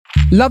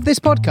Love this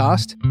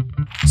podcast?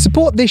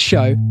 Support this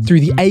show through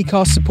the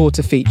Acast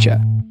supporter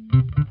feature.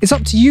 It's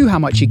up to you how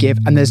much you give,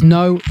 and there's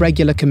no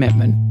regular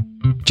commitment.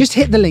 Just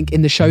hit the link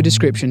in the show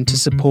description to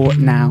support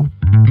now.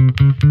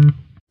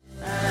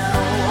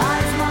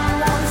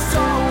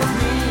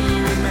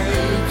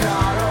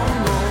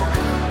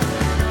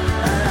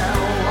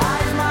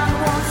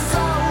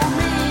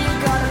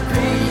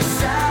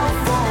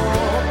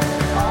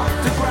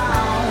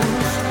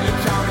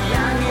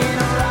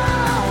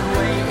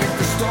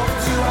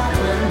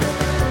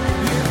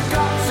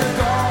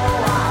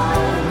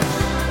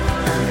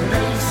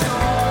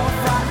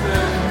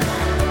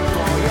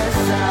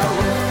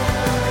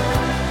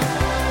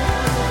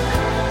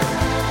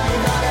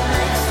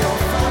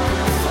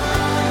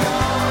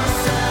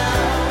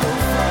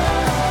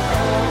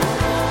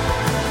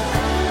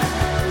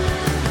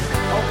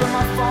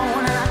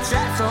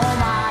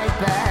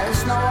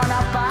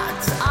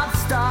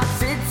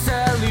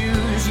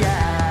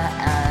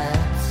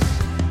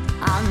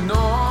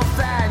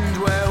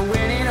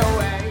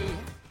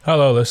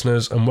 Hello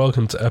listeners, and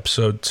welcome to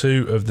episode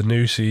 2 of the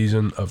new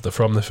season of the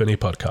From the Finney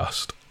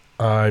podcast.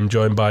 I'm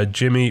joined by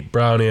Jimmy,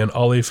 Brownie and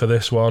Ollie for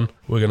this one.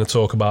 We're going to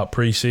talk about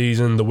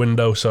pre-season, the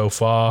window so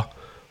far,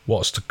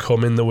 what's to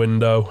come in the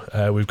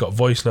window. We've got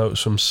voice notes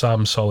from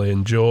Sam, Solly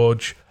and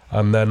George,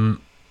 and then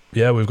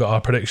we've got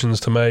our predictions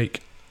to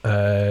make,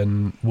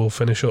 and we'll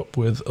finish up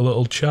with a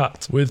little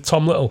chat with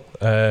Tom Little,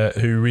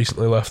 who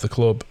recently left the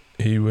club.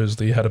 He was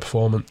the head of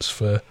performance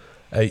for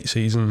 8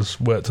 seasons,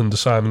 worked under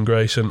Simon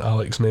Grayson,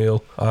 Alex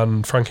Neil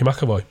and Frankie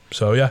McAvoy.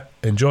 So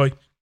enjoy.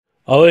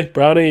 Ollie,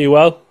 Brownie, you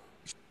well?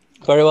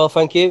 Very well,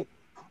 thank you.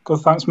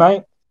 Good, thanks,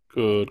 mate.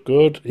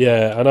 Good.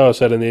 Yeah, I know I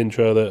said in the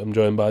intro that I'm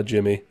joined by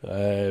Jimmy.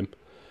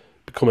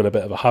 Becoming a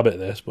bit of a habit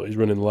this, but he's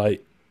running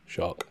late.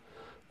 Shock.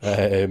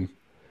 You'll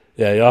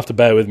have to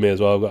bear with me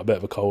as well. I've got a bit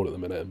of a cold at the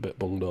minute, a bit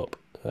bunged up.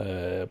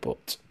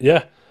 But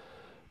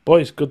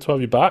boys, good to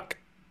have you back.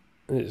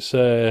 It's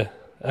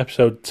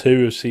episode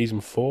 2 of season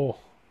 4.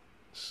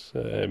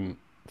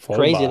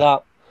 Crazy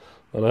that.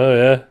 I know,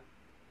 yeah.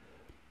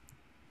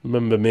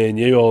 Remember me and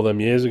you all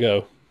them years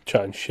ago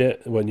chatting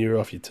shit when you were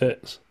off your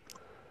tits.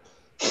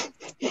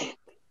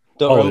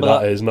 Don't remember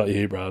that. Is not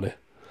you, Brownie.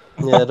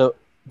 Yeah, don't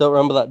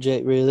remember that,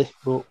 Jake. Really,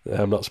 but...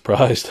 yeah, I'm not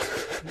surprised.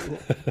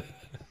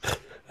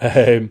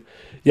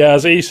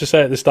 As I used to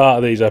say at the start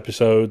of these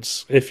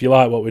episodes, if you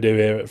like what we do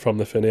here at From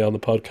the Finney on the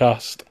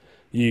podcast,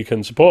 you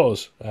can support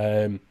us.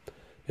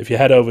 If you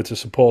head over to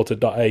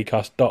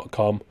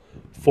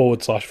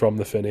supporter.acast.com/From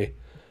the Finney,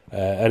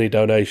 any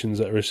donations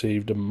that are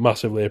received are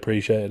massively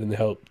appreciated and they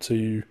help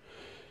to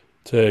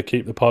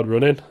keep the pod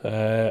running.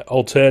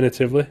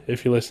 Alternatively,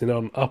 if you're listening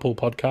on Apple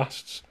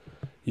Podcasts,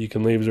 you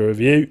can leave us a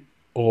review,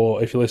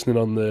 or if you're listening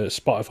on the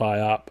Spotify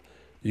app,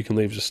 you can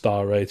leave us a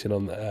star rating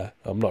on there.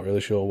 I'm not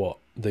really sure what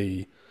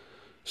the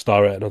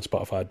star rating on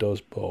Spotify does,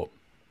 but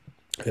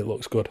it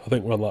looks good. I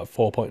think we're on like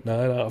 4.9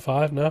 out of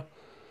 5 now,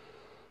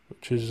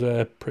 which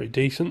is pretty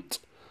decent.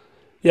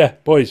 Yeah,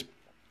 boys.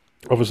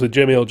 Obviously,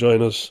 Jimmy will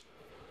join us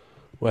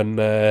when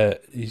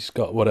he's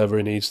got whatever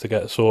he needs to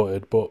get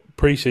sorted. But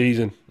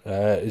pre-season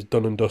is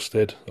done and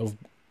dusted. I've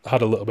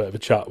had a little bit of a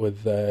chat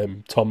with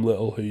Tom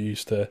Little, who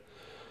used to.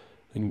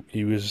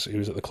 He was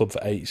at the club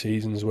for 8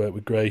 seasons. Worked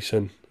with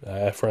Grayson,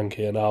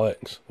 Frankie, and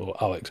Alex, or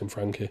Alex and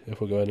Frankie,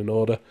 if we're going in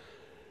order.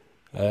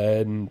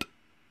 And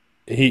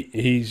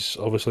he's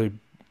obviously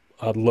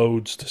had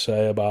loads to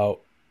say about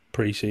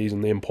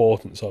pre-season, the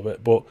importance of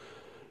it. But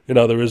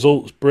the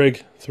results: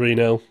 Brig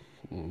 3-0.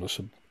 That's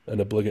an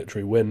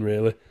obligatory win,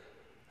 really.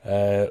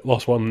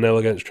 Lost 1-0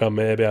 against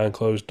Tranmere behind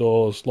closed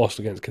doors. Lost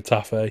against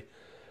Getafe.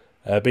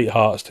 Beat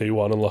Hearts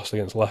 2-1 and lost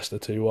against Leicester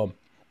 2-1.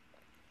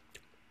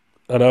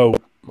 I know,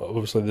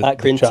 obviously, the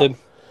Accrington.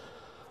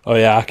 Oh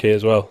yeah, Aki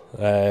as well.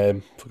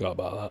 Forgot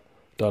about that.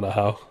 Don't know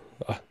how.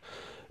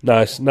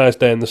 Nice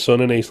day in the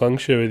sun in East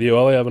Lancashire with you,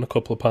 Ollie, having a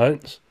couple of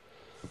pints.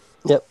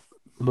 Yep.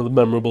 Another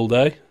memorable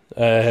day.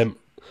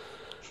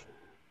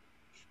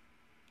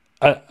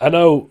 I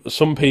know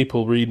some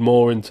people read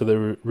more into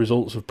the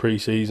results of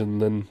pre-season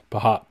than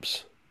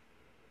perhaps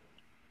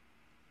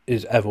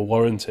is ever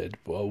warranted.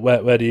 But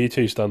where do you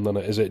two stand on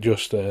it? Is it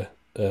just a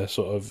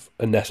sort of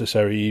a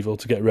necessary evil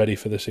to get ready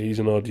for the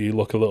season, or do you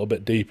look a little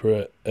bit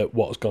deeper at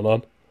what's gone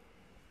on?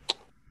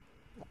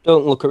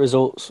 Don't look at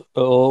results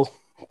at all,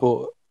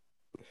 but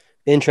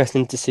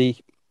interesting to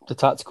see the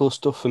tactical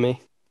stuff for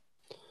me.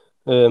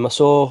 I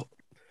saw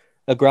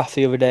a graph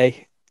the other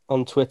day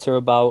on Twitter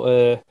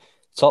about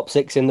top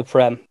 6 in the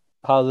Prem,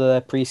 how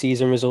their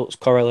pre-season results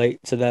correlate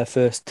to their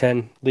first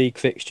 10 league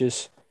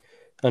fixtures,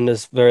 and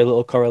there's very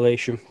little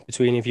correlation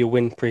between if you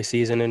win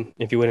pre-season and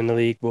if you win in the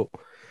league. But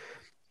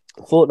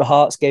I thought the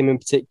Hearts game in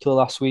particular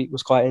last week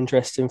was quite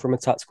interesting from a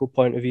tactical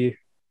point of view.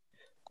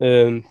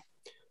 But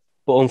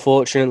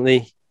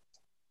unfortunately,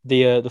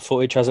 the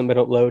footage hasn't been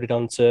uploaded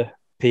onto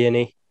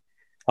P&E,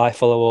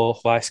 iFollow or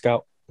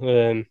Flyscout.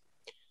 But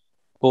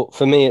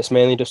for me, it's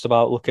mainly just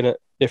about looking at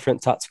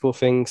different tactical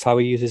things, how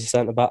he uses the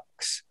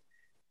centre-backs,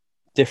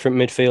 different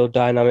midfield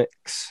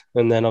dynamics,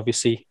 and then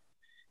obviously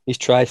he's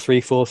tried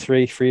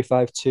 3-4-3,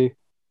 3-5-2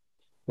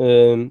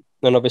 And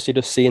obviously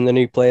just seeing the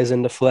new players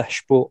in the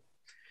flesh, but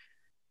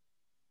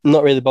I'm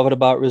not really bothered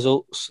about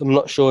results. I'm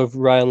not sure if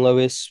Ryan Lowe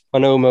is. I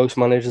know most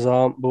managers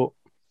aren't, but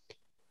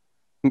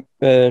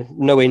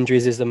no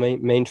injuries is the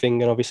main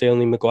thing, and obviously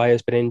only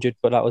Maguire's been injured,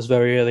 but that was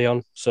very early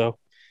on. So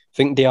I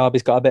think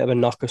Diaby's got a bit of a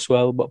knock as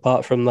well, but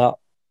apart from that,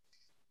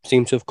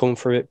 seems to have come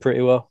through it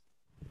pretty well.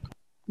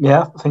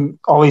 Yeah, I think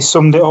Ollie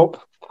summed it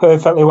up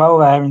perfectly well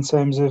there in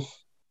terms of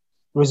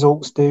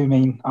results do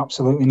mean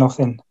absolutely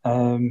nothing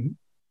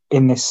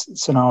in this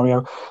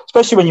scenario,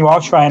 especially when you are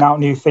trying out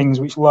new things,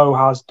 which Lowe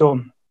has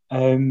done,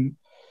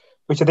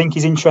 which I think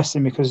is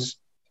interesting because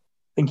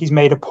I think he's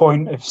made a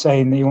point of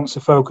saying that he wants to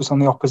focus on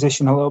the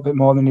opposition a little bit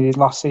more than he did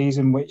last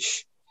season,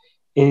 which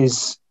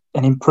is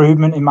an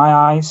improvement in my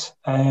eyes.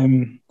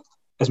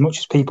 As much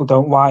as people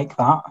don't like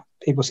that,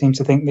 people seem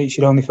to think that you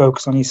should only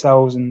focus on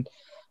yourselves and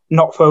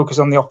not focus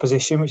on the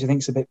opposition, which I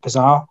think is a bit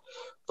bizarre.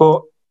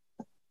 But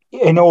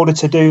in order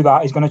to do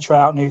that, he's going to try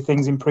out new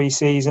things in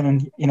pre-season.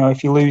 And,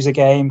 if you lose a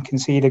game,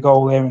 concede a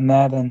goal here and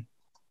there, then,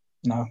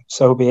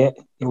 so be it.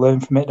 You learn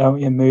from it, don't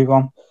you, and move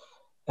on.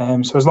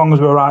 So as long as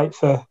we're right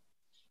for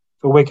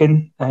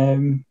Wigan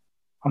on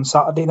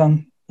Saturday,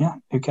 then, yeah,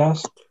 who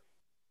cares?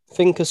 I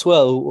think as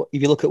well,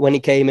 if you look at when he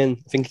came in,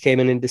 I think he came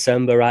in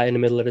December, right in the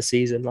middle of the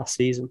season, last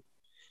season.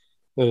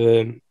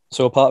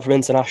 So apart from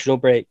international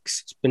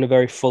breaks, it's been a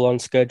very full-on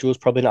schedule. He's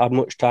probably not had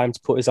much time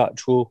to put his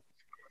actual...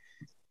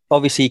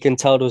 Obviously, you can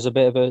tell there was a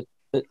bit of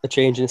a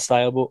change in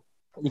style, but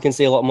you can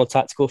see a lot more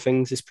tactical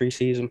things this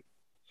pre-season.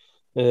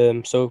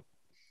 So,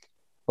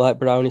 like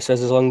Brownie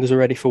says, as long as we're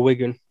ready for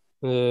Wigan,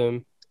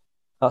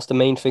 that's the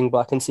main thing. But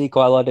I can see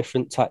quite a lot of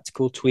different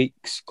tactical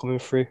tweaks coming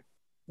through.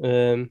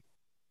 So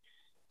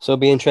it'll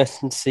be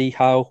interesting to see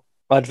how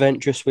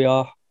adventurous we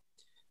are.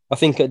 I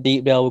think at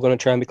Deepdale, we're going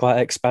to try and be quite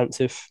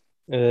expansive.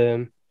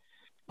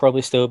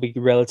 Probably still be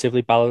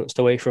relatively balanced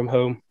away from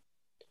home.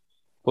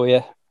 But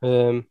yeah,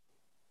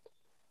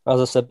 as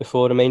I said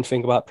before, the main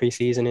thing about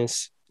pre-season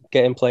is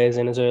getting players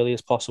in as early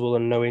as possible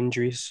and no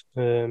injuries.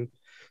 So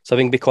I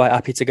think be quite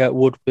happy to get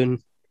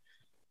Woodburn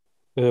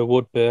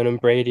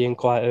and Brady in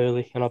quite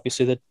early. And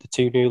obviously the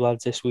two new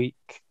lads this week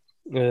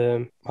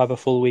have a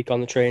full week on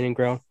the training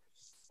ground.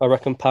 I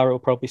reckon Parrott will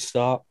probably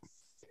start,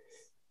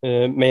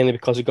 mainly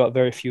because we've got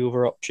very few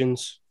other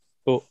options.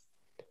 But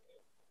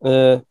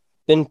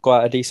been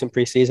quite a decent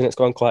pre-season. It's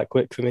gone quite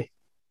quick for me.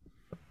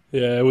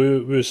 Yeah, we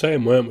were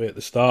saying, weren't we, at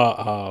the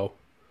start, how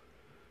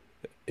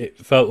it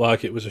felt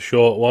like it was a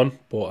short one,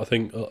 but I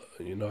think,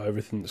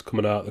 everything that's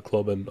coming out of the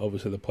club, and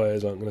obviously the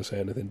players aren't going to say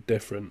anything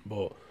different,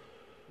 but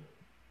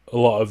a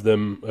lot of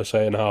them are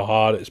saying how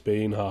hard it's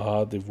been, how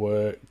hard they've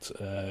worked,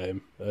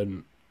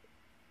 and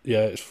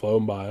yeah, it's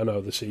flown by. I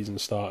know the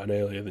season's starting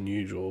earlier than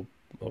usual,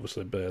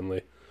 obviously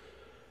Burnley.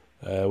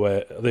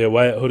 Where are they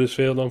away at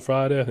Huddersfield on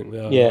Friday? I think they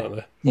are, aren't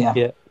they?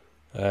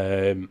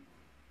 Yeah.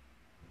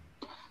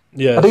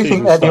 Yeah, I do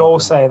think they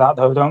all say that,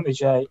 though, don't they,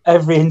 Jay?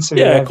 Every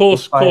interview. Yeah, of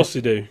course they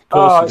do.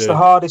 It's the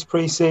hardest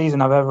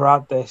pre-season I've ever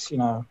had this,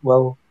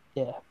 Well,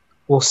 yeah,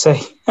 we'll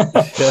see.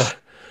 Yeah.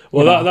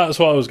 Well, that's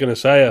what I was going to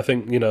say. I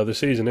think, the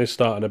season is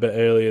starting a bit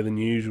earlier than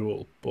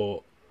usual,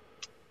 but,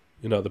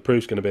 the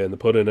proof's going to be in the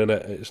pudding, isn't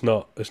it? It's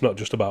not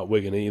just about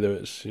Wigan either.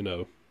 It's,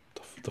 the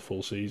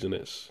full season.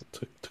 It's,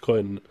 to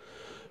coin,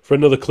 for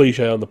another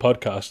cliche on the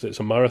podcast,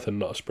 it's a marathon,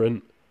 not a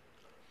sprint.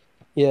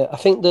 Yeah, I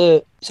think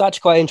it's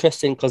actually quite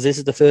interesting because this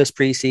is the first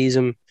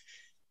pre-season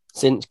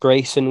since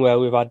Grayson where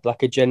we've had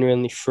like a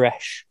genuinely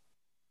fresh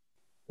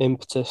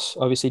impetus.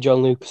 Obviously,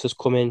 John Lucas has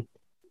come in,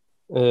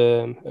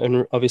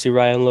 and obviously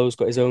Ryan Lowe's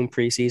got his own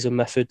pre-season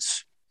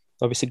methods.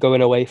 Obviously,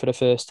 going away for the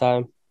first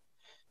time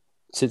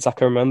since I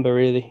can remember,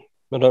 really.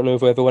 I don't know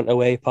if we ever went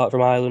away apart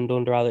from Ireland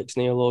under Alex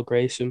Neil or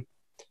Grayson.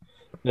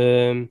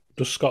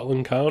 Does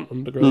Scotland count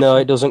under Grayson? No,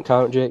 it doesn't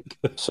count, Jake.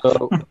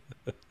 So...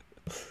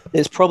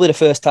 It's probably the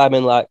first time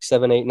in like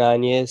 7, 8,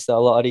 9 years that a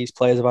lot of these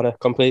players have had a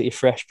completely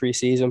fresh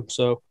pre-season.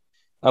 So,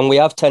 and we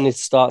have tended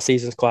to start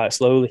seasons quite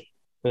slowly.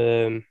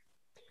 So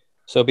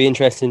it'll be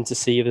interesting to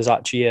see if there's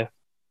actually a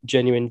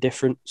genuine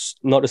difference,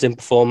 not just in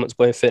performance,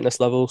 but in fitness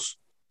levels.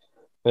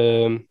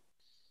 And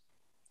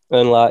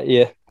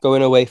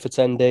going away for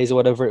 10 days or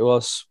whatever it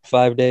was,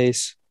 5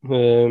 days.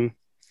 And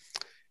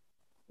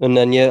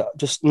then,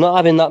 just not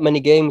having that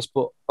many games,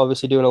 but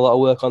obviously doing a lot of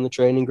work on the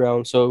training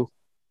ground. So,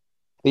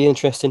 be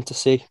interesting to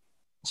see,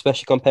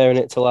 especially comparing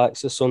it to like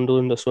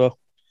Sunderland as well.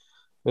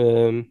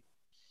 But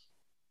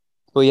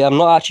yeah, I'm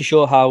not actually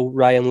sure how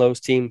Ryan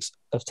Lowe's teams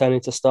have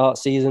tended to start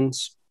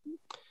seasons.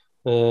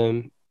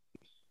 But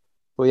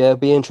yeah, it'll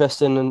be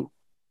interesting. And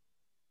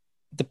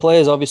the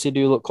players obviously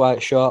do look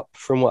quite sharp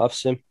from what I've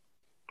seen.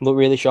 Look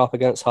really sharp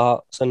against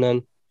Hearts, and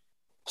then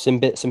I've seen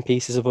bits and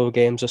pieces of other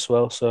games as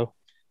well. So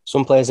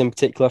some players in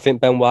particular, I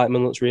think Ben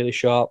Whiteman looks really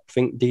sharp. I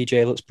think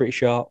DJ looks pretty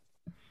sharp.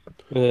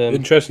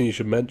 Interesting you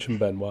should mention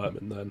Ben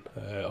Whiteman then.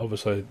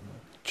 Obviously,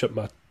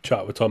 my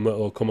chat with Tom Little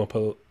will come up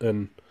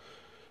in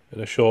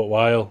a short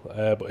while,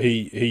 but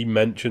he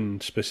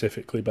mentioned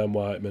specifically Ben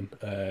Whiteman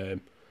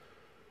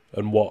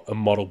and what a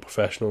model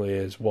professional he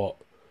is, what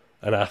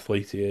an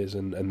athlete he is,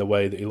 and the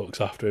way that he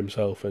looks after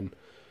himself and,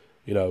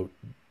 you know,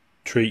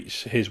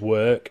 treats his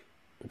work,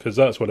 because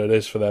that's what it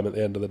is for them at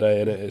the end of the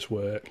day, and it's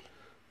work.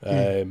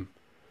 And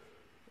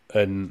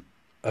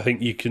I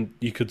think you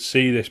could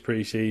see this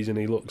pre-season.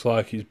 He looks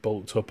like he's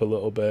bulked up a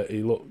little bit.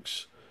 He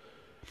looks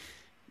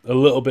a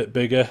little bit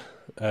bigger,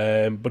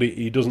 but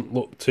he doesn't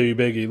look too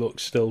big. He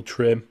looks still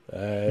trim.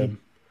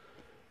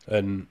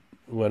 And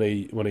when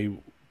he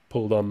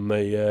pulled on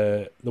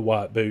the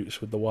white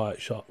boots with the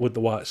white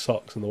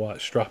socks and the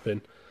white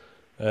strapping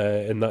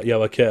in that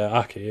yellow kit at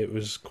Aki, it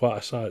was quite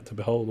a sight to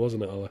behold,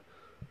 wasn't it, Ollie?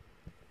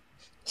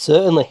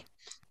 Certainly.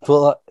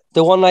 But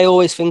the one I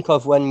always think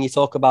of when you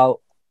talk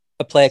about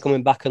a player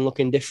coming back and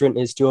looking different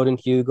is Jordan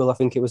Hugill. I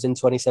think it was in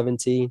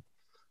 2017.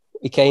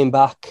 He came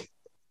back.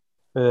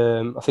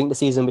 I think the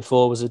season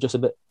before was just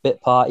a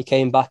bit part. He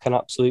came back an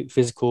absolute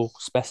physical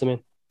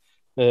specimen.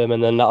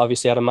 And then that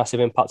obviously had a massive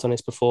impact on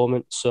his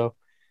performance. So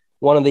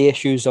one of the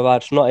issues I've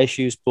had, not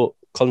issues, but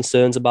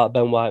concerns about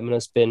Ben Whiteman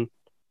has been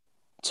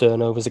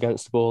turnovers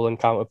against the ball and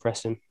counter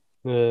pressing.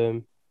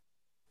 And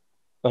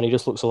he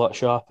just looks a lot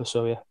sharper.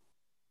 So, yeah.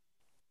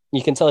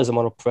 You can tell he's a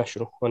model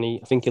professional, and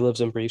I think he lives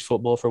and breathes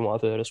football from what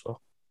I've heard as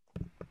well.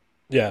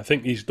 Yeah, I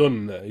think he's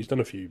done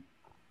a few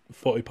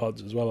footy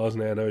pods as well,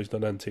 hasn't he? I know he's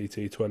done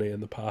NTT20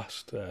 in the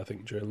past, I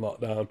think during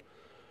lockdown.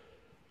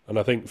 And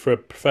I think for a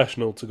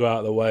professional to go out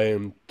of the way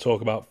and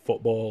talk about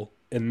football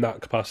in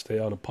that capacity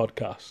on a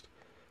podcast,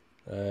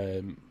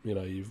 you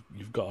know,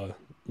 you've got to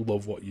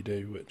love what you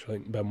do, which I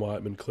think Ben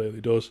Whiteman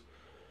clearly does.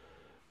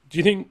 Do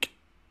you think,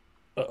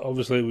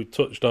 obviously we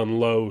touched on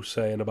Lowe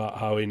saying about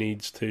how he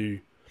needs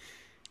to,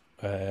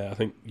 I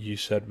think you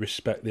said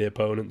respect the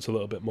opponents a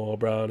little bit more,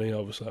 Brownie.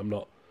 Obviously, I'm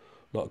not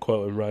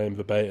quoting Ryan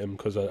verbatim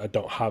because I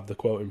don't have the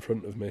quote in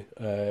front of me.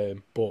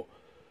 But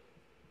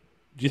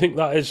do you think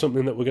that is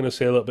something that we're going to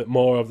see a little bit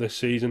more of this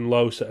season?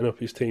 Lowe setting up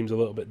his teams a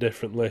little bit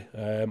differently.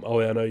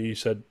 Ollie, I know you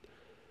said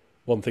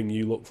one thing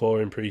you look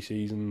for in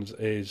pre-seasons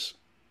is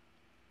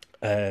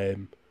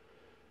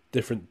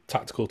different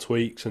tactical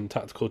tweaks and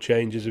tactical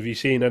changes. Have you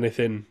seen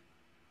anything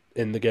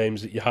in the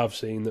games that you have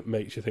seen that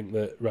makes you think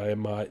that Ryan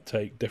might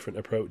take different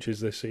approaches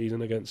this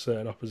season against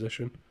certain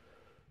opposition?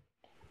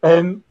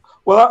 Well,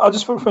 I'll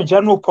just from a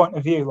general point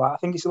of view, I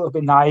think it's a little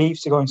bit naive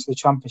to go into the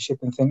Championship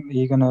and think that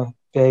you're going to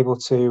be able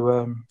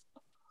to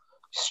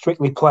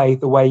strictly play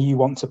the way you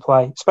want to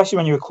play, especially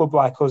when you're a club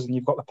like us and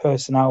you've got the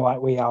personnel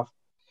like we have.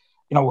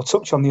 You know, we'll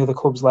touch on the other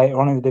clubs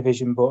later on in the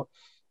division, but,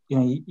 you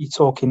know, you're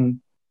talking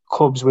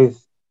clubs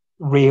with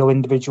real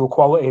individual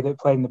quality that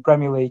play in the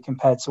Premier League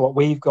compared to what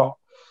we've got.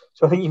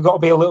 So I think you've got to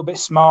be a little bit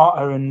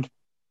smarter and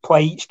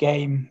play each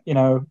game, you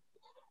know,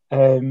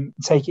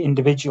 take it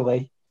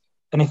individually.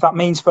 And if that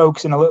means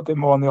focusing a little bit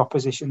more on the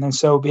opposition, then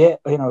so be it.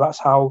 You know, that's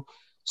how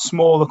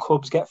smaller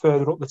clubs get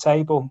further up the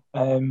table.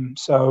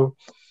 So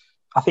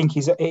I think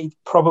he's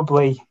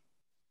probably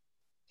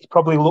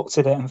looked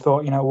at it and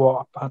thought, you know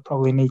what, I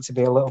probably need to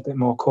be a little bit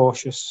more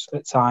cautious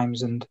at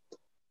times and,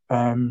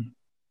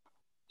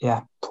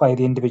 play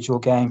the individual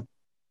game.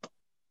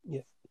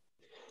 Yeah.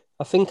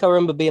 I think I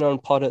remember being on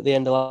pod at the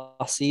end of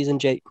last season,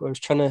 Jake, where I was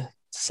trying to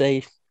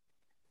say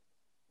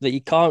that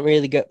you can't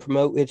really get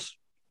promoted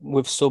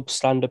with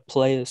substandard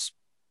players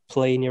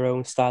playing your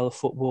own style of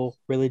football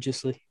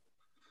religiously.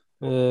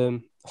 I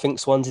think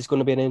Swansea's going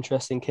to be an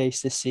interesting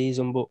case this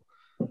season, but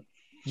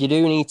you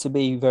do need to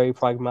be very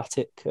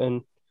pragmatic.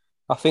 And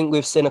I think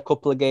we've seen a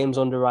couple of games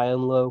under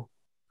Ryan Lowe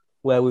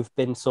where we've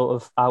been sort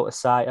of out of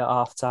sight at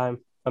half-time.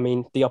 I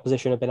mean, the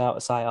opposition have been out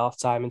of sight at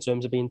half-time in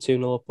terms of being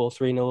 2-0 up or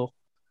 3-0 up.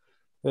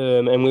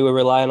 And we were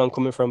relying on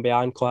coming from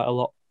behind quite a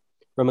lot.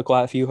 Remember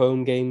quite a few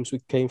home games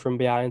we came from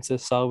behind to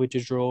salvage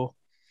a draw.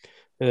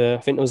 I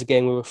think there was a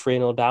game we were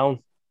 3-0 down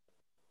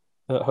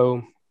at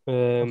home.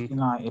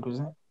 United, was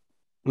it?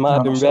 Might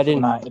have been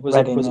Reading. Was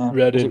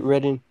Reading? it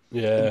Reading?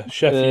 Yeah,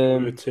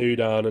 Sheffield we were 2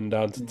 down and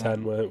down to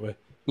 10, weren't we?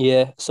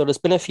 Yeah, so there's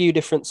been a few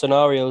different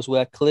scenarios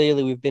where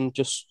clearly we've been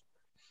just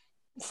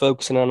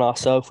focusing on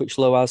ourselves, which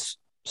Lowe has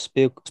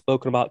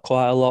spoken about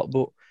quite a lot,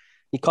 but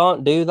you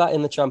can't do that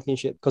in the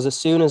Championship because as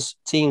soon as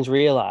teams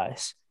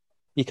realise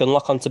you can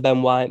lock onto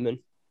Ben Whiteman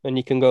and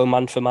you can go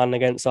man for man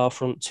against our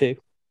front two,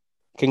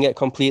 can get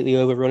completely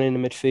overrun in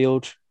the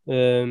midfield.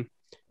 And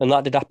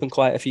that did happen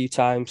quite a few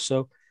times.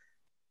 So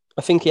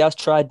I think he has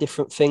tried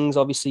different things.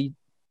 Obviously,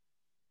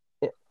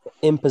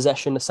 in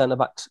possession, the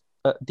centre-backs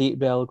at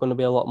Deepdale are going to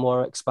be a lot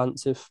more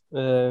expansive.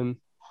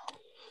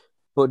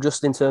 But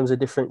just in terms of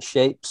different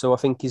shapes, so I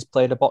think he's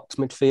played a box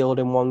midfield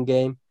in one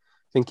game.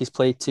 I think he's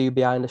played 2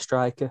 behind a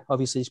striker.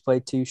 Obviously, he's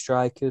played 2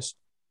 strikers.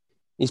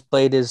 He's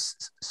played his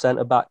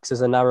centre-backs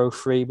as a narrow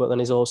 3, but then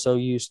he's also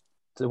used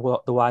the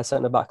wide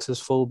centre-backs as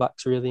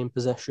full-backs really in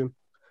possession.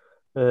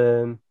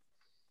 I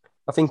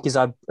think he's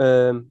had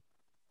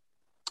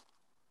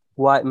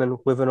Whiteman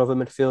with another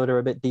midfielder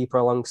a bit deeper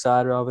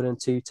alongside rather than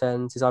 2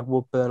 10s. He's had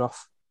Woodburn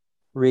off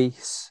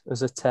Reese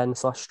as a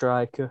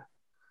 10/striker.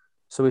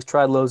 So he's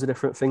tried loads of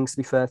different things, to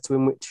be fair to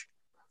him, which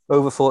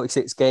over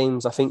 46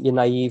 games, I think you're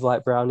naive,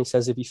 like Brownie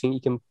says, if you think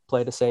you can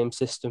play the same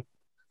system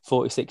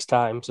 46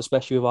 times,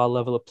 especially with our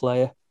level of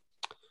player.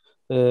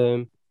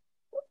 And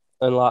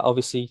like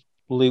obviously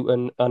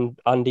Luton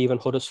and even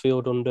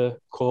Huddersfield under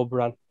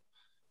Corberan,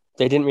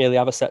 they didn't really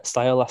have a set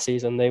style last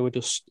season. They were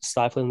just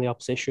stifling the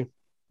opposition.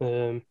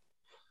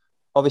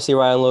 Obviously,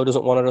 Ryan Lowe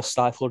doesn't want to just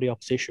stifle the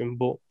opposition,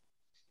 but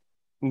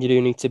you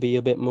do need to be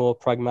a bit more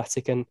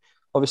pragmatic. And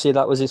obviously,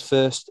 that was his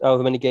first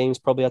however many games,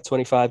 probably had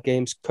 25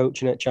 games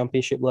coaching at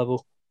championship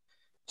level.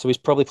 So he's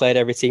probably played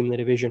every team in the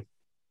division,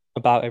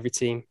 about every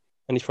team,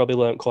 and he's probably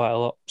learnt quite a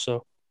lot.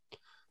 So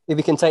if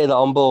he can take that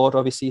on board,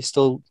 obviously he's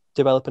still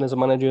developing as a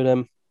manager,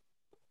 then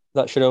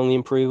that should only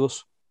improve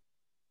us.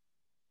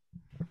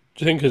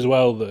 Do you think as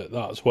well that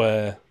that's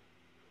where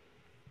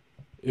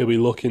he'll be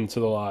looking to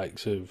the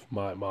likes of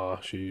Mike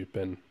Marsh, who's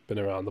been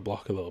around the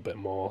block a little bit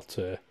more,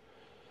 to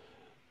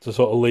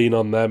sort of lean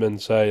on them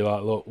and say,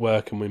 like, look,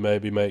 where can we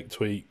maybe make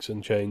tweaks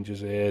and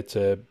changes here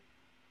to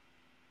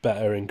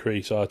better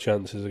increase our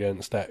chances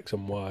against X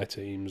and Y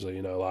teams, or,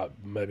 you know, like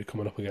maybe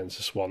coming up against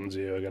the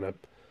Swansea who are going to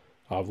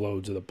have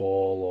loads of the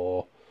ball,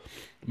 or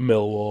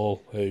Millwall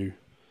who,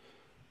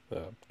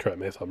 correct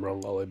me if I'm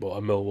wrong, Ollie, but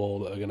a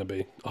Millwall that are going to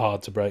be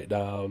hard to break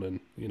down, and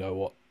you know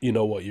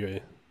what you're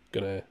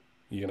gonna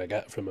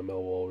get from a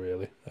Millwall,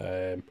 really.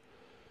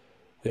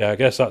 I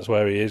guess that's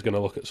where he is going to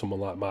look at someone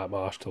like Mike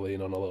Marsh to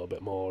lean on a little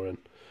bit more and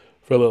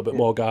for a little bit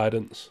more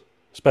guidance,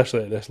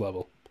 especially at this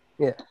level.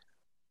 Yeah.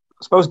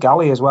 I suppose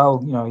Galley as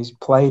well, you know, he's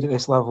played at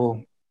this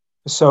level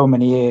for so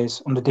many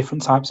years under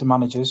different types of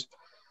managers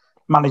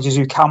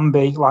who can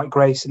be like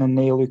Grayson and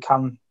Neil, who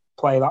can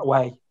play that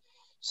way.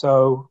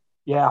 So,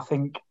 yeah, I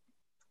think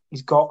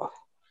he's got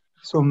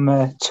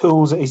some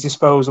tools at his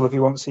disposal if he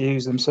wants to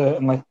use them,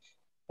 certainly.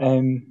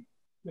 And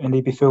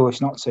he'd be foolish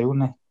not to,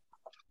 wouldn't he?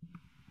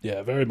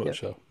 Yeah, very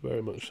much so.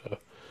 Very much so.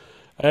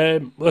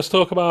 Let's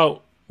talk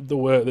about the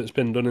work that's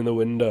been done in the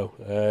window.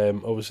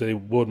 Obviously,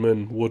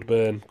 Woodman,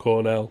 Woodburn,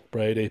 Cornell,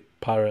 Brady,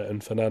 Parrott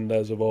and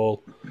Fernandez have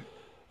all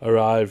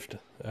arrived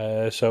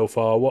so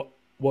far. What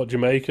do you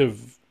make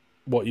of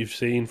what you've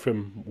seen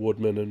from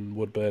Woodman and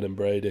Woodburn and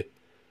Brady?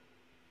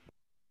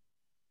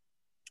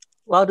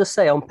 Well, I'll just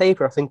say on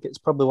paper, I think it's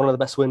probably one of the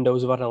best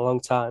windows we've had in a long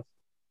time.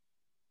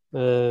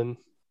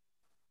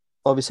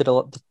 Obviously,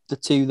 the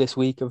two this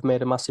week have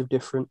made a massive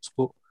difference,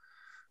 but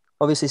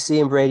obviously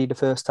seeing Brady the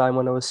first time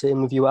when I was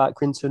sitting with you at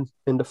Accrington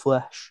in the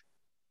flesh,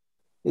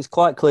 it's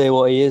quite clear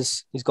what he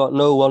is. He's got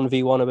no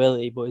 1v1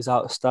 ability, but he's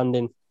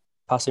outstanding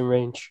passing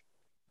range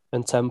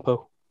and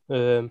tempo.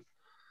 And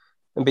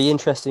be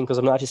interesting because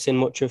I've not actually seen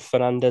much of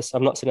Fernandez.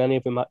 I've not seen any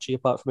of him actually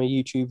apart from a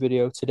YouTube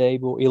video today,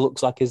 but he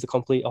looks like he's the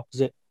complete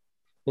opposite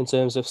in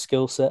terms of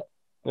skill set.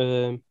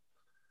 So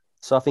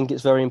I think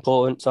it's very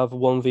important to have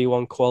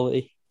 1v1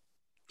 quality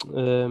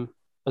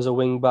as a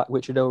wing back,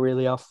 which you don't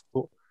really have.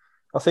 But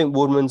I think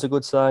Woodman's a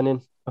good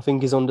signing. I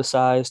think he's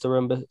undersized. I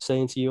remember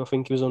saying to you, I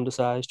think he was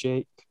undersized,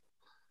 Jake.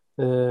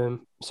 Seen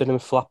him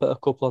flap at a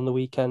couple on the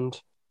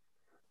weekend.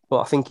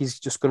 But I think he's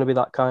just going to be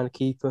that kind of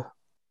keeper.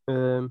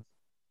 And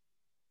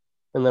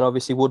then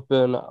obviously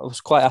Woodburn, I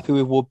was quite happy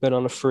with Woodburn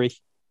on a free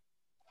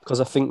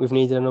because I think we've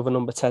needed another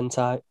number 10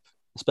 type,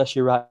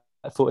 especially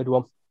right-footed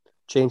one.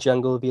 Change the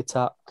angle of the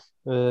attack.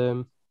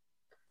 And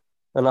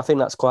I think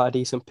that's quite a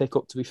decent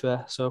pickup, to be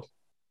fair. So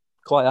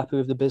quite happy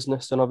with the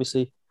business. And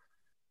obviously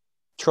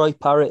Troy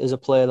Parrott is a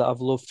player that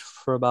I've loved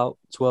for about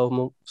 12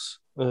 months.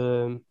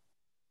 And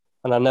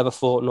I never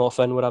thought North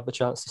End would have the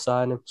chance to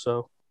sign him.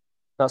 So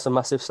that's a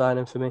massive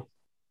signing for me.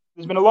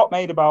 There's been a lot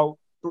made about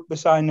the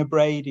signing of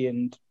Brady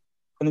and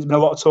there's been a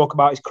lot of talk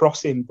about his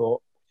crossing. But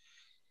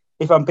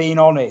if I'm being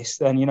honest,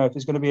 then, you know, if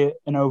there's going to be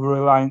an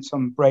over-reliance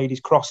on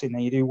Brady's crossing,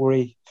 then you do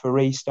worry for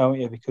Reece, don't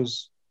you?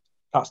 Because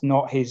that's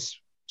not his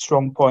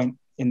strong point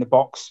in the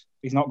box.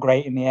 He's not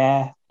great in the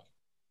air.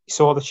 He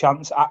saw the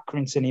chance at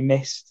Accrington, he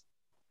missed.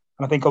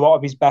 And I think a lot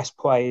of his best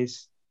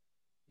plays,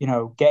 you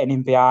know, getting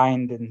in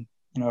behind and,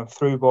 you know,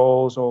 through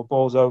balls or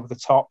balls over the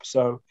top.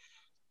 So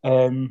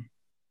I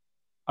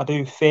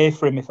do fear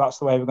for him if that's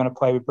the way we're going to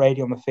play with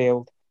Brady on the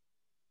field.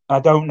 I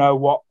don't know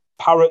what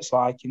Parrott's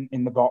like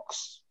in the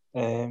box.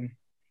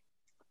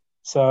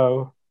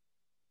 So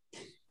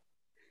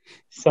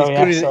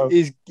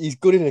he's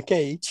good in a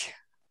cage.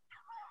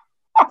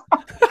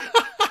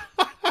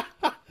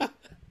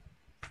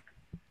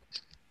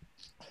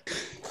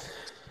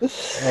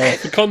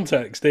 For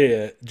context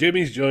here,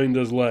 Jimmy's joined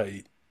us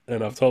late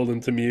and I've told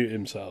him to mute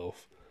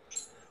himself.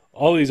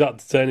 Ollie's had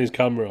to turn his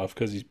camera off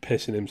because he's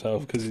pissing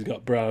himself because he's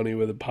got Brownie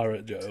with a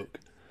parrot joke.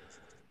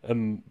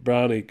 And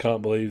Brownie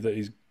can't believe that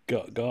he's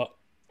got.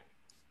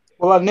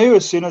 Well, I knew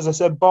as soon as I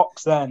said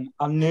box then,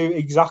 I knew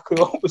exactly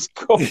what was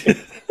coming.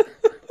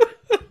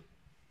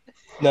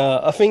 No,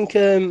 I think,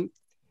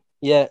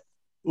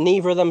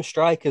 neither of them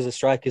strikers are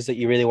strikers that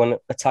you really want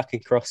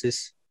attacking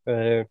crosses.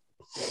 But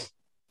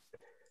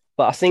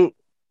I think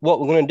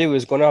what we're going to do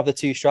is going to have the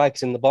two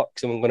strikers in the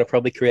box and we're going to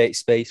probably create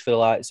space for the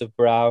likes of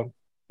Brown,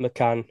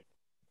 McCann,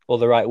 or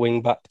the right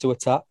wing back to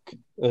attack.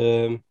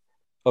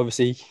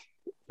 Obviously,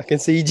 I can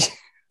see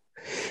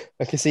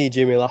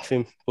Jimmy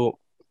laughing, but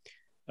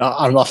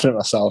I'm laughing at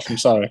myself. I'm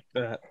sorry.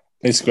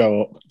 Please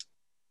grow up.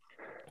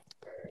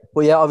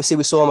 But yeah, obviously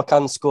we saw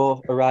McCann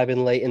score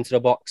arriving late into the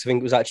box. I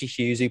think it was actually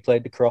Hughes who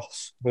played the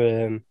cross.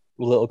 A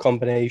little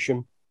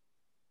combination.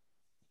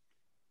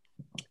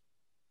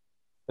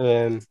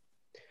 But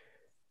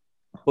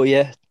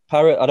yeah,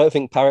 Parrott. I don't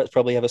think Parrott's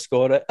probably ever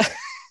scored it.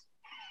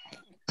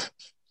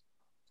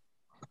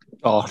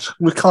 God,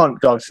 we can't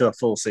go through a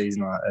full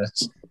season like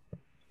this.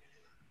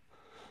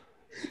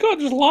 You can't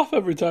just laugh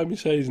every time you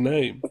say his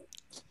name.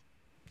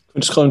 We'll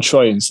just call him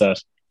Troy instead.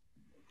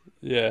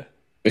 Yeah.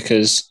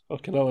 Because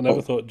Fucking hell, I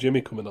never thought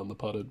Jimmy coming on the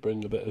pod would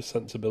bring a bit of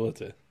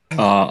sensibility.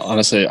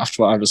 honestly,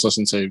 after what I've just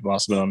listened to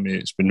whilst I've been on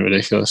mute, it's been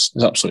ridiculous.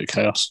 It's absolute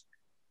chaos.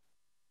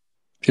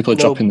 People are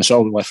dropping the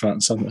shoulder left, right,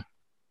 and centre.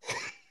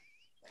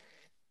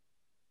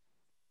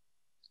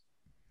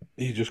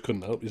 You just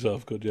couldn't help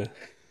yourself, could you?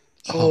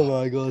 Oh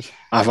my God.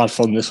 I've had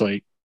fun this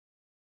week.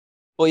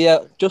 But yeah,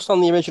 just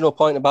on the original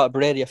point about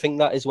Brady, I think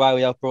that is why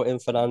we have brought in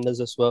Fernandes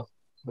as well.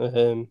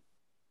 And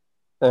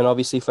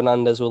obviously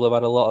Fernandes will have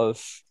had a lot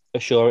of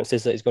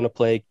assurances that he's going to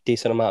play a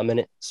decent amount of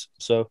minutes.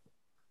 So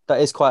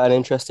that is quite an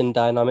interesting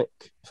dynamic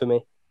for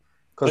me.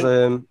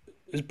 Because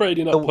has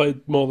Brady not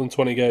played more than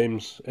 20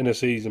 games in a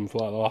season for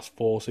like the last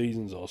 4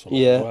 seasons or something?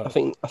 Yeah, as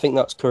well? I think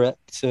that's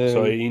correct.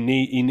 So he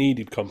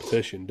needed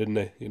competition, didn't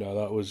he? You know,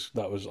 that was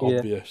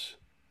obvious.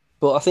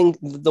 But I think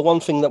the one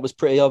thing that was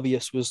pretty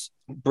obvious was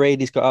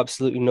Brady's got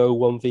absolutely no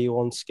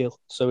 1v1 skill.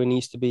 So he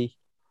needs to be...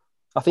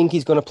 I think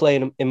he's going to play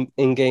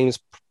in games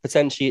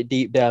potentially at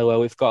Deepdale where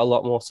we've got a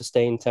lot more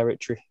sustained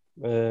territory.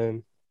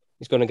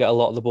 He's going to get a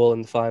lot of the ball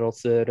in the final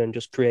third and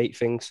just create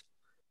things.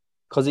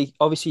 Because he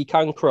obviously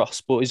can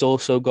cross, but he's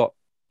also got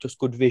just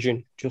good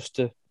vision just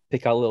to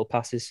pick out little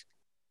passes.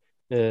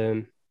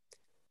 So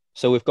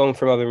we've gone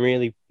from having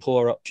really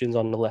poor options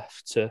on the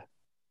left to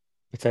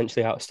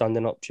potentially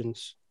outstanding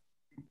options.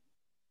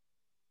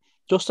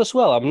 Just as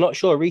well, I'm not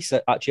sure Reece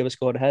actually ever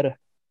scored a header.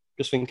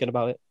 Just thinking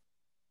about it.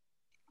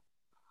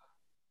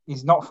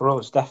 He's not for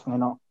us, definitely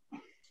not.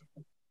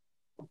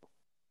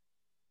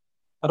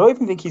 I don't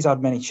even think he's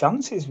had many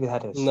chances with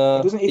headers. No,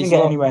 he doesn't even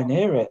get anywhere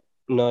near it.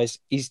 No,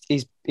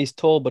 he's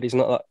tall, but he's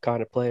not that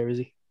kind of player, is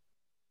he?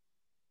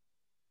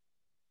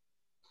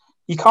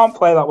 You can't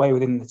play that way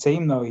within the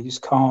team, though. You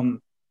just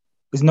can't.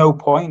 There's no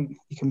point.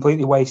 You're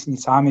completely wasting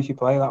your time if you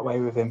play that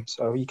way with him.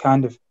 So you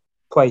kind of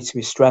play to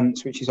his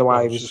strengths, which is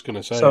why he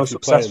was so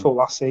successful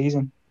last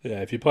season.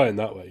 Yeah, if you're playing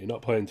that way, you're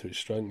not playing to his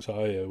strengths,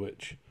 are you?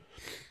 Which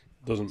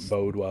doesn't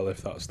bode well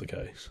if that's the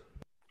case.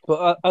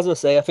 But as I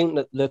say, I think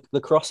that the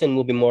crossing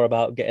will be more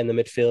about getting the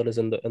midfielders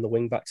and the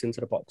wing backs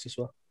into the box as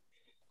well.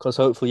 Because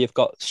hopefully you've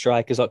got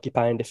strikers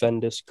occupying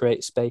defenders,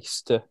 create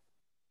space to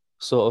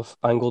sort of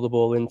angle the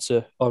ball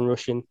into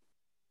onrushing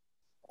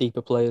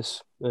deeper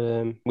players,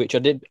 which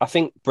I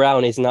think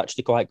Brown isn't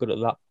actually quite good at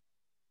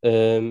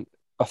that.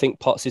 I think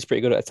Potts is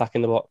pretty good at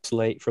attacking the box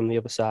late from the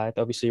other side.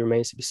 Obviously, it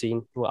remains to be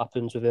seen what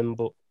happens with him.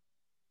 But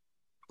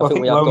I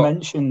think Lowe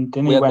mentioned,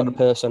 didn't he, when the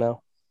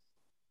personnel.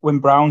 When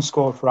Brown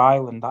scored for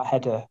Ireland, that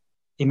header,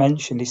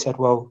 he said,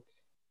 well,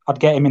 I'd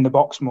get him in the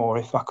box more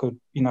if I could,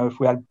 if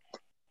we had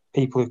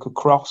people who could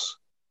cross.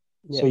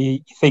 Yeah. So you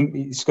think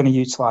he's going to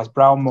utilise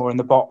Brown more in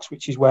the box,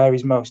 which is where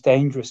he's most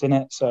dangerous, isn't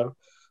it? So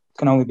it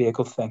can only be a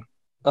good thing.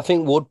 I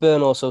think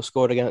Woodburn also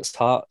scored against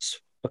Hearts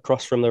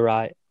across from the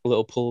right, a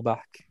little pullback.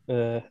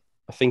 I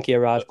think he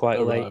arrived quite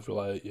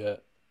late. Yeah.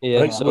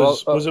 Yeah. So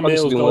was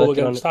Emil's goal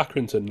against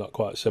Accrington not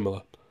quite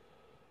similar?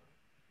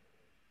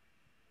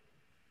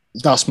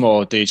 That's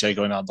more DJ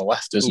going out the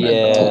left, isn't it?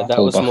 Yeah, that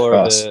was more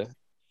of a...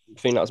 I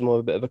think that was more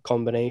of a bit of a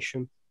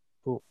combination.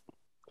 But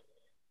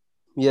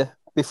yeah,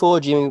 before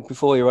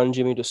you're on,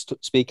 Jimmy, just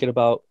speaking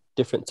about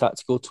different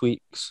tactical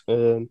tweaks.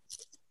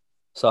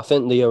 So I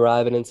think the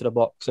arriving into the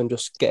box and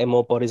just getting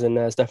more bodies in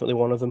there is definitely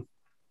one of them.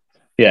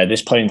 Yeah,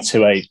 this playing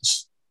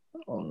 2-8s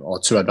or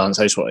 2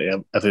 advanced eights,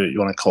 whatever you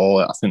want to call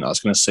it, I think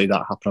that's going to see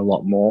that happen a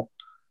lot more.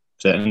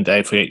 So, and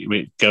if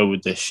we go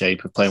with this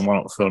shape of playing 1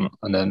 up front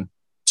and then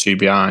 2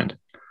 behind,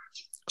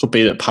 could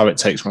be that Parrott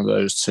takes one of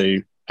those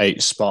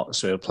 2-8 spots,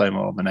 so he'll play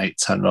more of an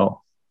 8-10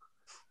 role.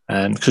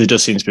 And because he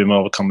does seem to be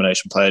more of a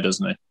combination player,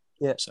 doesn't he?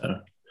 Yeah. So,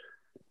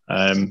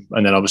 and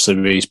then obviously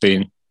Reece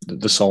being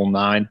the sole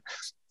 9.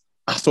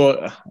 I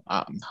thought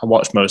I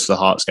watched most of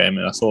the Hearts game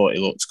and I thought he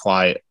looked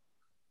quite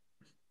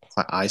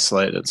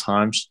isolated at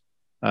times.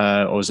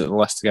 Or was it the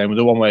Leicester game?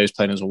 The one where he was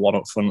playing as a 1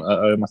 up front at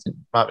home, I think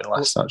it might be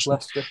Leicester actually.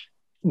 Leicester.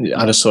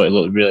 I just thought he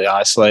looked really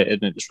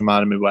isolated, and it just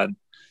reminded me when,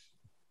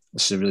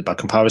 this is a really bad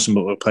comparison,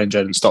 but we were playing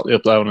Jayden Stockley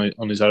up there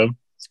on his own,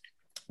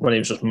 when he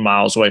was just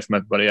miles away from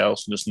everybody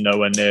else and just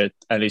nowhere near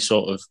any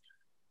sort of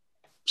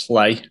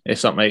play,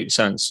 if that makes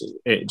sense.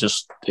 It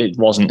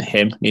wasn't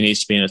him. He needs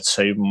to be in a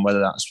 2, and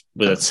whether that's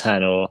with a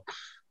 10 or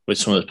with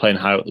someone that's playing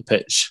high up the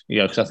pitch.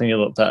 Because I think he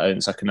looked better in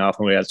the second half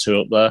when we had 2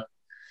 up there.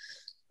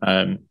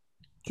 Do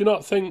you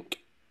not think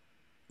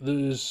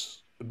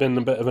there's been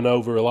a bit of an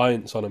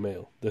over-reliance on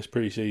Emil this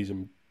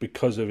pre-season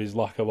because of his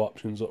lack of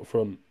options up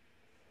front?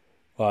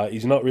 Like,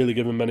 he's not really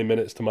given many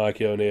minutes to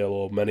Mikey O'Neill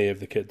or many of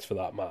the kids for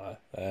that matter.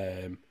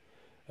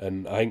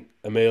 And I think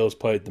Emil's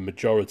played the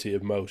majority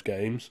of most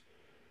games.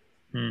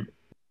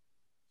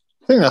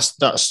 I think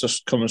that's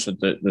just comes with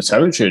the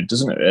territory,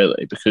 doesn't it?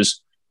 Really,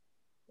 because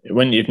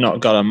when you've not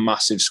got a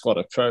massive squad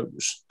of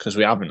pros, because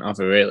we haven't, have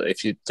we really?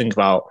 If you think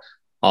about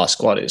our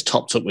squad, it's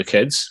topped up with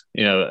kids,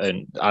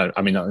 and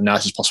I mean, not the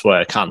nicest possible way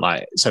I can,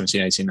 like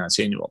 17, 18,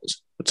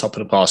 19-year-olds, the top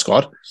of our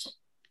squad.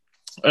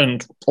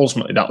 And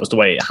ultimately, that was the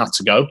way it had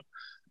to go.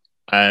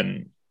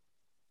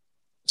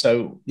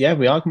 So, yeah,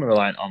 we are going to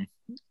rely on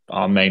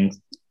our main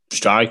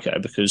striker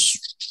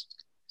because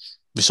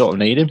we sort of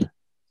need him.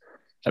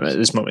 I mean, at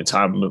this moment in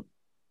time,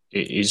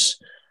 he's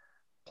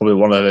probably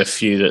one of the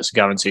few that's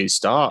guaranteed to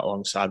start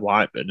alongside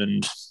Whiteman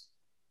and,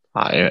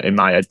 in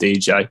my head,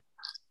 DJ,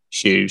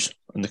 Hughes,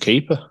 and the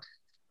keeper.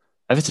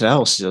 Everything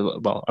else is,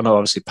 well, I know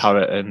obviously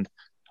Parrott and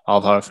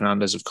Alvaro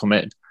Fernandez have come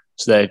in,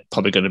 so they're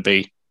probably going to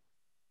be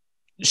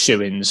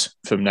shoo-ins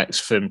from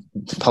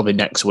probably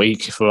next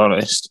week, if we're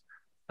honest,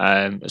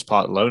 as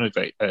part of the loan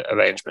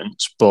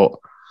arrangements. But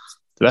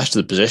the rest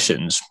of the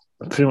positions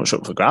are pretty much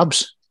up for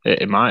grabs,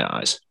 in my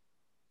eyes.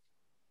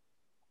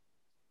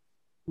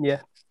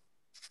 Yeah.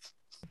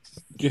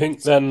 Do you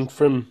think then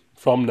from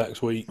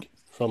next week,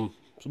 from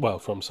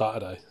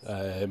Saturday,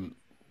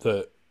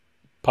 that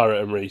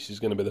Parrott and Reece is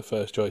going to be the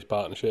first choice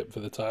partnership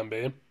for the time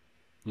being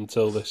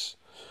until this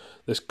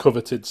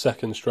coveted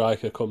second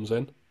striker comes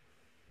in?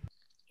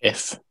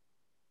 If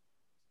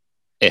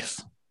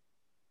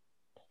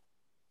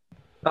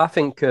I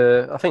think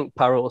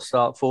Parrott will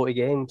start 40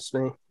 games.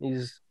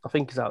 I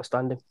think he's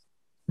outstanding.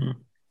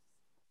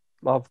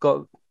 I've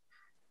got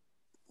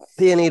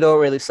P&E don't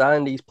really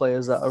sign these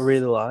players that I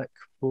really like,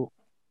 but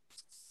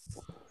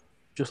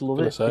just love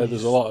it.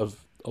 There's a lot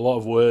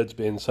of words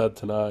being said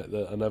tonight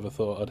that I never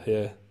thought I'd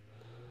hear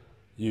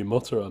you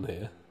mutter on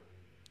here.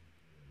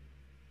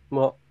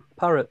 What?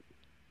 Parrott?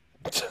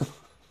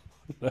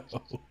 No,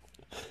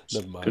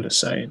 never mind. Good at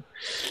saying.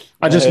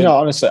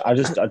 Honestly,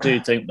 I do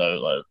think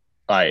though,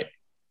 like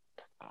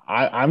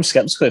I'm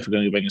skeptical if we're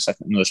going to bring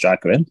another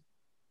striker in.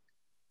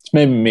 It's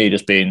maybe me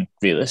just being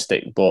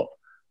realistic, but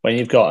when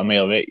you've got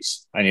Emile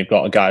Reece and you've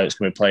got a guy that's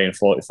going to be playing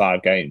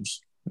 45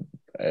 games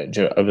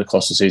over the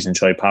course of the season,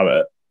 Troy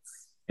Parrott,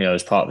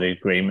 as part of the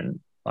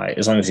agreement, like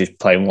as long as he's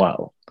playing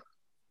well,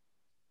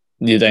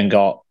 you then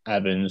got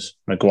Evans,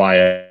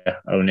 Maguire,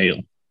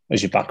 O'Neill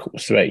as your backup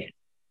three.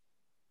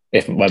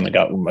 When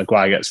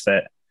Maguire gets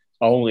fit,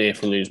 only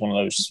if we lose one of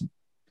those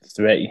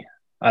three,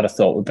 I'd have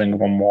thought we'd bring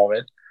one more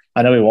in.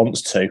 I know he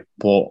wants to,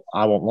 but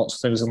I want lots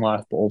of things in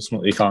life, but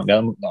ultimately you can't get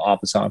them not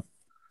half the time.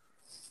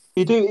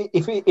 You do,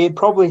 if it'd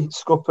probably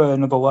scupper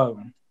another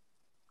loan,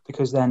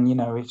 because then,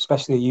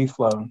 especially a youth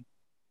loan,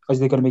 is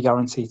they going to be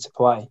guaranteed to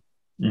play?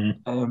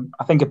 Mm-hmm.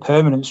 I think a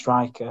permanent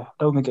striker, I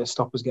don't think it'll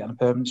stop us getting a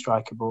permanent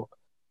striker, but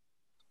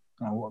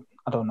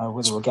I don't know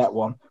whether we'll get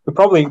one. But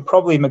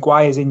probably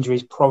Maguire's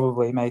injuries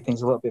probably made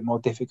things a little bit more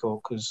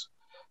difficult because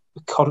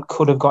we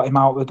could have got him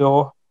out the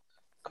door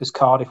because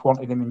Cardiff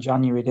wanted him in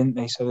January, didn't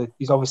they? So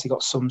he's obviously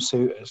got some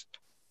suitors.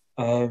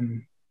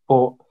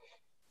 But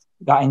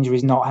that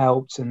injury's not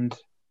helped, and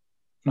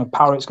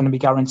Parrott's going to be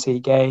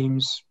guaranteed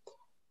games.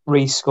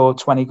 Reece scored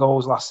 20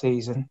 goals last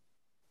season.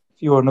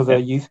 If you're another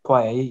youth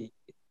player,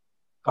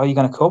 are you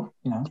going to come?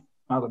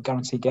 I've got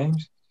guaranteed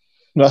games.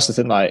 Well, that's the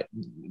thing. Like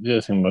the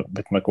other thing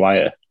with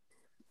Maguire,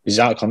 he's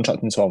out of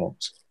contract in 12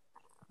 months.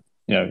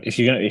 If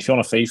you want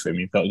a fee for him,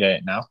 you've got to get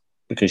it now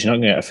because you're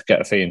not going to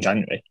get a fee in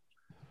January.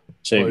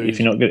 So if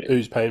you're not good,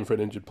 who's paying for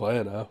an injured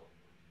player now?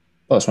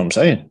 Well, that's what I'm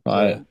saying.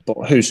 But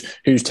who's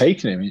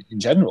taking him in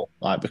general?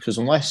 Because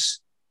unless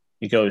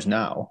he goes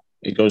now,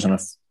 he goes on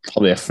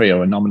probably a free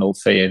or a nominal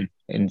fee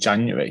in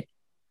January.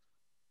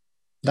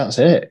 That's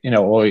it.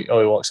 Or he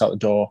walks out the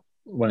door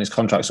when his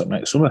contract's up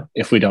next summer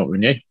if we don't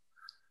renew.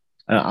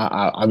 And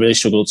I really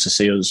struggle to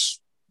see us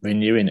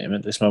renewing him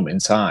at this moment in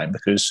time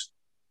because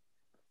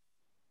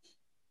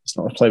it's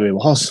not the player he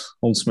was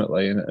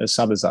ultimately, and as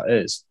sad as that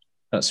is,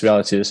 that's the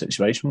reality of the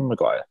situation with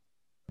Maguire.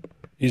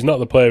 He's not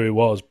the player he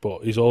was,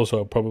 but he's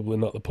also probably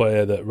not the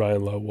player that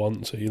Ryan Lowe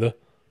wants either.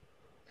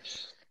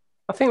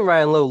 I think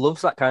Ryan Lowe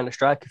loves that kind of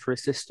striker for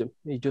his system.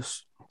 You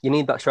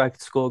need that striker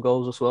to score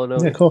goals as well, don't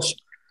you? Yeah, of course.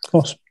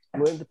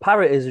 The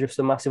Parrott is just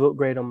a massive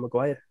upgrade on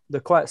Maguire.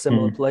 They're quite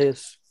similar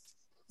players.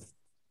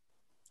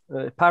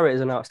 Parrott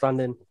is an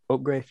outstanding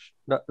upgrade.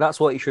 That's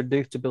what you should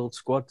do to build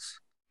squads.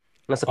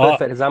 And that's a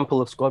perfect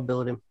example of squad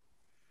building.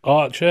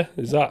 Archer,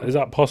 is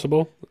that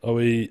possible? Are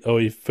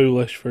we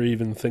foolish for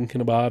even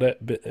thinking about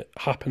it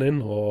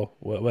happening, or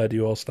where do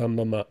you all stand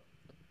on that?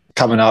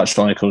 Cameron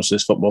Archer only comes to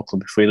this football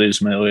club if we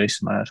lose Middle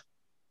East, in my head.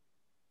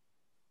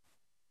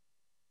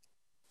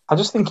 I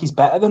just think he's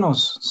better than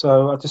us,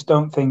 so I just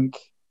don't think.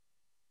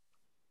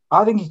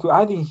 I think he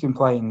can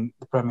play in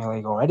the Premier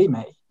League already,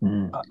 mate.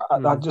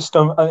 I just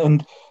don't.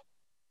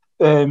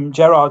 And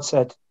Gerrard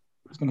said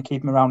he was going to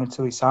keep him around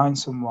until he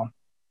signs someone.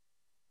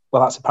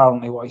 Well, that's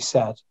apparently what he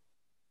said.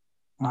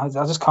 I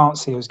just can't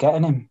see us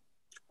getting him.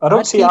 I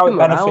don't see how it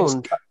benefits.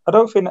 Around. I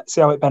don't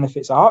see how it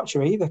benefits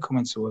Archer either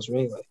coming to us.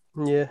 Really.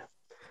 Yeah.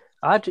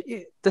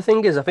 The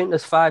thing is, I think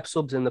there's 5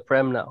 subs in the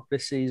Prem now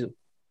this season.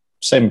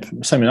 Same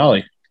in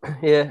Ollie.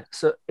 Yeah.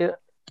 So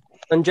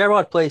And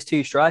Gerrard plays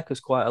two strikers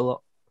quite a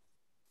lot.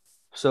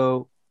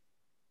 So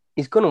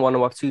he's going to want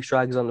to have two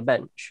strikers on the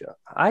bench.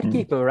 I'd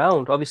keep him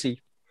around.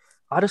 Obviously,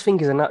 I just think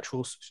he's a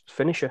natural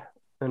finisher.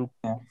 And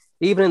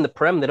even in the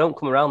Prem, they don't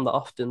come around that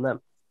often,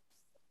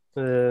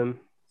 them.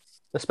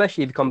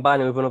 Especially if you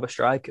combine him with another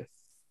striker.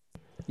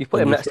 You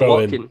put him next to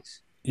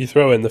Watkins. You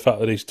throw in the fact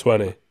that he's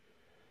 20.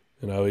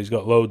 You know, he's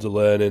got loads of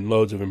learning,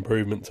 loads of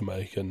improvement to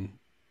make, and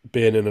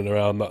being in and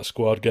around that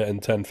squad, getting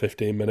 10,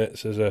 15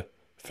 minutes as a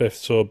fifth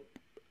sub.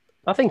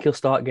 I think he'll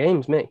start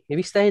games, mate. If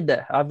he stayed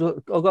there, I've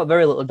got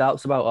very little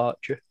doubts about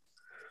Archer.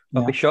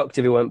 I'd be shocked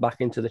if he went back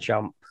into the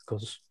champ,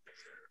 because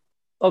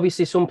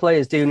obviously some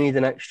players do need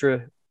an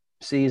extra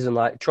season.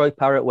 Like Troy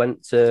Parrott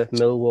went to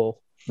Millwall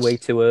way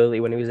too early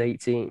when he was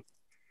 18.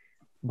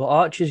 But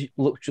Archer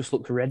just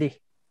looks ready.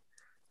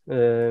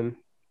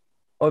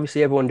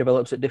 Obviously, everyone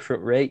develops at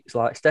different rates.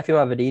 Like Steffi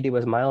Mavididi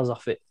was miles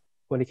off it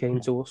when he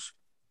came to us.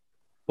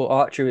 But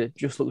Archer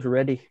just looks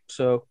ready.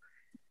 So,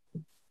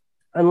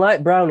 and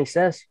like Brownie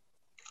says,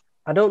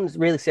 I don't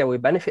really see how he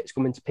benefits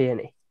coming to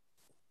Peony.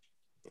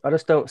 I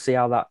just don't see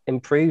how that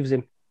improves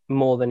him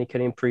more than he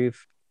can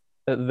improve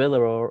at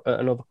Villa or at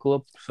another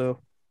club.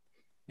 So,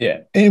 yeah,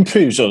 it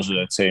improves us as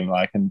a team.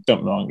 Like, and don't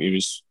get me wrong,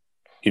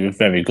 he was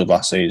very good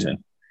last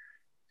season.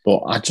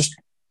 But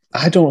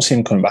I don't see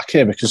him coming back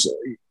here because,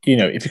 you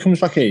know, if he comes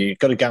back here, you've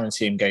got to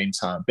guarantee him game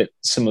time. A bit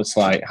similar to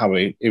like how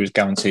he was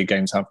guaranteed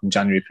game time from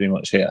January pretty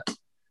much here.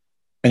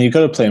 And you've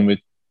got to play him with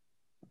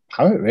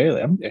Parrott,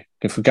 really, haven't you?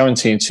 If we're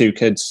guaranteeing two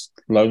kids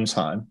loan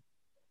time,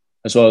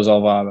 as well as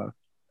Alvaro,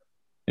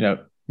 you know,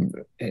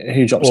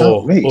 who drops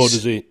out?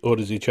 Reece. Or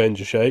does he change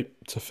the shape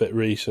to fit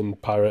Reece and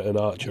Parrott and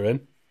Archer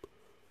in?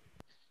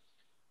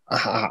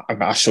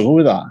 I struggle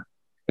with that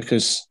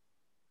because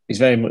he's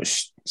very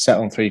much set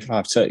on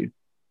 3-5-2. You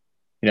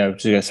know,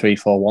 to go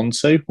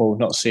 3-4-1-2. Well, we've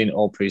not seen it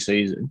all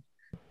pre-season.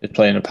 He's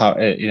playing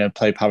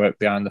play Parrott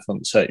behind the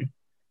front two.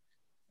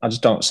 I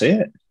just don't see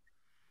it.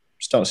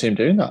 Just don't see him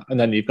doing that. And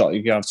then you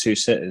can have two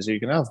sitters. You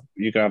can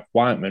have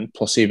Whiteman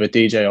plus either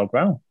DJ or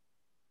Brown,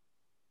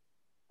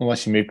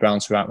 unless you move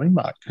Brown to right wing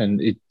back, and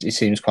he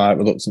seems quite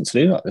reluctant to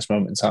do that at this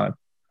moment in time.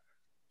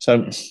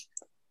 So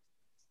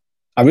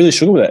I really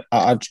struggle with it.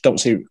 I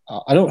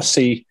don't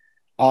see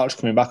Arch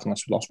coming back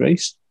unless we lost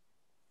Reece.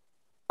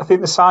 I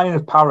think the signing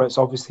of Parrott's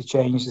obviously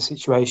changed the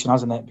situation,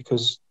 hasn't it?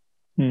 Because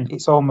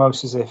it's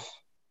almost as if,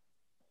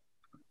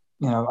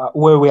 you know,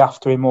 were we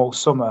after him all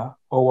summer,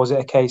 or was it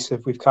a case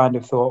of we've kind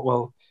of thought,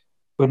 well,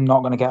 we're not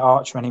going to get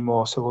Archer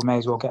anymore, so we may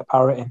as well get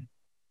Parrott in. And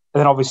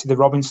then obviously the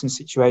Robinson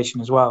situation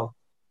as well,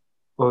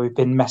 where we've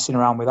been messing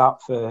around with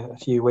that for a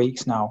few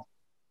weeks now.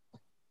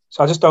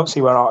 So I just don't see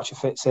where Archer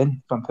fits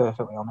in, if I'm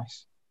perfectly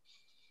honest.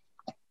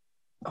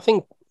 I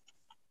think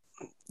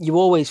you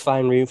always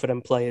find room for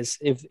them players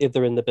if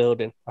they're in the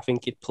building. I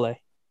think he'd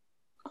play.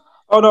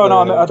 Oh, no,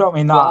 I don't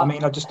mean that. I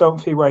mean, I just don't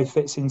see where he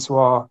fits into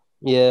our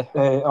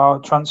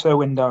transfer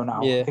window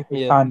now. I think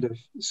we kind of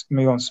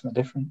move on to something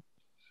different.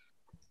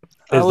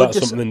 Is that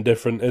something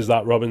different? Is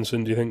that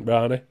Robinson, do you think,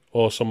 Brownie?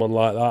 Or someone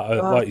like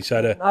that? Like you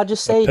said, a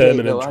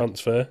permanent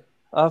transfer?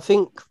 I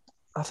think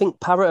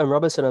Parrott and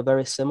Robinson are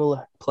very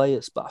similar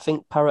players, but I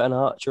think Parrott and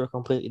Archer are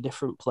completely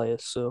different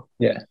players. So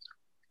yeah.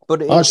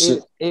 But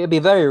it'd be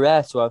very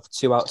rare to have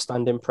two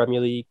outstanding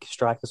Premier League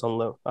strikers on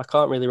loan. I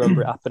can't really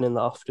remember it happening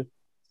that often.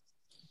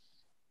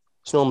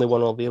 It's normally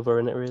one or the other,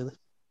 isn't it, really?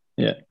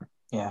 Yeah.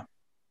 Yeah.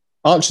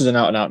 Archer's an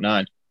out-and-out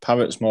 9.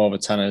 Parrott's more of a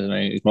 10, isn't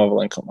he? He's more of a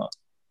link-up man.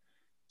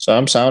 So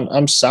I'm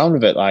sound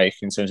of it, like,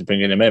 in terms of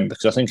bringing him in,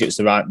 because I think it's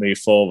the right move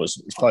for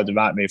us. It's probably the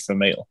right move for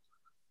Emile,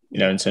 you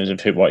know, in terms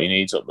of what he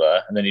needs up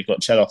there. And then you've got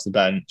Ched off the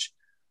bench.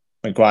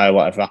 Maguire,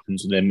 whatever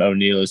happens with him,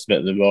 O'Neill is a bit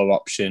of the raw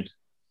option.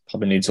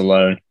 Probably needs a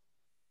loan.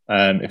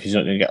 If he's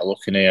not going to get a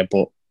look in here,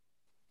 but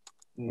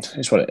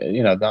it's what it,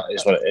 you know, that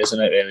is what it is,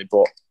 isn't it, really?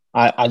 But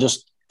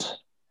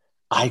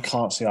I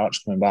can't see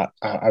Arch coming back.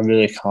 I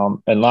really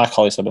can't. And like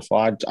Holly said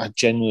before, I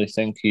genuinely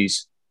think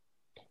he's.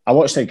 I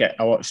watched a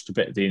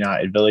bit of the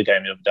United Villa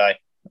game the other day,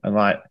 and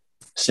like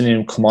seeing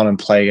him come on and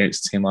play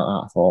against a team like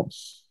that, I thought,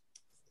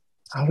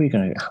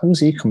 how is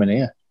he coming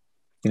here?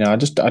 You know, I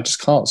just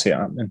can't see it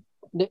happening.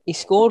 He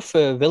scored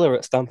for Villa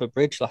at Stamford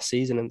Bridge last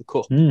season in the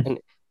cup, and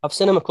I've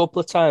seen him a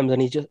couple of times,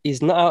 and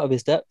he's not out of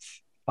his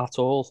depth at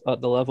all at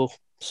the level.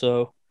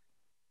 So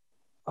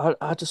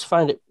I just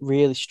find it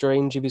really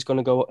strange if he's going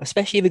to go,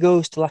 especially if he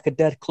goes to like a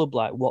dead club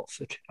like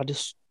Watford.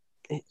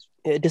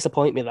 It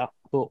disappoints me that,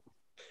 but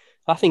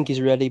I think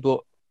he's ready. But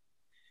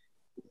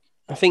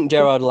I think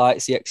Gerrard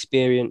likes the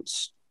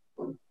experience.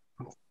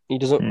 He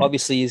doesn't.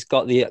 Obviously, he's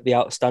got the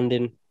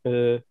outstanding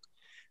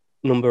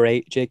number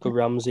 8, Jacob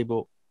Ramsey.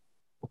 But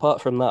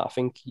apart from that, I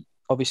think he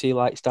obviously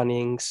likes Danny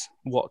Ings,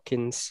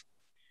 Watkins.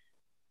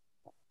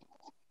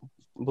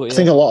 But, yeah. I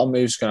think a lot of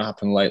moves are going to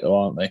happen late, though,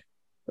 aren't they?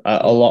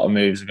 A lot of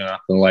moves are going to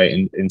happen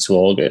late into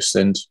August.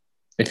 And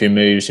if he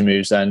moves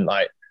then.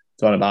 Like,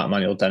 talking about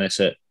Emmanuel Dennis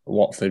at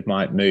Watford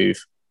might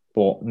move,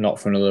 but not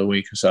for another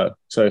week or so.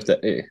 So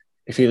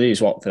if he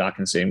leaves Watford, I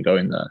can see him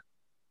going there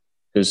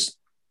because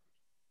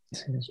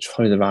it's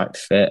probably the right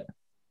fit.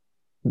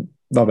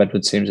 Rob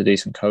Edwards seems a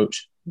decent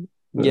coach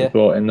that Yeah. we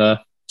brought in there.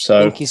 I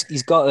So think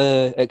he's got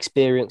a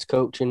experienced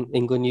coach in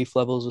England youth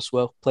levels as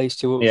well. Plays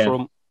two up Yeah.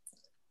 front.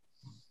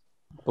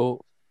 But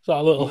Is that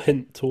a little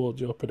hint towards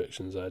your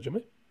predictions there,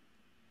 Jimmy?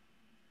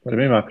 what do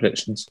you mean my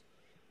predictions?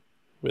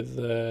 With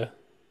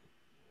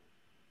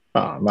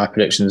My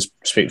predictions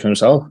speak for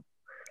themselves.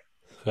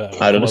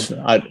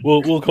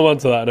 we'll come on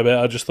to that in a bit.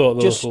 I just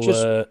thought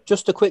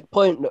just a quick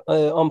point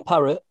on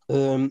Parrott.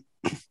 I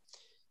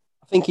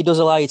think he does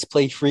allow you to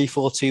play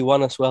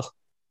 3-4-2-1 as well.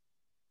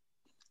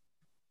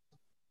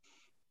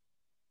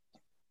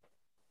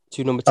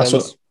 2 number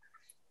 10s.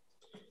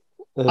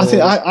 I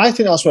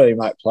think that's where he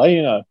might play.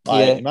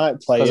 He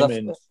might play him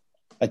in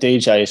a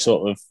DJ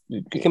sort of.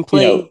 He can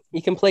play.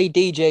 He can play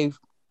DJ,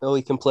 or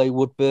he can play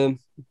Woodburn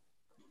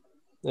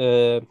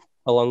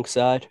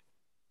alongside.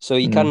 So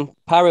you can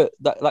Parrott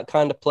that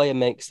kind of player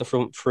makes the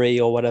front three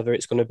or whatever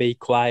it's going to be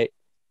quite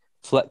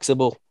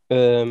flexible.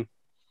 He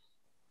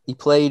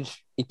played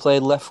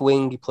left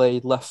wing. He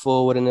played left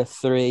forward in a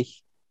 3.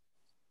 He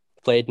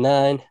played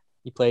 9.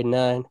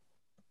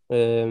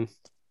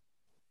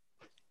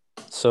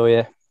 So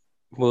yeah,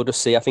 we'll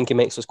just see. I think he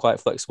makes us quite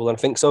flexible, and I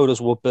think so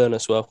does Woodburn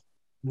as well.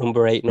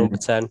 Number 8, number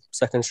 10,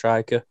 second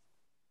striker.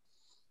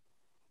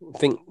 I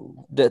think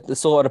the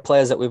sort of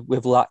players that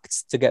we've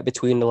lacked to get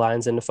between the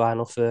lines in the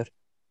final third.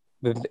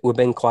 We've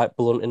been quite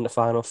blunt in the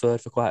final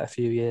third for quite a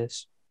few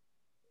years.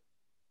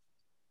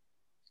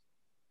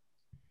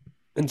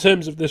 In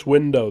terms of this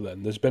window,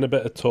 then, there's been a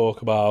bit of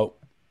talk about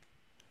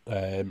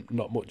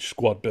not much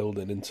squad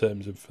building in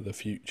terms of for the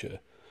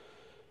future.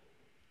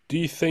 Do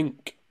you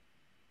think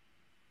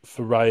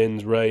for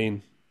Ryan's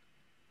reign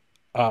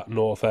at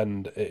North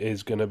End, it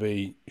is going to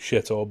be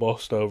shit or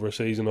bust over a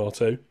season or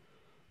two?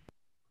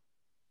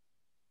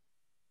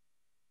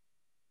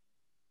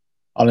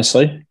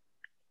 Honestly,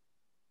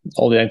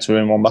 all the eggs are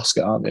in one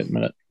basket, aren't they, at the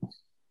minute?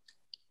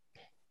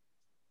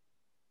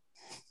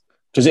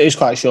 Because it is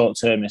quite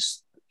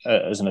short-termist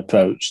as an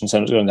approach in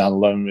terms of going down the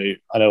loan route.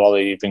 I know,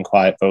 Ollie, you've been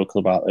quite vocal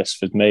about this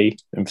with me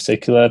in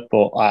particular,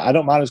 but I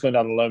don't mind us going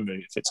down the loan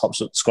route if it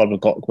tops up the squad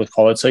with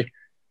quality.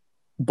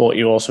 But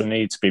you also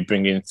need to be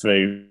bringing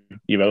through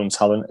your own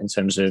talent in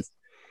terms of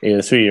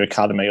either through your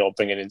academy or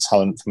bringing in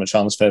talent from a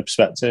transfer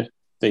perspective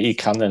that you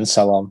can then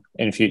sell on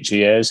in future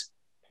years.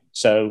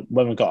 So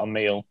when we got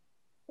Emile,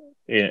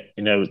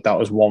 that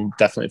was one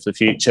definitely for the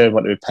future.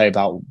 What did we pay?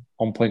 About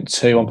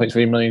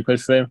 1.3 million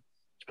quid for him.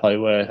 It's probably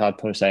worth, I'd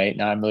probably say,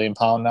 £8-9 million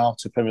now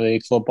to Premier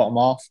League club bottom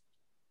half,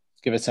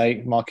 give or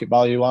take, market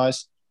value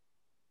wise.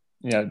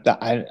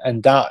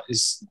 That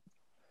is,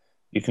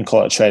 you can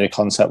call it a trader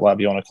concept,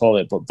 whatever you want to call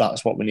it, but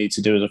that's what we need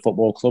to do as a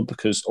football club,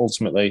 because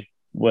ultimately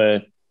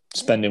we're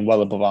spending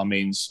well above our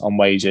means on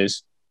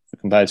wages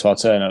compared to our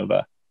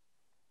turnover.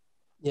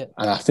 Yeah.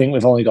 And I think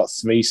we've only got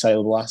 3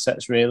 saleable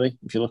assets, really,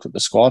 if you look at the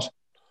squad.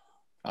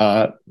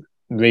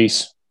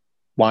 Reece,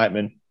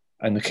 Whiteman,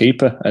 and the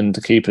keeper. And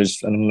the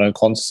keeper's an unknown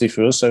quantity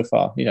for us so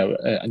far,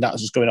 and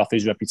that's just going off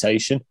his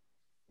reputation.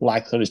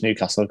 Likely as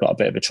Newcastle have got a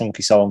bit of a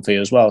chunky sell-on fee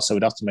as well, so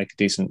we'd have to make a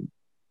decent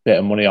bit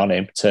of money on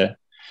him to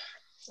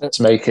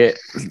make it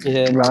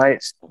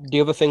right. The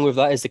other thing with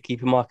that is the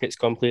keeper market's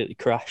completely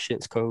crashed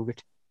since COVID.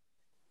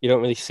 You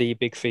don't really see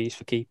big fees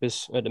for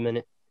keepers at the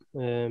minute.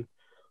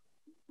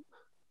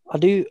 I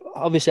do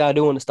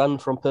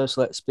understand from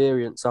personal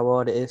experience how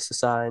hard it is to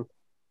sign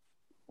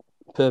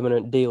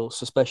permanent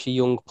deals, especially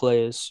young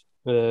players.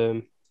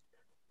 But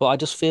I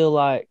just feel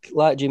like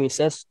Jimmy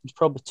says, there's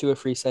probably 2 or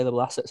 3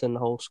 saleable assets in the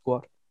whole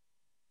squad.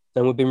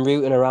 And we've been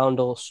rooting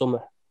around all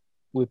summer.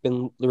 We've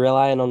been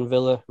relying on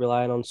Villa,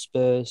 relying on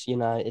Spurs,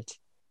 United.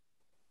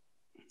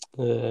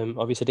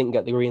 Obviously didn't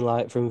get the green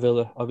light from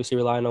Villa. Obviously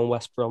relying on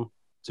West Brom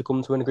to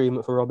come to an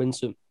agreement for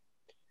Robinson.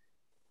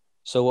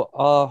 So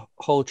our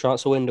whole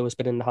transfer window has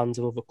been in the hands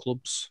of other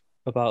clubs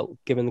about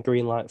giving the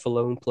green light for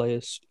loan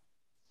players.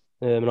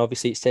 And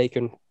obviously it's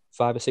taken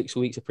 5 or 6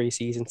 weeks of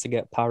pre-season to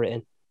get Parrott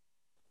in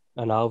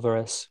and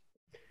Alvarez.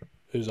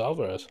 Who's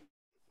Alvarez?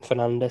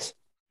 Fernandes.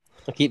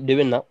 I keep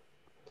doing that.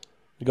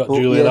 You got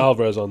Julian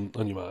Alvarez on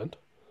your mind?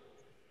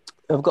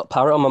 I've got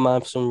Parrott on my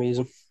mind for some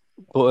reason.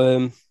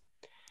 But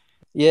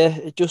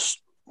it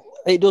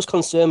does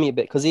concern me a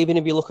bit, because even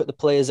if you look at the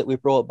players that we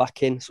brought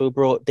back in, so we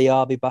brought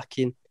Diaby back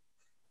in,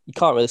 you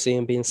can't really see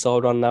him being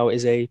sold on now at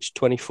his age,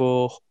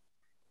 24.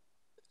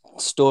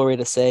 Story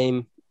the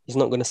same. He's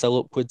not going to sell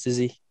upwards, is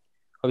he?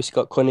 Obviously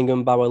got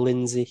Cunningham, Bauer,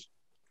 Lindsay,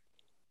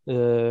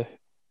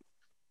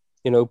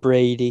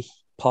 Brady,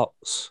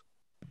 Potts.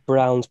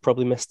 Brown's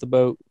probably missed the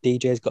boat.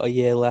 DJ's got a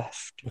year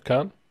left.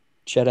 McCann?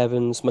 Ched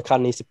Evans.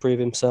 McCann needs to prove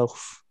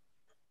himself.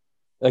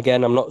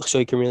 Again, I'm not sure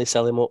you can really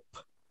sell him up.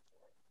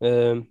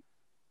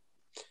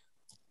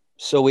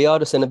 So we are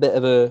just in a bit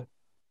of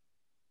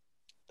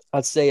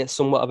I'd say it's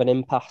somewhat of an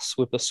impasse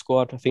with the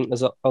squad. I think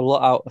there's a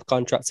lot out of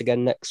contracts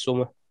again next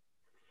summer.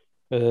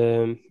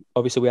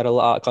 Obviously, we had a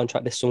lot out of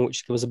contract this summer,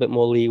 which gives us a bit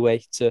more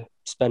leeway to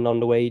spend on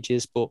the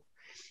wages. But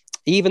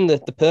even the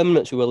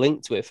permanents we were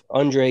linked with,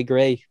 Andre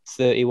Gray,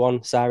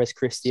 31, Cyrus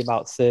Christie,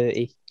 about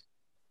 30,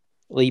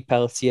 Lee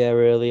Peltier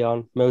early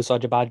on, Mo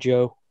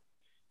Sajabajo,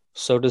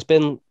 So there's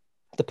been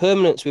the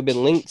permanents we've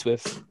been linked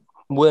with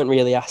weren't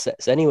really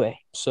assets anyway.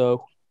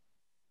 So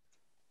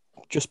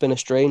just been a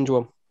strange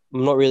one.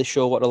 I'm not really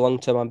sure what the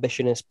long-term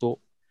ambition is, but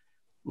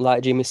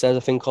like Jimmy says, I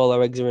think all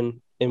our eggs are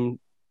in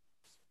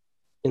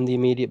the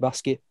immediate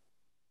basket.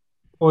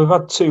 Well, we've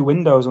had 2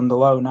 windows under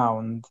loan now,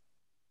 and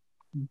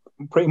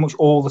pretty much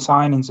all the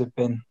signings have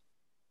been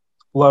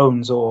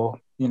loans or,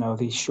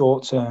 these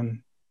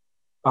short-term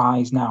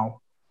buys now.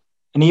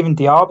 And even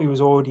Diaby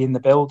was already in the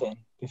building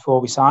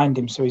before we signed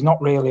him, so he's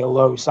not really a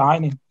low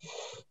signing.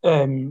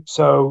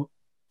 So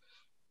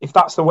if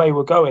that's the way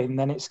we're going,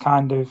 then it's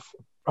kind of,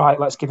 right,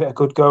 let's give it a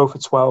good go for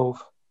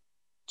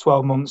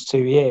 12 months, 2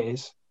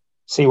 years,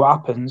 see what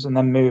happens, and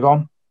then move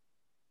on.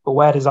 But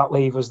where does that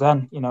leave us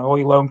then? All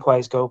your loan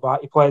players go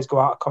back, your players go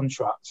out of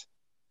contract,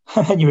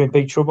 and then you're in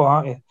big trouble,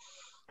 aren't you?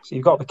 So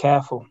you've got to be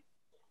careful.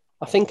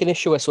 I think an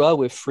issue as well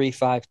with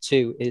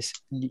 3-5-2 is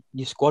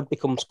your squad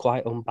becomes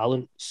quite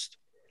unbalanced.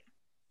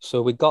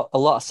 So we've got a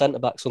lot of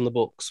centre-backs on the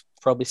books,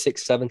 probably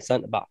 6-7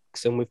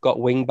 centre-backs, and we've got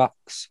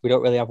wing-backs. We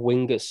don't really have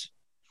wingers.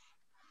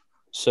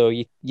 So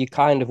you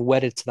kind of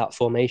wedded to that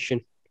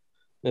formation.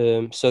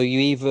 So you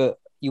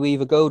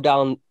either go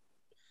down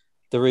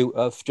the route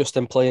of just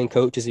employing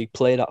coaches who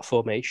play that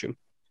formation,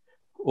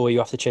 or you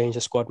have to change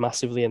the squad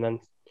massively and then,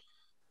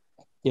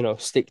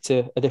 stick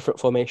to a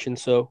different formation.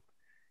 So,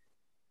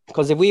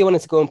 because if we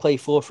wanted to go and play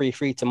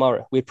 4-3-3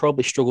 tomorrow, we'd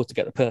probably struggle to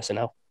get the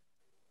personnel.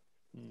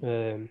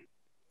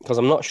 Because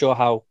I'm not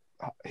sure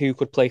who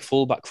could play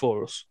fullback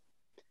for us,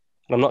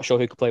 and I'm not sure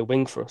who could play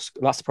wing for us.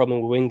 And that's the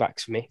problem with wing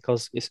backs for me,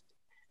 because it's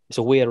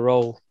a weird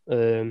role.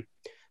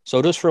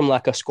 So just from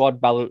like a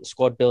squad balance,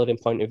 squad building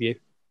point of view,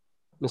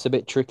 it's a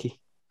bit tricky.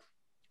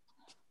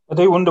 I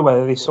do wonder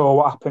whether they saw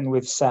what happened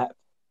with Sepp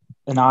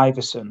and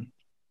Iverson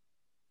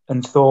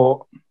and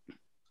thought,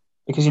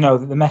 because,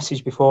 the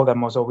message before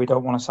them was, we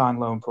don't want to sign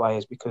loan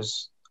players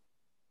because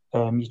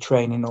you're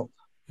training up.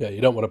 Yeah,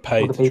 you don't want to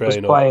pay to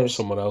train up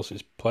someone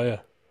else's player.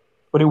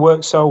 But it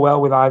worked so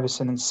well with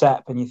Iverson and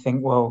Sepp, and you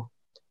think, well,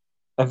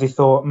 have they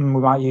thought, we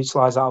might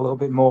utilise that a little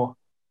bit more?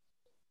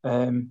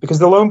 Because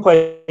the loan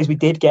players we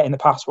did get in the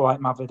past were like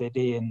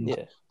Mavididi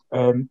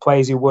and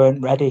players who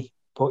weren't ready.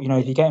 But,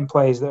 if you're getting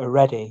players that are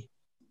ready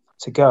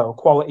to go,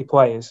 quality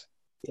players,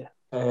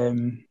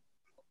 then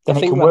it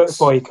can work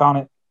for you, can't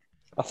it?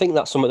 I think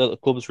that's something that the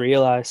club's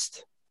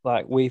realised.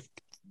 Like, we've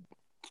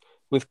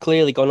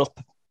clearly gone up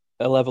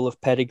a level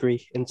of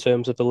pedigree in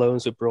terms of the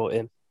loans we brought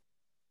in.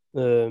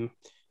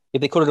 If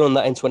they could have done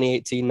that in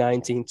 2018,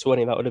 19,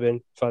 20, that would have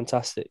been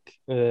fantastic.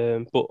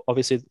 But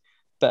obviously,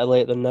 better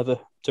late than never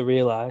to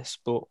realise.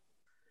 But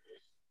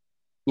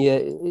yeah,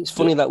 it's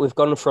funny that we've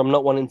gone from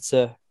not wanting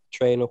to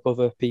train up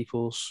other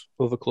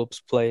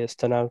clubs' players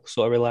to now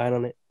sort of relying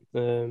on it.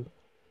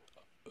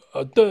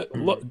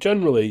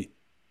 Generally,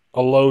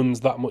 are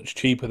loans that much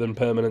cheaper than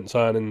permanent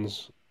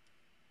signings?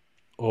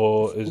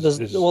 Or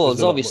there's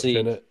obviously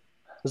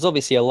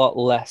a lot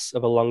less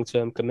of a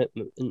long-term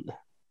commitment, isn't there?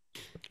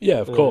 Yeah,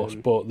 of course,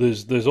 but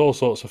there's all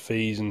sorts of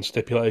fees and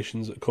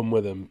stipulations that come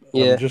with them.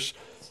 Yeah.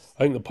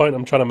 I think the point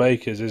I'm trying to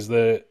make is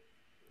that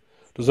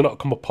does there not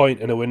come a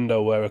point in a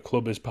window where a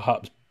club is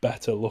perhaps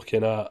better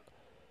looking at,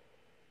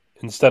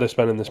 instead of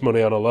spending this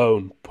money on a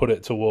loan, put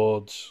it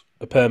towards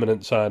a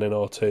permanent signing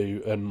or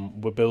two,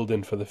 and we're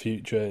building for the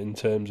future in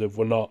terms of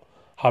we're not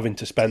having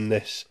to spend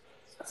this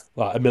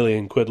like £1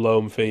 million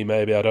loan fee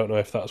maybe. I don't know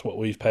if that's what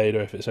we've paid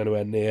or if it's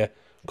anywhere near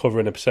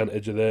covering a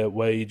percentage of their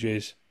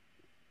wages,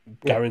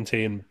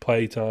 guaranteeing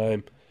play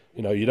time.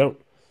 You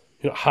don't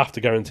have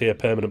to guarantee a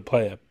permanent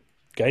player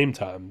game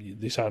time.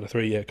 They sign a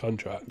 3-year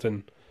contract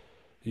and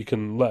you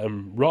can let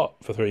them rot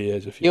for 3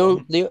 years if you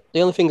want. The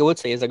only thing I would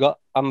say is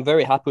I'm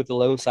very happy with the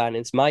loan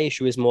signings. My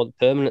issue is more the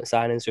permanent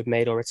signings we've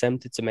made or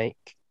attempted to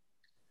make.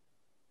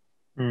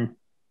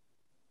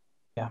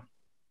 Yeah.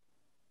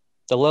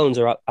 The loans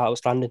are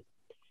outstanding.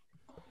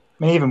 I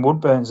mean, even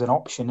Woodburn's an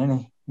option, isn't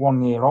he?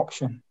 1-year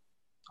option.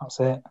 That's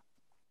it.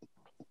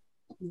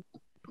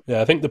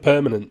 Yeah, I think the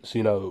permanents,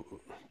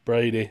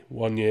 Brady,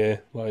 1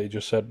 year, like you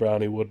just said,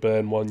 Brownie,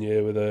 Woodburn, 1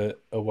 year with a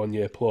 1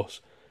 year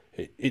plus.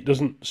 It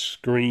doesn't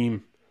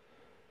scream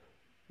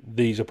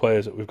these are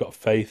players that we've got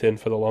faith in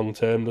for the long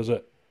term, does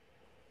it?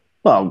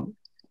 Well,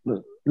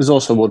 there's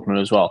also Woodman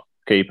as well,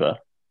 keeper.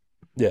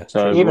 Yeah.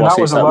 So even that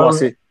was a loan.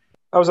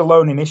 That was a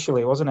loan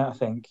initially, wasn't it? I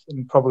think,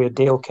 and probably a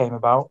deal came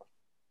about.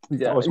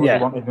 That was what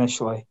he wanted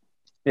initially.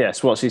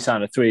 Yes. What's he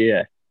signed, a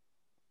 3-year?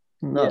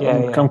 No,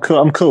 Yeah, I'm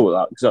cool with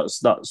that because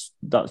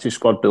that's your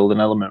squad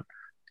building element.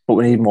 But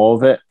we need more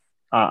of it.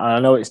 I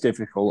know it's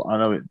difficult. I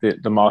know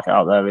the market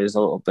out there is a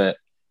little bit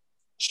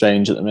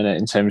strange at the minute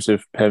in terms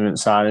of permanent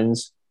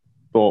signings.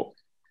 But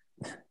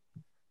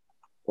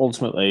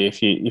ultimately,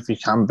 if you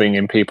can bring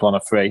in people on a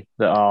free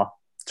that are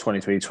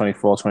 23,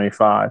 24,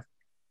 25,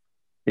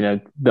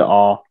 that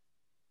are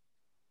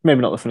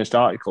maybe not the finished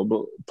article,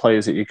 but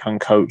players that you can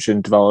coach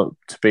and develop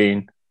to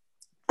being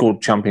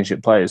good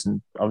championship players,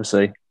 and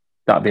obviously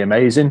that'd be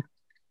amazing.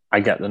 I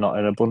get they're not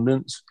in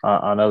abundance.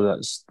 I know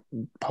that's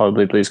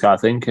probably blue sky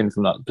thinking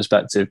from that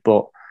perspective,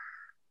 but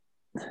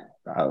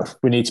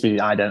we need to be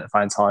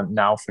identifying talent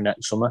now for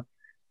next summer.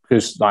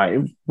 Because like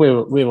we're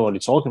already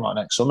talking about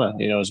next summer,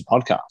 as a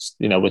podcast.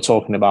 We're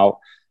talking about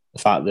the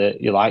fact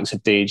that your likes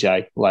of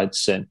DJ,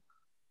 Ledson,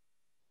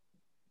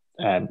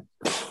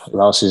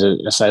 who else is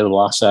a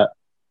saleable asset?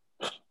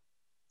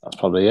 That's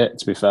probably it,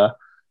 to be fair.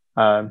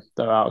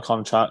 They're out of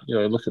contract.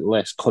 Look at the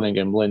list: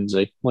 Cunningham,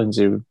 Lindsay.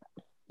 Lindsay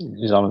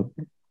is on.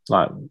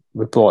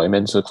 We brought him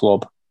into the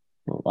club,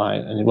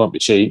 and he won't be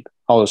cheap.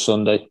 Hollis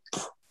Sunday,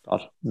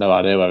 God, no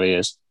idea where he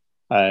is.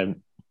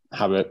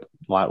 Harrop,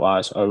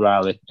 likewise.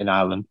 O'Reilly in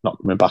Ireland, not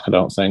coming back, I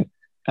don't think.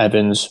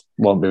 Evans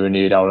won't be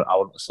renewed. I wouldn't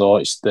have thought.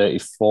 He's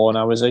 34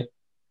 now, is he?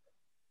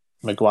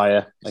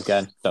 Maguire,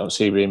 again, don't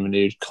see being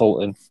renewed.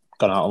 Colton,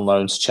 gone out on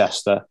loan to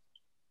Chester.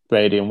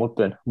 Brady and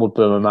Woodburn.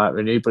 Woodburn we might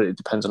renew, but it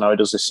depends on how he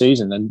does this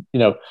season. And,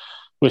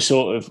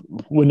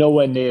 we're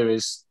nowhere near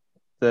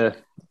the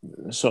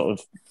sort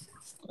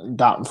of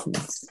that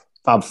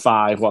Fab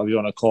Five, whatever you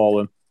want to call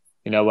them,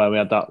 where we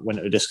had that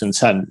winter of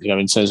discontent,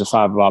 in terms of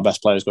 5 of our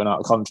best players going out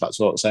of contract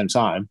all at the same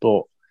time.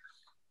 But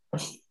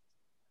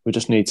we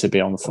just need to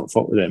be on the front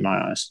foot with it, in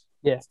my eyes.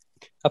 Yeah.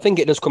 I think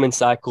it does come in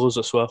cycles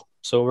as well.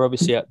 So we're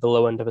obviously at the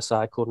low end of a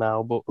cycle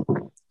now. But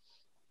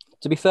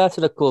to be fair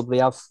to the club,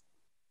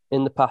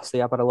 in the past, they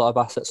have had a lot of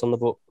assets on the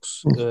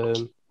books.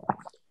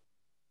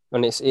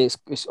 And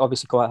it's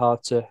obviously quite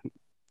hard to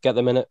get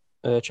them in at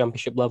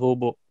championship level,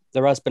 but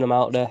there has been them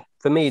out there.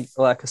 For me,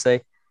 like I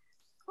say,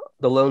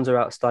 the loans are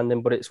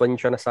outstanding, but it's when you're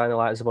trying to sign the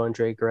likes of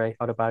Andre Gray,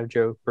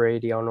 Adebayo,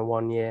 Brady on a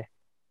 1 year,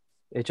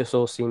 it just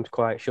all seems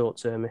quite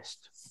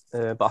short-termist.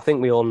 But I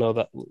think we all know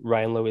that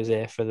Ryan Lowe is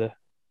here for the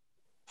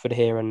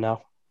here and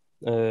now.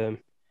 And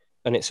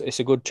it's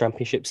a good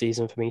championship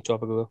season for me to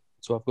have a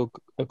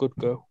good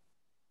go.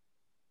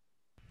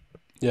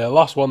 Yeah,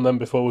 last one then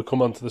before we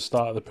come on to the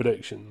start of the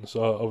predictions.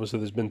 So obviously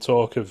there's been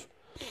talk of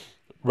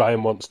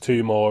Ryan wants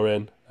 2 more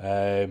in.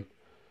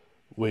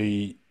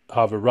 We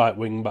have a right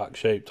wing back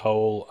shaped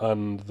hole,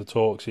 and the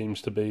talk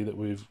seems to be that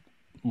we're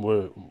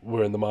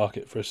in the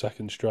market for a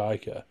second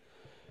striker.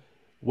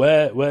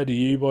 Where do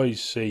you boys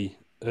see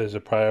as a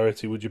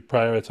priority? Would you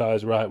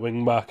prioritise right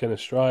wing back and a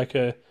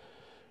striker?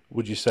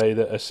 Would you say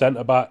that a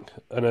centre back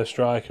and a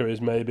striker is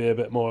maybe a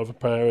bit more of a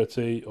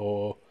priority,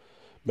 or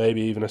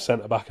maybe even a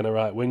centre back and a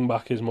right wing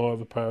back is more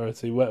of a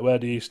priority? Where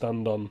do you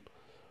stand on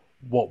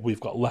what we've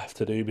got left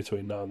to do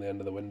between now and the end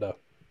of the window?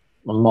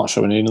 I'm not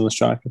sure we need another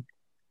striker.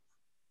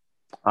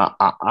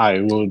 I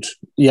would,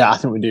 I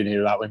think we do need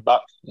a right wing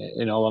back,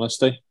 in all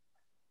honesty.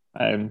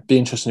 Be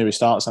interesting if he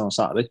starts on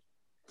Saturday.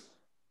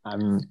 I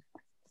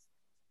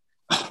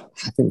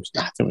think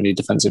we need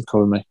defensive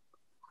cover, me.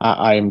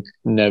 I'm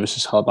nervous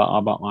as hell about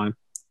our back line.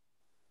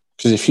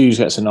 Because if Hughes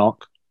gets a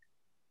knock,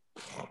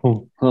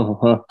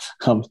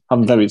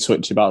 I'm very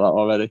twitchy about that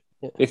already.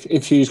 Yeah.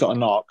 If Hughes got a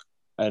knock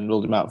and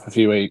ruled him out for a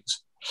few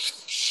weeks,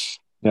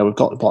 we've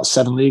got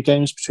 7 league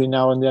games between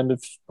now and the end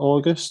of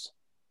August.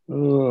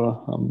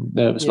 I'm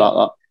nervous about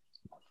that.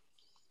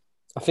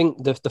 I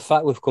think the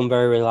fact we've come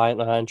very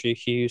reliant on Andrew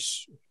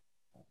Hughes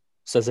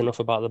says enough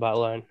about the back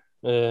line.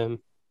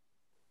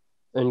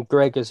 And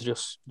Greg has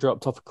just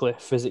dropped off a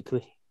cliff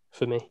physically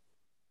for me.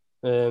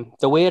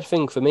 The weird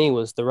thing for me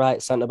was the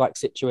right centre-back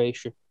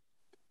situation,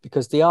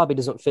 because Diaby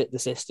doesn't fit the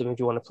system if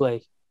you want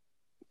to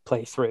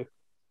play through.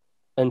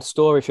 And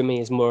Story for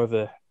me is more of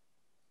a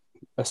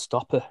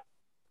stopper.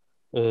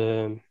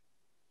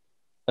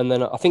 And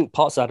then I think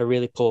Potts had a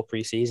really poor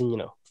pre-season,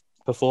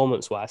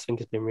 performance-wise. I think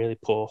he's been really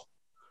poor.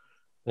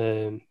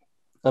 And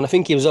I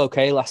think he was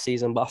okay last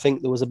season, but I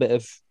think there was a bit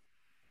of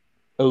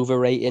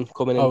overrating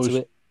coming into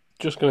it.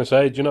 Just going to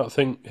say, do you not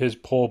think his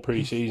poor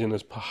pre-season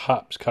has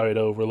perhaps carried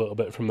over a little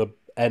bit from the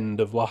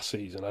end of last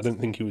season? I didn't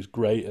think he was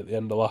great at the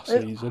end of last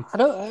season. I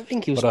don't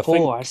think he was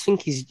poor. I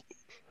think he's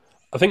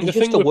the thing just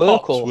with a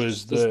workhorse. Potts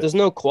was that there's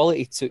no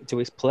quality to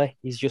his play.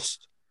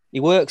 He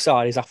works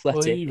hard. He's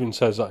athletic. Well, he even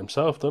says that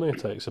himself, doesn't he? He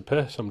takes a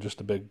piss. I'm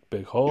just a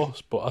big horse.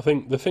 But I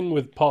think the thing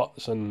with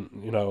Potts, and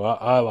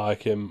I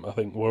like him. I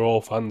think we're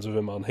all fans of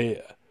him on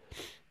here.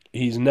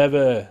 He's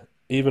never,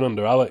 even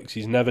under Alex,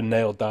 he's never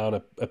nailed down a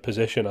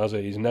position, has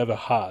he? He's never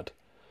had.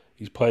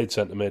 He's played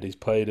centre mid. He's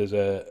played as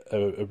a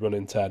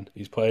running 10.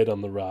 He's played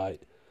on the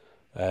right.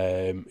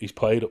 He's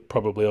played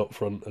probably up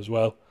front as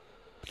well.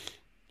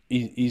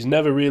 He's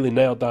never really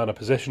nailed down a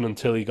position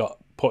until he got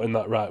put in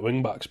that right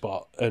wing back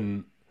spot,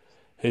 and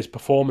his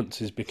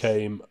performances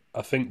became,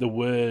 I think the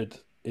word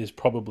is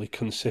probably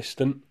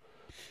consistent.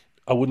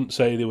 I wouldn't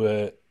say they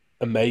were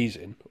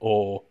amazing,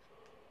 or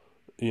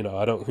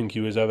I don't think he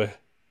was ever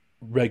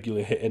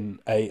regularly hitting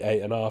 8,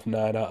 8.5,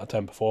 9 out of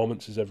 10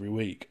 performances every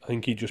week. I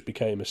think he just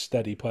became a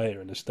steady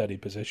player in a steady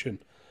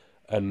position.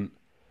 And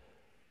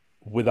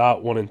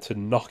without wanting to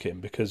knock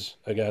him, because,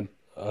 again,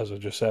 as I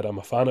just said, I'm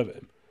a fan of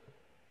him,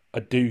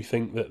 I do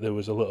think that there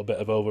was a little bit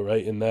of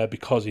overrating there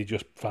because he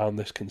just found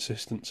this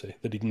consistency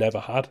that he'd never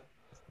had.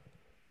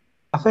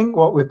 I think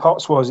what with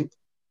Potts was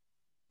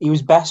he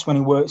was best when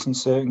he works in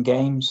certain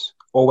games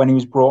or when he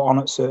was brought on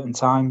at certain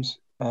times.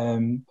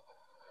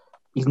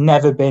 He's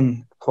never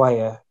been a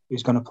player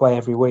who's going to play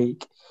every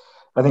week.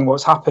 I think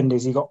what's happened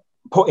is he got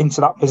put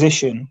into that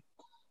position,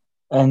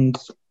 and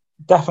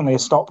definitely a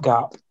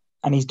stopgap.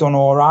 And he's done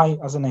all right,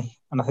 hasn't he?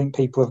 And I think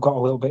people have got a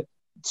little bit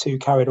too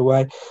carried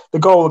away. The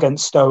goal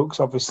against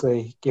Stokes,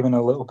 obviously, giving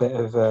a little bit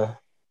of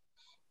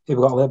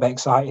people got a little bit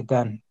excited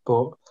then,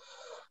 but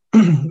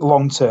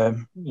long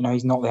term,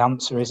 he's not the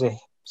answer, is he?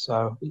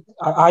 So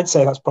I'd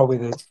say that's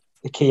probably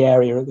the key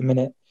area at the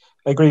minute.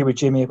 I agree with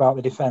Jimmy about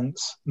the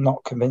defence.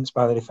 Not convinced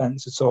by the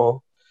defence at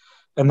all.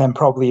 And then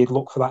probably you'd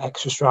look for that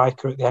extra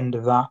striker at the end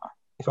of that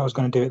if I was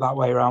going to do it that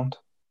way around.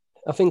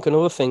 I think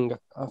another thing,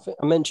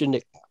 I mentioned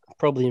it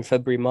probably in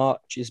February,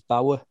 March, is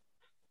Bauer.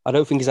 I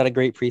don't think he's had a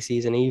great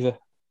pre-season either.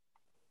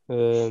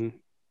 And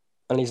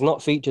he's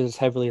not featured as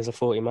heavily as I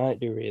thought he might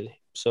do, really.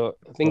 So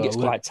I think it's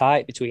quite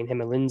tight between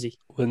him and Lindsay.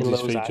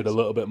 Lindsay's featured a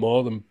little bit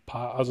more than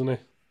Pat, hasn't he?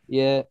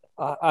 Yeah,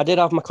 I did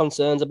have my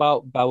concerns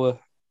about Bauer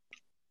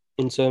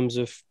in terms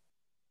of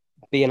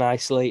being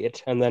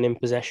isolated and then in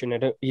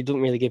possession. He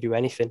doesn't really give you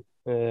anything.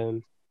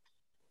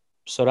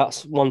 So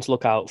that's one to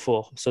look out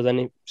for. So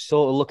then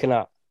sort of looking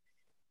at,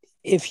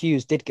 if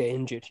Hughes did get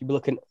injured, you'd be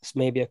looking at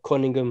maybe a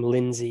Cunningham,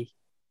 Lindsay,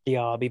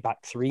 Diaby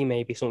back three,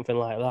 maybe something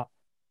like that.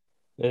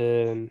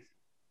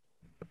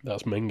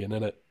 That's minging,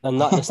 isn't it?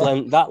 And that just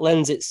that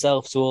lends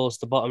itself towards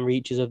the bottom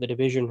reaches of the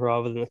division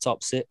rather than the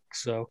top six.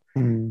 So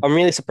I'm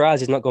really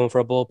surprised he's not going for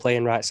a ball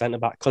playing right centre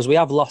back, because we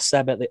have lost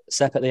Sep at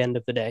the end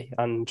of the day,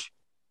 and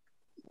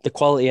the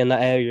quality in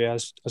that area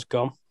has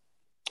gone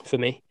for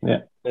me.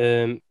 Yeah.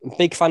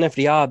 Big fan of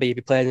Diaby if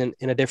he played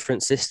in a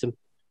different system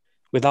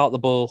without the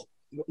ball.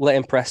 Let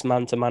him press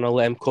man to man or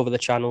let him cover the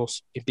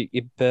channels. He'd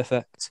be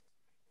perfect.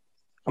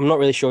 I'm not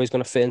really sure he's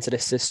going to fit into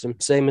this system.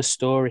 Same as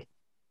Story.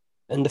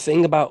 And the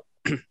thing about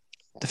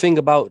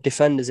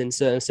defenders in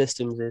certain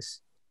systems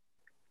is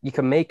you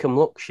can make them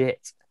look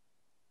shit.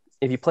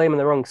 If you play them in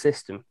the wrong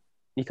system,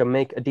 you can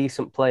make a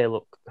decent player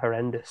look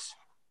horrendous.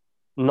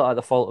 Not at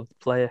the fault of the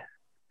player.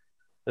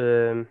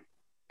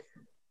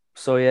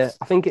 So yeah,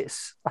 I think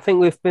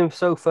we've been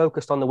so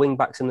focused on the wing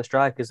backs and the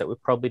strikers that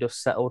we've probably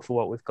just settled for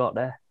what we've got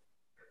there.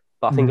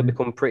 But I think it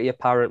become pretty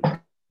apparent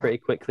pretty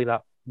quickly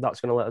that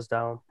that's going to let us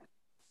down.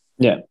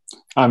 Yeah,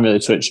 I'm really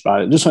twitched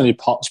about it. Just on your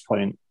Potts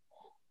point,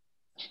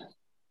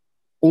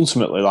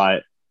 ultimately,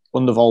 like,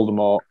 under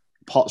Voldemort,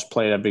 Potts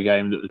played every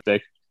game that was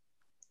big.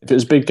 If it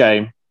was a big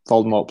game,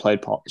 Voldemort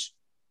played Potts.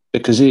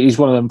 Because he's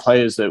one of them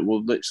players that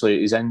will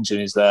literally, his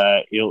engine is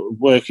there, he'll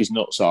work his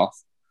nuts off,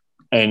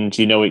 and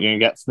you know what you're going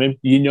to get from him.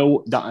 You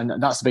know that,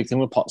 and that's the big thing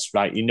with Potts,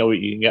 right? You know what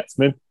you can get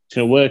from him. He's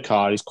going to work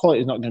hard. His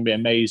quality is not going to be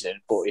amazing,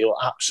 but he'll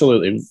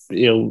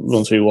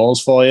run through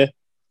walls for you.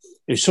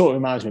 It sort of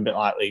reminds me a bit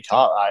like Lee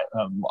Cartwright,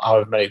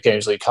 however many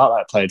games Lee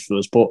Cartwright played for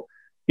us, but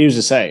he was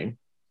the same.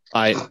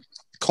 Like,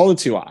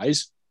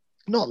 quality-wise,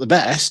 not the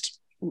best.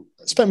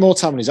 Spent more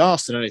time on his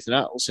arse than anything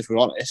else, if we're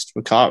honest,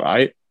 with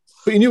Cartwright.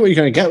 But you knew what you're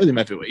going to get with him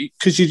every week,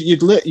 because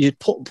you'd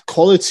put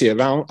quality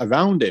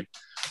around him.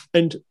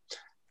 And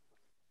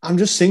I'm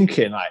just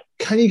thinking, like,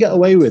 can you get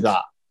away with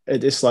that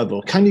at this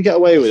level? Can you get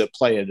away with a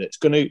player that's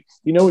going to,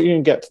 you know what you're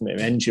going to get from him,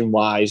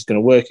 engine-wise, going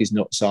to work his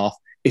nuts off?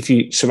 If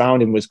you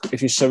surround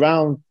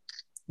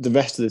the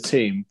rest of the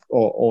team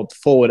or the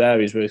forward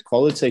areas with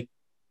quality,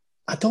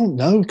 I don't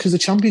know, because the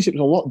Championship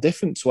was a lot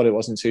different to what it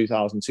was in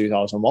 2000,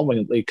 2001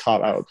 when Lee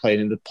Cartwright were playing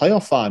in the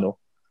playoff final.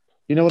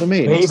 You know what I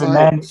mean?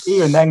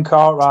 Even then,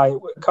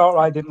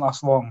 Cartwright didn't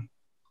last long.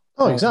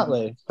 Oh,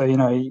 exactly.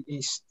 So,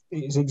 he's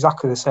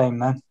exactly the same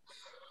then.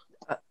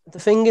 The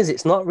thing is,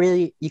 it's not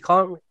really, you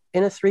can't,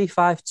 in a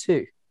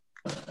 3-5-2,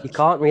 you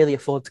can't really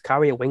afford to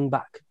carry a wing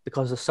back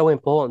because they're so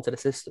important to the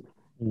system.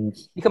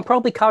 You can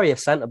probably carry a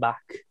centre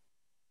back.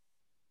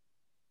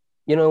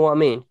 You know what I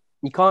mean?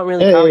 You can't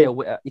really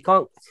you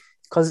can't,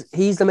 because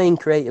he's the main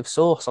creative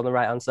source on the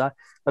right hand side,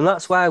 and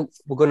that's why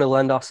we're going to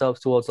lend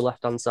ourselves towards the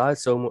left hand side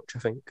so much. I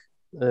think.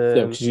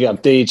 Because you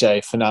have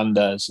DJ,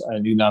 Fernandez,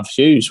 and you have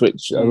Hughes,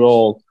 which are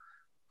all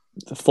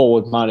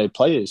forward-minded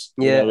players.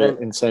 Yeah,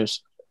 in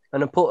sense.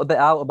 And I put a bit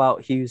out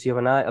about Hughes the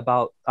other night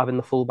about having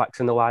the fullbacks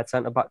in the wide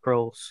centre back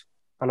roles,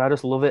 and I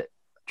just love it.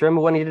 Do you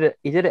remember when he did it?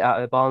 He did it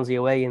out of Barnsley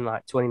away in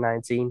like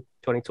 2019,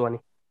 2020.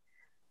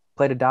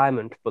 Played a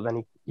diamond, but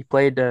then he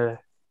played.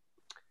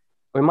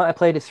 We might have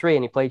played a 3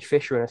 and he played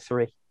Fisher in a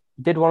 3. He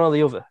did one or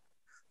the other,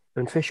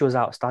 and Fisher was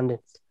outstanding.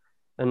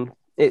 And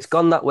it's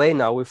gone that way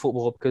now with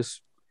football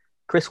because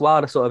Chris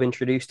Wilder sort of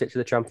introduced it to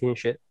the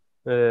Championship.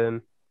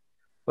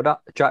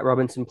 But Jack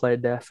Robinson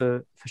played there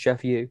for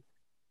Sheffield.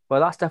 Well,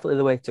 that's definitely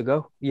the way to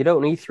go. You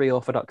don't need 3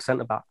 orthodox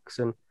centre backs,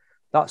 and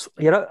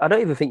I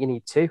don't even think you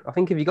need 2. I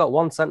think if you got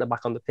 1 centre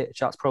back on the pitch,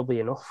 that's probably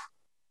enough.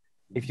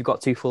 If you've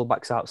got 2 full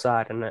backs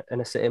outside and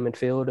a sitting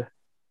midfielder.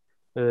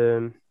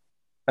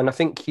 And I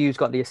think Hughes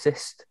got the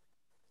assist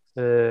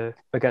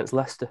against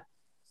Leicester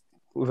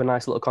with a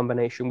nice little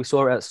combination. We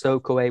saw it at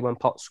Stoke away when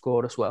Potts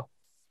scored as well.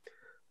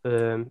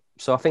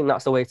 So I think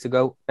that's the way to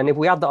go. And if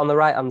we had that on the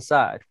right-hand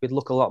side, we'd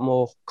look a lot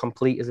more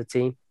complete as a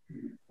team.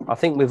 I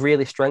think we've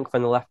really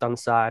strengthened the left-hand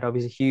side.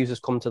 Obviously, Hughes has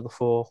come to the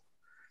fore.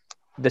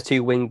 The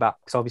 2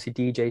 wing-backs, obviously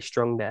DJ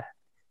strong there.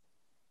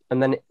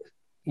 And then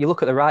you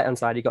look at the right-hand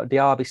side, you've got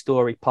Diaby,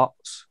 Story,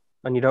 Potts.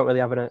 and you don't really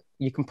have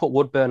you can put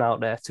Woodburn out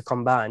there to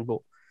combine, but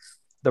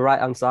the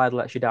right-hand side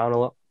lets you down a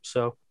lot.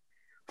 So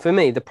for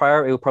me, the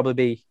priority will probably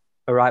be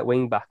a right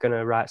wing back and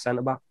a right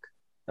centre back.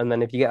 And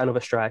then if you get another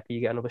striker,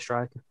 you get another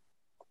striker.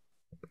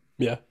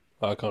 Yeah,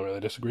 I can't really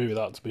disagree with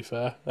that, to be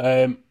fair.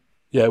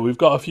 Yeah, we've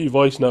got a few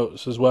voice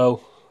notes as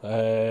well.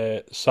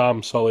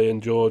 Sam, Solly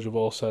and George have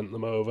all sent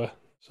them over.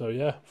 So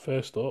yeah,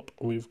 first up,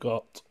 we've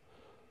got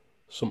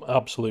some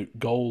absolute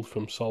gold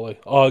from Solly.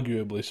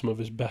 Arguably some of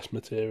his best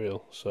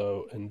material.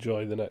 So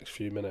enjoy the next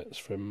few minutes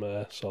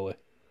from Solly.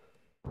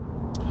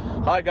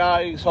 Hi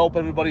guys, hope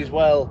everybody's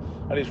well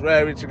and is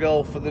raring to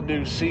go for the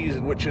new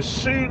season, which has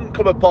soon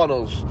come upon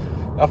us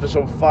after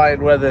some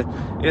fine weather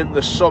in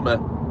the summer.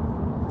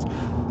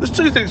 There's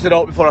two things to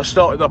note before I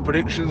start with our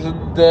predictions,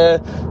 and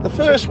the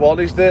first one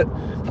is that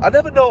I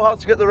never know how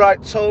to get the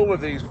right tone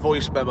with these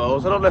voice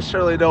memos. I don't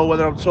necessarily know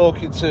whether I'm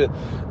talking to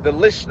the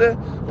listener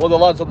or the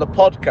lads on the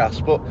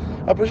podcast, but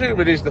I presume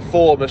it is the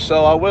former,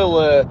 so I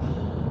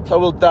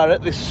will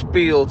direct this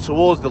spiel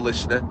towards the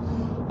listener.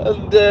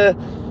 And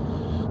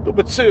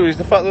number two is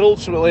the fact that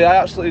ultimately I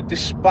absolutely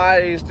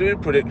despise doing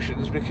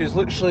predictions, because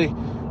literally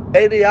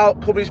any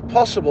outcome is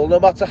possible, no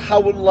matter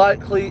how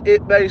unlikely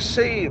it may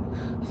seem.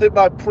 I think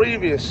my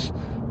previous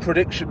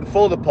prediction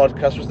for the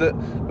podcast was that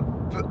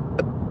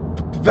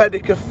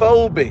Benica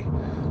Phobie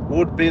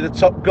would be the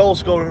top goal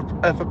scorer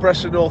for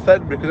Preston North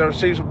End, because I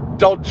received some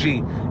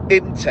dodgy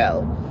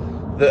intel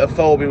that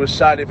Phobie was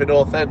signing for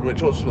North End,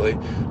 which ultimately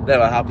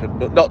never happened,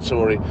 but not to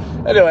worry.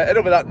 Anyway,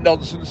 enough of that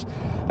nonsense.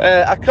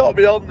 I can't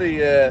be on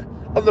the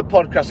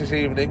podcast this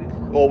evening,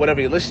 or whenever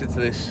you're listening to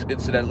this,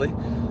 incidentally,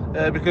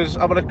 because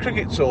I'm on a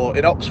cricket tour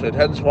in Oxford,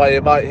 hence why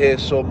you might hear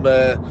some,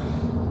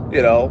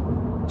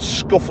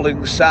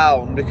 scuffling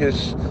sound,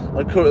 because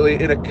I'm currently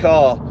in a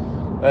car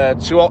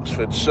to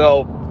Oxford,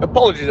 so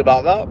apologies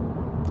about that.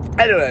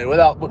 Anyway,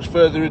 without much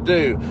further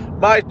ado,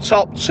 my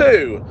top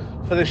two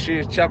for this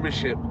year's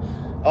championship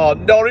are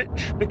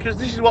Norwich, because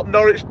this is what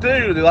Norwich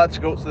do. They like to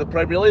go up to the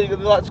Premier League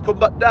and they like to come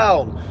back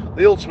down.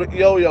 The ultimate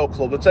yo-yo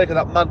club. They've taken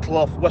that mantle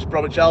off West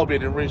Bromwich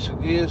Albion in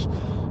recent years.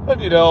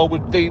 And,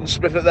 with Dean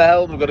Smith at the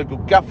helm, they've got a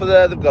good gaffer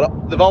there.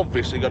 They've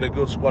obviously got a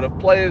good squad of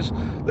players.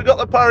 They've got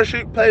the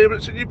parachute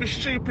payments, and you'd be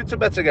stupid to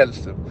bet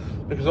against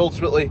them, because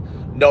ultimately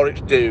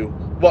Norwich do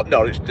what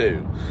Norwich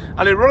do.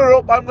 And in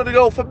runner-up, I'm going to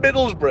go for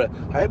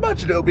Middlesbrough. I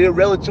imagine it'll be a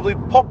relatively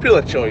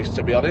popular choice,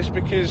 to be honest,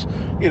 because,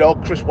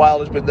 Chris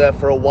Wilder's been there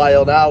for a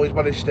while now. He's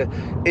managed to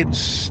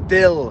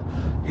instill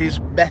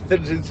his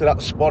methods into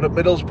that squad at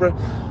Middlesbrough.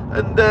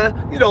 And,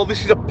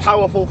 this is a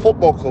powerful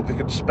football club. They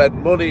can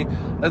spend money,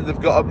 and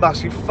they've got a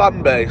massive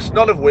fan base,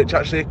 none of which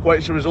actually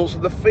equates to results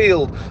in the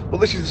field. But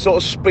this is the sort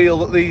of spiel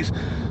that these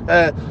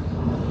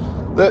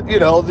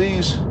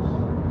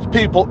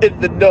people in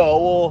the know,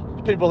 or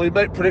people who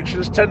make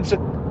predictions, tend to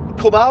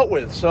come out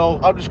with. So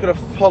I'm just going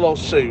to follow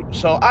suit.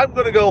 So I'm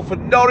going to go for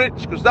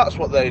Norwich, because that's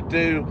what they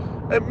do,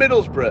 and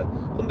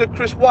Middlesbrough under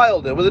Chris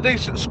Wilder, with a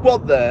decent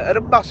squad there and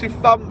a massive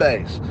fan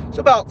base. It's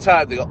about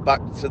time they got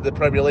back to the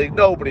Premier League.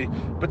 Nobody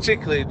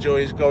particularly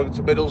enjoys going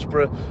to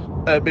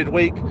Middlesbrough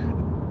midweek.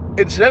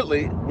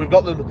 Incidentally, we've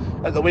got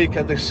them at the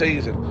weekend this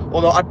season,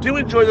 although I do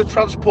enjoy the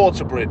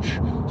Transporter Bridge.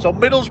 So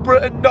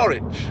Middlesbrough and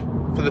Norwich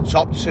for the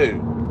top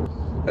two.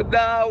 And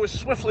now we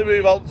swiftly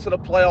move on to the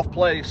playoff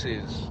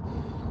places.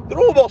 They're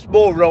almost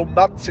more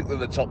romantic than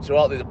the top two,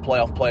 aren't they, the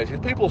playoff places?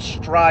 People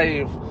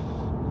strive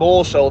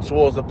more so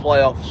towards the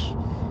playoffs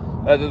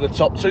than the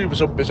top two for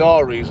some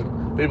bizarre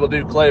reason. People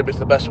do claim it's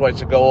the best way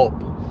to go up.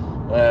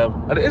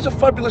 And it is a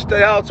fabulous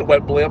day out at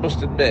Wembley, I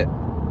must admit.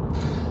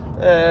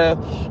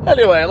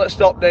 Anyway, let's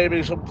stop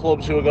naming some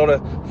clubs who are going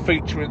to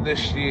feature in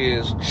this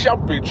year's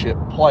Championship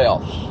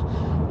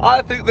playoffs.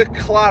 I think the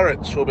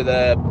Clarets will be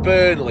there.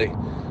 Burnley.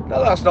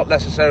 Now, that's not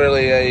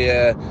necessarily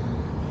an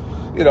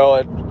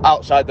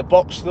outside the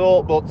box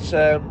thought, but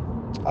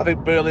I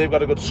think Burnley have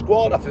got a good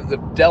squad. I think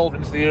they've delved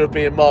into the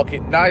European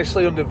market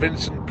nicely under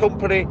Vincent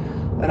Kompany,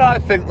 and I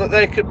think that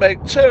they can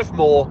make Turf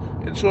Moor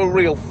into a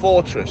real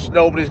fortress.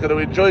 Nobody's going to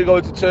enjoy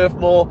going to Turf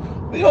Moor.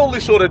 The only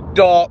sort of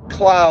dark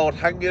cloud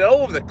hanging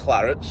over the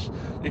Clarets,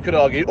 you could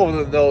argue,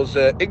 other than those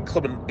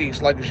inclement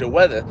East Lancashire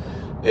weather,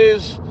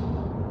 is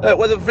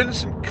whether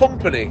Vincent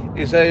Kompany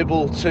is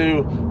able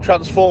to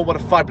transform what a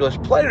fabulous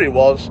player he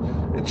was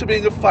into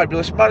being a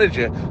fabulous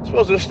manager. I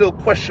suppose there are still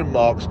question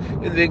marks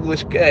in the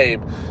English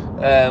game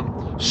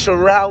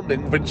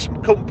surrounding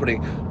Vincent Kompany.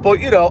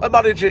 But, a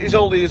manager is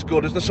only as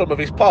good as the sum of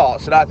his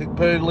parts, and I think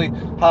Burnley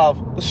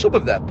have the sum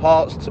of their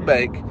parts to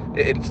make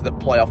it into the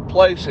playoff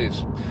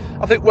places.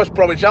 I think West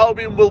Bromwich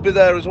Albion will be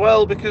there as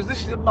well, because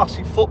this is a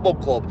massive football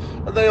club,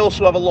 and they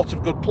also have a lot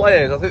of good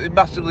players. I think they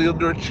massively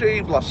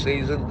underachieved last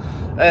season,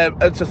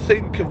 and to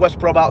think of West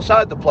Brom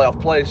outside the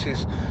playoff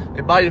places,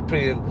 in my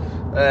opinion,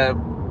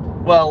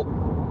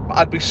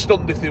 I'd be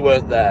stunned if they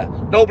weren't there.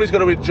 Nobody's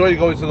going to enjoy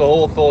going to the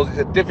Hawthorns. It's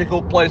a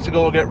difficult place to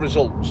go and get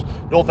results.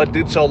 Northend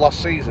did so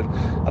last season.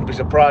 I'd be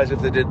surprised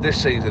if they did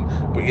this season,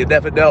 but you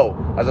never know.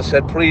 As I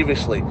said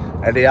previously,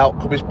 any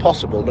outcome is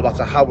possible, no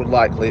matter how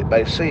unlikely it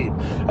may seem.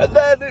 And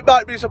then it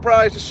might be a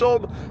surprise to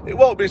some, it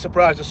won't be a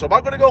surprise to some.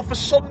 I'm going to go for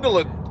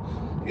Sunderland.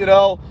 You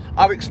know,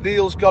 Alex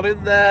Neil's gone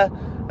in there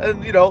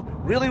and, you know,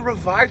 really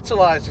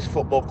revitalised this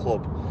football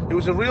club. It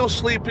was a real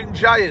sleeping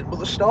giant, but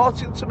they're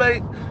starting to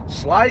make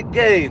slight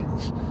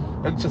gains.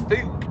 And to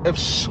think of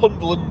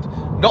Sunderland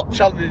not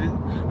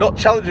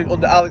challenging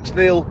under Alex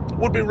Neil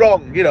would be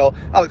wrong. You know,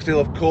 Alex Neil,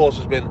 of course,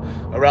 has been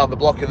around the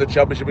block in the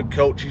Championship, and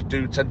coaches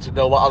do tend to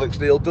know what Alex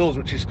Neil does,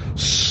 which is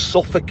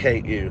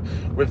suffocate you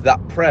with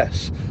that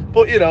press.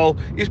 But, you know,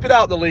 he's been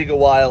out of the league a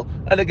while,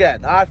 and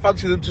again, I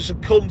fancy them to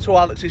succumb to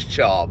Alex's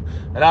charm,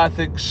 and I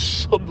think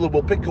Sunderland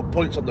will pick up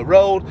points on the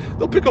road,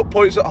 they'll pick up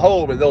points at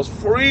home in those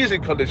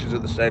freezing conditions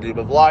at the Stadium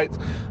of Light,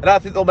 and I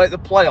think they'll make the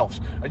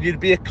playoffs, and you'd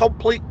be a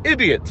complete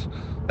idiot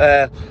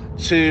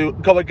to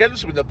go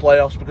against them in the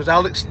playoffs, because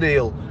Alex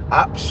Neil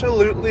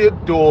absolutely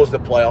adores the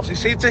playoffs. He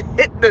seemed to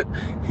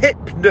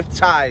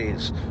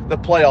hypnotise the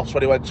playoffs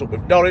when he went up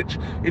with Norwich.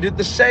 He did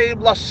the same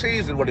last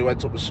season when he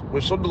went up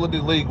with Sunderland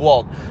in League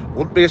One.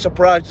 Wouldn't be a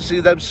surprise to see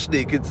them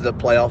sneak into the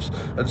playoffs,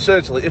 and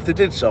certainly if they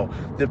did so,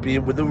 they'd be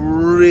in with a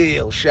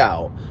real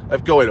shout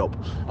of going up.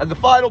 And the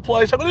final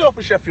place, I'm going to go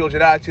for Sheffield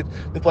United.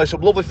 They play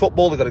some lovely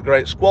football, they've got a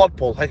great squad.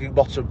 Paul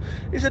Heckingbottom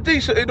is a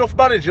decent enough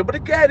manager, but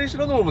again, he's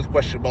another one with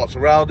question marks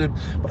around him.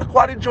 But I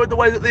quite enjoyed the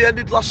way that they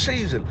ended last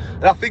season,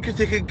 and I think if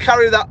they can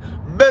carry that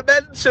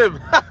momentum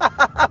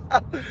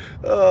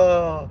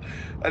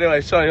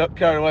anyway, sorry, I got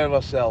carried away with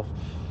myself.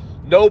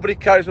 Nobody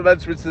carries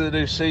momentum into the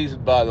new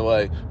season, by the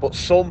way, but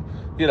some,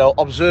 you know,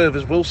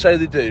 observers will say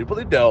they do, but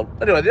they don't.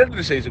 Anyway, they ended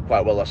the season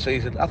quite well last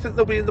season. I think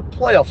they'll be in the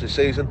playoffs this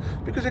season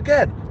because,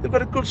 again, they've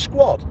got a good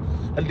squad,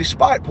 and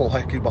despite Paul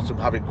Heckingbottom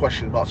having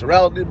question marks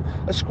around him,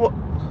 a squad,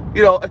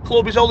 you know, a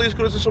club is only as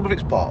good as the sum of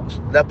its parts.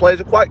 Their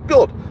players are quite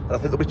good, and I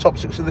think they'll be top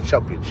 6 in the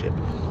Championship.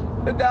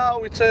 And now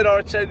we turn our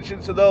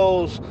attention to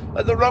those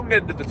at the wrong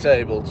end of the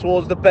table,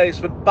 towards the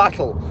basement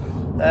battle.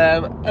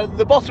 And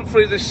the bottom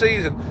three this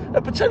season,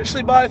 and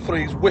potentially my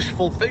three, is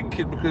wishful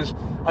thinking, because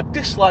I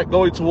dislike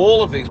going to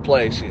all of these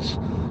places.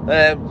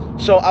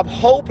 So I'm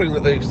hoping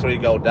that these three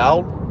go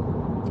down.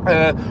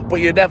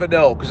 But you never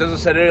know, because as I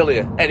said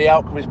earlier, any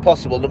outcome is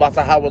possible, no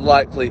matter how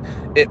unlikely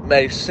it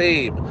may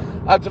seem.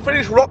 And to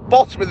finish rock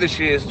bottom in this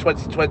year's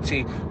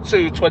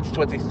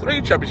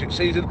 2022-2023 Championship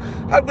season,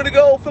 I'm going to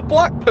go for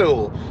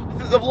Blackpool. I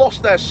think they've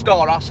lost their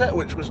star asset,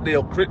 which was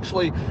Neil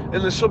Critchley,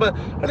 in the summer,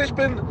 and it's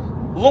been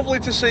lovely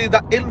to see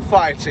that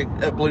infighting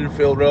at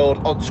Bloomfield Road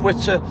on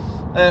Twitter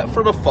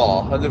from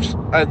afar, and they've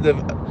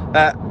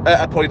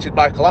appointed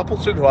Michael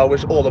Appleton, who I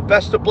wish all the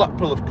best at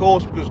Blackpool, of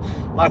course, because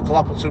Michael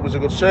Appleton was a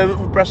good servant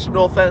for Preston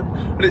North End,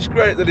 and it's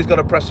great that he's got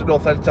a Preston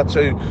North End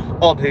tattoo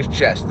on his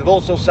chest. They've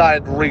also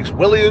signed Rhys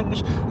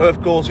Williams, who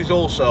of course is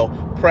also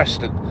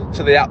Preston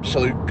to the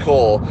absolute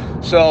core.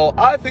 So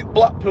I think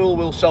Blackpool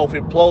will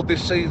self-implode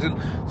this season.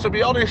 To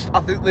be honest,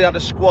 I think they had a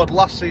squad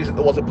last season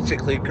that wasn't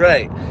particularly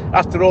great.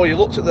 After all, you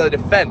looked at their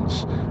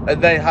defence,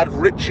 and they had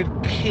Richard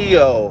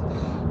Keogh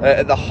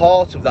at the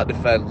heart of that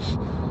defence.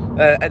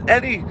 And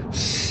any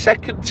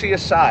second-tier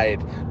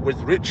side with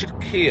Richard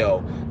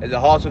Keogh in the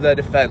heart of their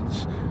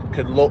defence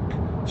can look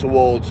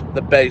towards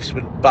the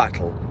basement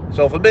battle.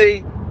 So for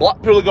me,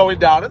 Blackpool are going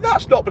down, and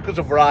that's not because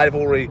of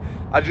rivalry.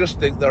 I just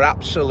think they're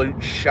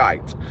absolute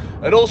shite.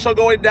 And also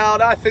going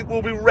down, I think,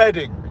 will be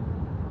Reading,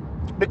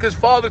 because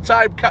Father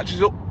Time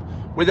catches up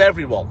with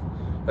everyone.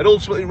 And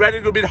ultimately,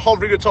 Reading have been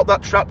hovering atop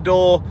that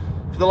trapdoor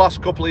for the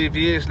last couple of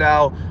years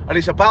now, and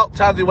it's about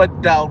time they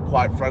went down,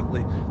 quite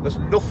frankly. There's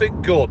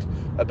nothing good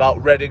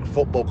about Reading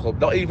Football Club,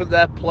 not even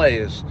their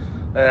players.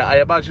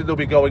 I imagine they'll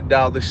be going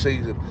down this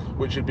season,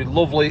 which would be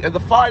lovely. And the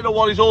final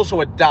one is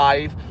also a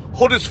dive,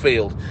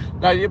 Huddersfield.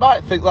 Now, you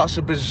might think that's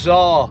a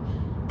bizarre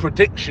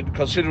prediction,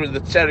 considering the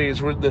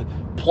Terriers were in the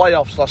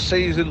playoffs last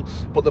season,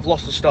 but they've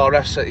lost the star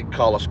asset in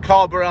Carlos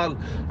Corberan,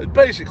 and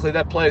basically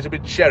their players have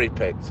been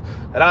cherry-picked,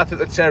 and I think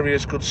the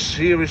Terriers could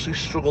seriously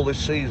struggle this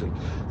season.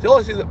 The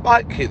only thing that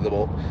might keep them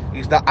up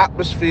is that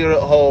atmosphere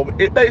at home.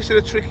 It makes it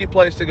a tricky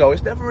place to go.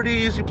 It's never an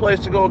easy place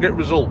to go and get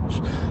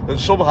results, and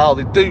somehow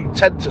they do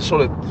tend to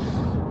sort of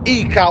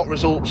eke out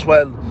results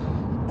when,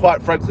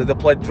 quite frankly, they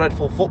played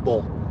dreadful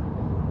football.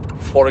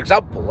 For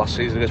example, last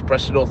season against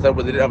Preston North End,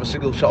 where they didn't have a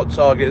single shot on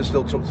target and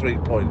still took 3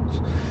 points.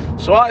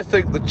 So I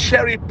think the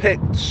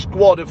cherry-picked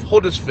squad of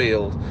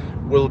Huddersfield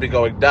will be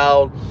going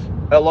down,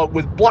 along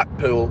with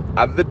Blackpool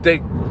and the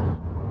Ding.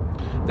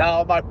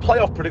 Now, my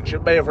playoff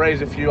prediction may have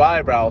raised a few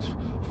eyebrows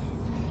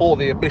for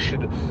the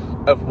omission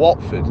of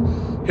Watford,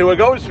 who are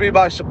going to be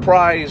my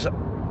surprise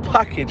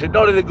package, and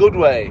not in a good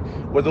way,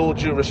 with all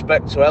due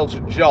respect to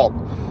Elton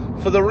John,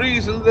 for the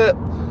reason that,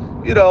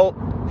 you know,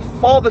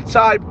 Father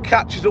Time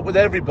catches up with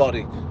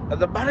everybody,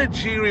 and the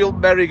managerial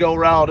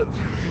merry-go-round at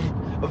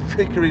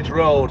Vicarage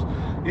Road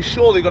is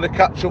surely going to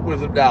catch up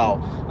with them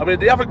now. I mean,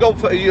 they haven't gone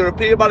for a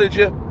European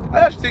manager I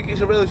actually think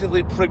it's a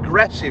relatively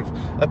progressive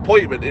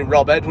appointment in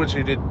Rob Edwards,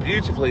 who did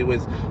beautifully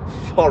with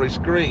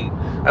Forest Green.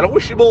 And I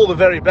wish him all the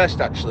very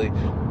best, actually.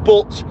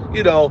 But,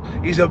 you know,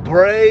 he's a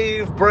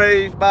brave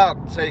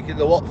man taking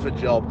the Watford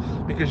job,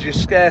 because you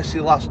scarcely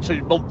last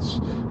 2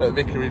 months at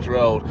Vicarage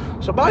Road.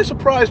 So my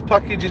surprise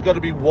package is going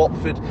to be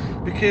Watford,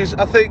 because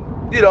I think,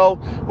 you know,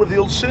 with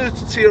the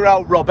uncertainty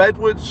around Rob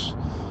Edwards,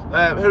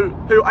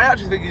 who I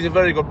actually think he's a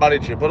very good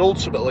manager, but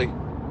ultimately,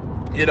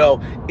 you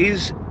know,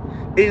 is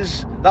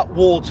that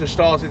water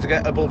starting to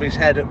get above his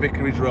head at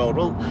Vicarage Road?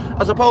 Well,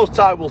 I suppose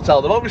time will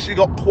tell. They've obviously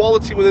got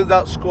quality within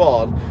that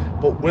squad,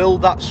 but will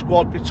that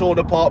squad be torn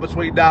apart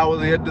between now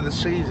and the end of the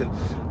season?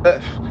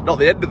 Not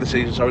the end of the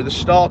season, sorry, the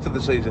start of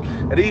the season.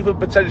 And even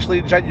potentially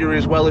in January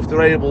as well, if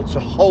they're able to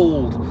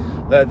hold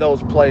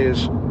those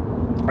players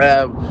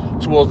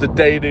towards the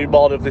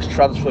denouement of this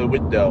transfer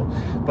window.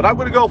 But I'm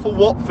going to go for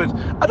Watford.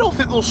 I don't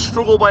think they'll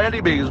struggle by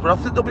any means, but I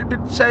think they'll be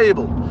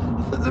mid-table.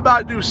 I think they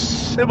might do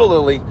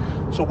similarly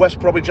to West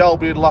Bromwich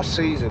Albion last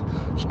season.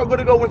 So I'm going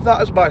to go with that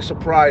as my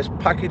surprise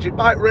package. It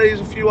might raise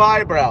a few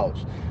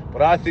eyebrows,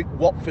 but I think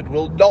Watford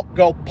will not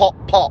go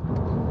pop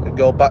and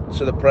go back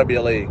to the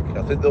Premier League.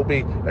 I think they'll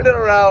be in and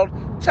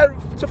around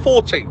 10 to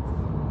 14.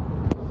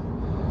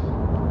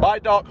 My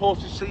dark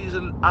horse this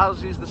season,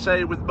 as is the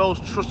same with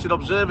most trusted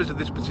observers of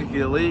this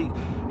particular league,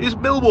 is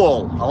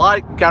Millwall. I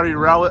like Gary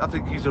Rowett. I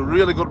think he's a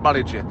really good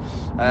manager,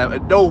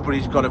 and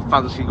nobody's got a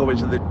fancy going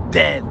to the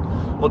Den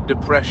under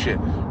pressure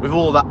with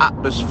all the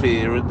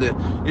atmosphere and the,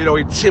 you know,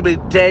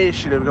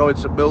 intimidation of going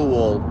to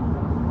Millwall.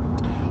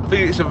 I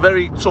think it's a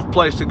very tough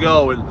place to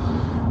go,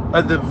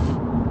 and they're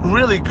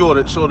really good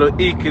at sort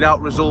of eking out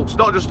results,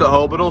 not just at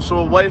home but also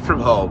away from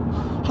home.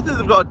 I think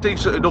they've got a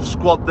decent enough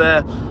squad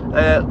there.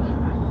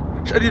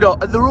 And, you know,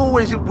 and they're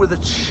always in with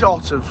a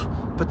shot of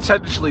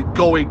potentially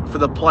going for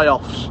the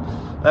playoffs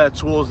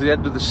towards the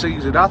end of the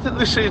season. I think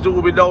this season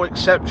will be no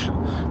exception.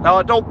 Now,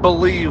 I don't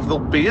believe they'll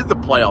be in the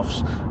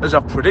playoffs, as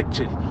I've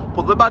predicted,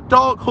 but they're my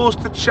dark horse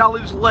to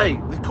challenge late.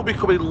 They could be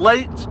coming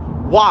late,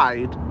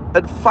 wide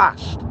and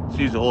fast, to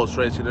use the horse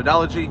racing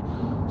analogy.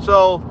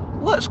 So,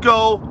 let's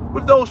go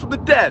with those from the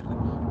Den,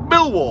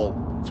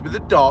 Millwall, to be the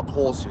dark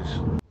horses.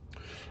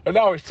 And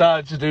now it's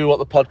time to do what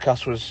the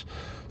podcast was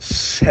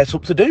set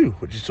up to do,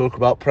 which is talk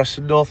about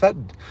Preston North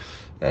End.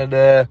 And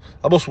I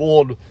must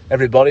warn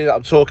everybody that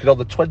I'm talking on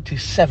the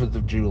 27th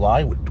of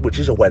July, which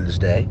is a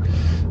Wednesday.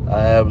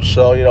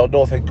 So, you know,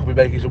 North End could be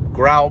making some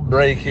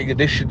groundbreaking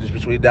additions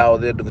between now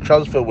and the end of the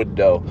transfer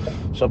window.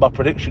 So my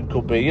prediction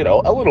could be, you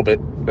know, a little bit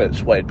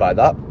swayed by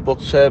that.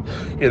 But,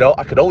 you know,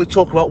 I can only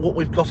talk about what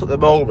we've got at the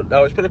moment.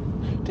 Now, it's been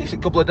a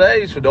decent couple of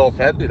days for North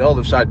End. You know,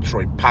 they've signed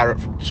Troy Parrott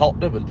from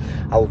Tottenham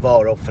and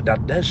Alvaro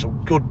Fernandez,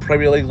 some good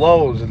Premier League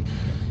loans. And,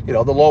 you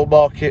know, the loan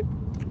market,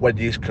 when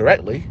used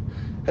correctly,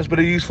 has been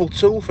a useful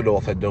tool for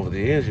North End over the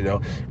years. You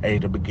know,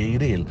 Aidan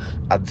McGeady and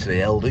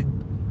Anthony Elding,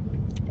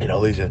 you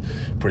know, these are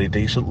pretty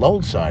decent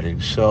loan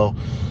signings. So,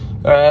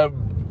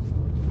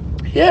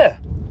 yeah,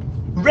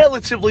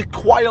 relatively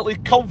quietly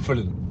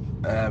confident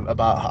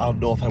about how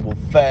North End will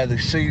fare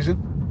this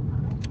season.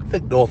 I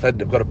think North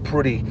End have got a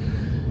pretty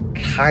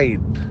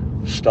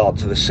kind start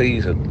to the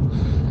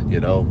season. You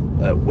know,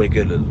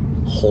 Wigan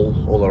and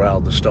Hull all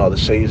around the start of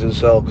the season.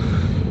 So,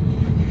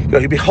 you know,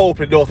 you'd be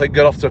hoping North End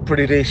get off to a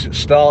pretty decent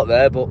start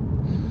there, but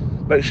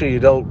make sure you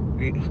don't,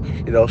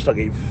 you know, start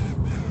getting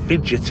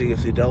fidgety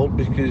if they don't,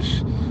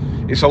 because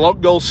it's a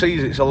long goal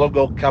season, it's a long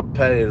goal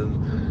campaign,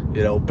 and,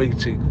 you know,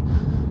 beating,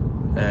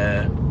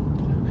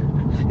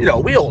 you know,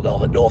 we all know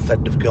that North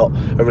End have got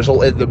a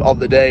result in them on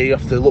the day.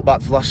 If they look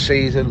back to last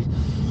season,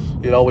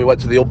 you know, we went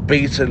to the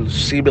unbeaten,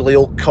 seemingly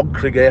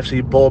all-conquering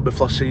AFC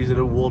Bournemouth last season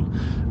and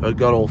won and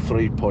got all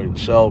 3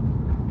 points. So,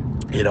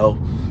 you know,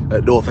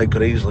 North End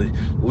could easily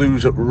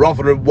lose at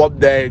Rotherham one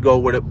day and go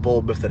win at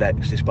Bournemouth the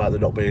next, despite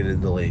them not being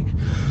in the league.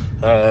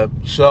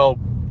 So,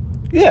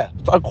 yeah,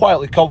 I'm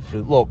quietly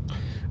confident. Look,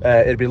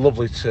 it'd be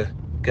lovely to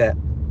get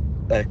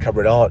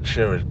Cameron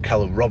Archer and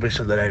Callum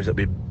Robinson, the names that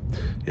have been,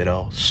 you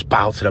know,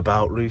 spouted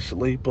about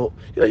recently. But,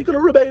 you know, you've got to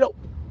remain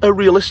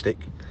realistic.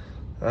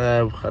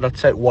 And I'd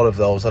take one of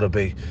those. That'd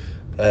be,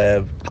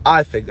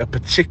 I think, a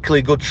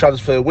particularly good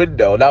transfer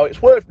window. Now,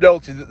 it's worth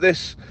noting that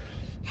this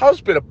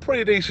has been a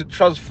pretty decent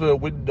transfer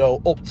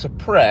window up to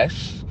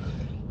press,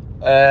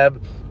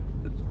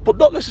 but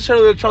not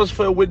necessarily a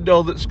transfer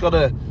window that's going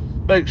to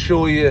make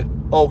sure you're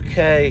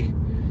okay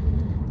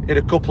in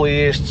a couple of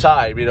years'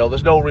 time. You know,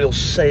 there's no real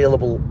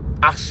saleable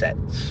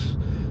assets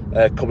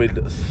coming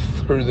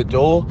through the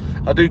door.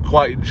 I do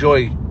quite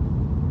enjoy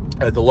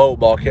the loan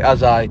market,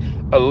 as I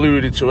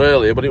alluded to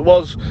earlier, but it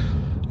was,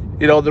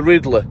 you know, the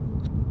Riddler,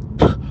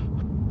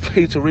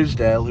 Peter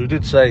Ridsdale, who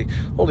did say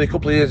only a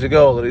couple of years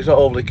ago that he's not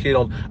overly keen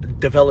on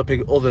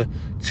developing other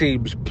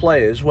teams'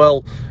 players.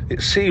 Well,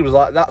 it seems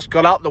like that's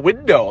gone out the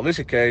window on this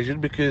occasion,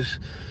 because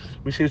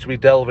we seem to be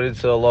delving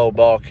into the low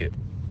market,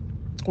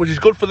 which is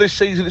good for this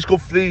season. It's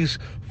good for these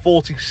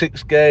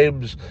 46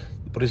 games,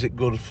 but is it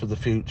good for the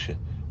future?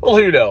 Well,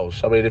 who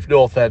knows? I mean, if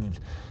North End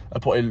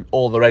are putting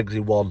all their eggs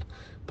in one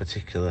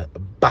particular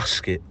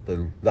basket,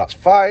 then that's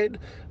fine.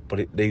 but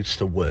it needs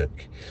to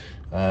work.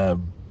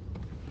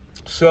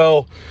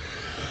 So,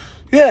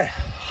 yeah,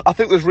 I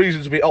think there's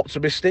reason to be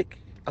optimistic.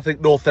 I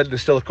think North End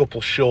is still a couple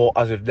short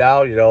as of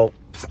now. You know,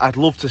 I'd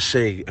love to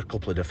see a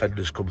couple of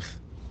defenders come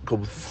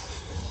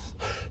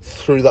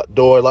through that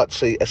door. I'd like to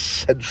see a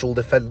central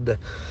defender.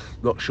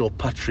 Not sure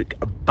Patrick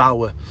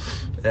Bauer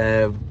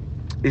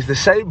is the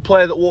same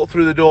player that walked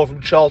through the door from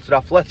Charlton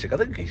Athletic. I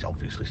think he's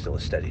obviously still a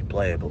steady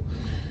player, but,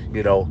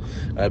 you know,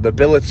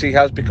 mobility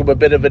has become a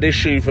bit of an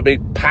issue for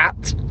Big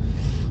Pat.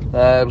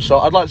 So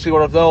I'd like to see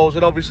one of those.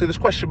 And obviously there's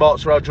question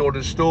marks around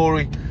Jordan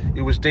Storey. He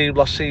was deemed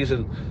last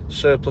season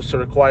surplus to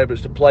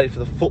requirements to play for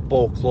the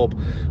football club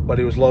when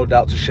he was loaned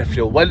out to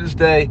Sheffield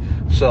Wednesday.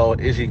 So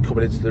is he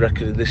coming into the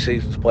reckoning this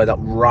season to play that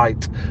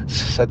right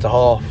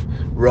centre-half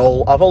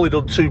role? I've only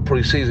done 2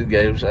 pre-season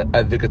games, and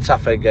the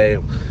Getafe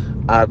game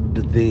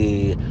and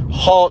the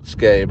Hearts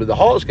game. And the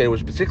Hearts game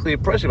was particularly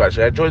impressive,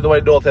 actually. I enjoyed the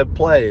way North End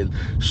played.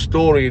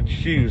 Storey and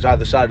Hughes,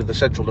 either side of the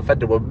central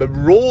defender, were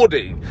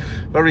marauding.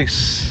 Very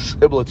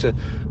similar to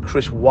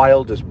Chris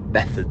Wilder's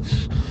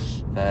methods.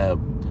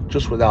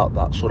 Just without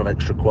that sort of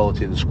extra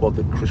quality in the squad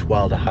that Chris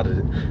Wilder had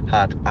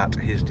at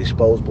his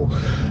disposal.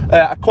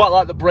 I quite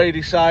like the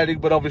Brady signing,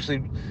 but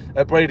obviously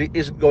Brady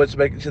isn't going to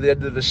make it to the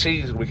end of the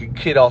season. We can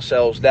kid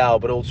ourselves now,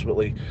 but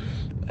ultimately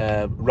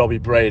Robbie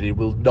Brady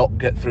will not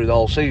get through the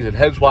whole season.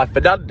 Hence why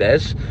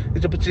Fernandez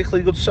is a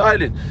particularly good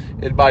signing,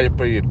 in my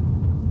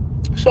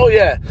opinion. So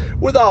yeah,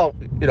 without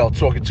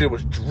talking too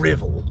much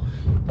drivel,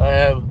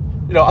 I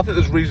think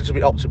there's reason to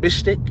be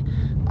optimistic.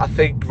 I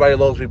think Ray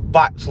Lowe's been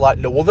backed like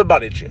no other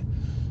manager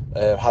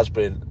has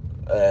been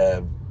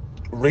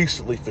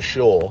recently, for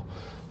sure.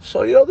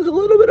 So there's a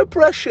little bit of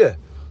pressure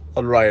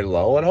on Ryan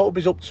Lowe, and I hope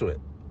he's up to it.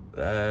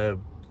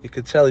 You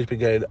can tell he's been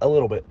getting a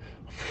little bit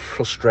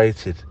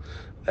frustrated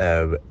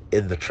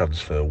in the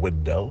transfer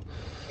window,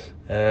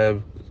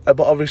 but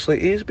obviously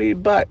he's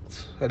being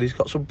backed, and he's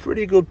got some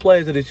pretty good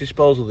players at his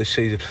disposal this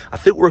season. I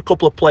think we're a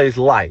couple of players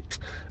light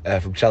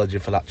from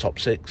challenging for that top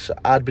 6.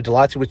 I'd be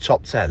delighted with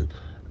top 10,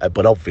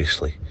 but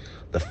obviously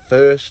the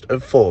first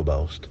and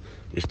foremost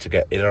is to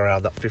get in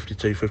around that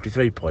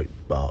 52-53 point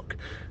mark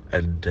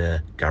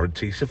and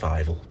guarantee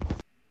survival.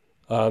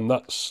 And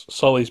that's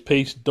Solly's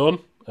piece done.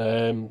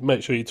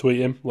 Make sure you tweet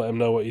him, let him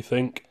know what you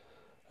think.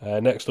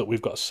 Next up,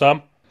 we've got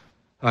Sam.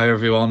 Hi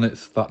everyone,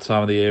 it's that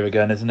time of the year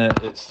again, isn't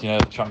it? It's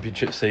the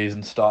championship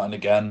season starting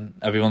again.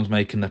 Everyone's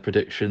making their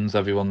predictions.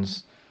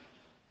 Everyone's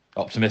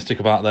optimistic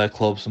about their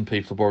club. Some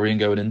people are worrying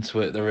going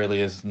into it. There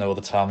really is no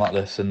other time like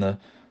this in the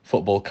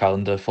football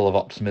calendar, full of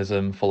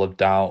optimism, full of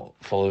doubt,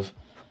 full of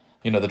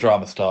the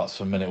drama starts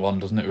from minute one,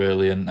 doesn't it,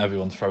 really? And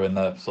everyone's throwing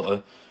their sort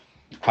of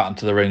hat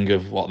into the ring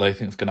of what they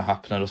think is going to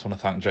happen. I just want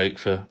to thank Jake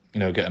for,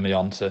 getting me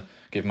on to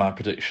give my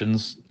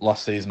predictions.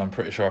 Last season, I'm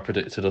pretty sure I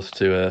predicted us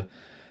to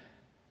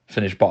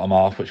finish bottom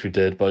half, which we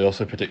did, but I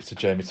also predicted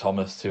Jamie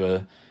Thomas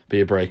to be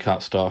a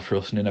breakout star for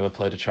us, and he never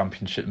played a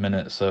championship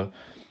minute. So,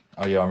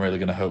 I'm really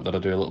going to hope that I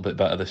do a little bit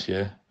better this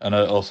year. And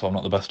also, I'm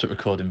not the best at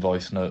recording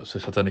voice notes, so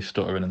if there's any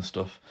stuttering and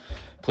stuff,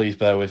 please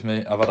bear with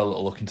me. I've had a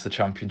little look into the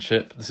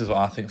championship. This is what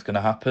I think is going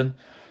to happen.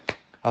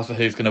 As for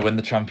who's going to win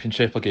the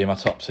championship, I'll give you my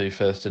top 2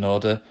 first in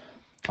order.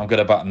 I'm going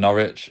to back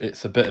Norwich.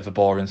 It's a bit of a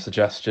boring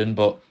suggestion,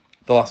 but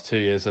the last 2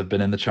 years I've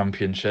been in the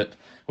championship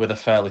with a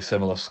fairly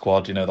similar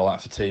squad. The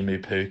likes of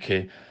Timu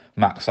Pukki,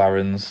 Max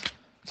Aarons,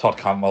 Todd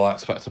Campbell, I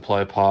expect to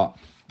play a part.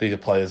 These are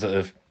players that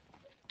have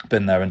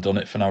been there and done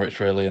it for Norwich,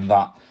 really, and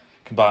that,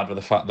 combined with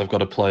the fact they've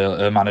got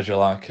a manager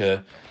like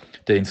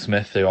Dean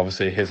Smith, who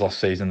obviously his last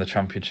season in the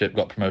Championship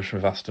got promotion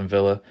with Aston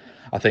Villa.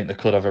 I think they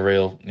could have a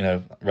real,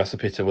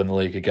 recipe to win the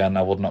league again.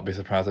 I would not be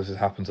surprised if this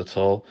happens at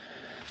all.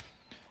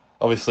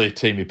 Obviously,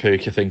 Timu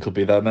Pukki, I think, will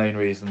be their main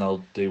reason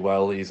they'll do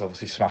well. He's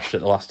obviously smashed it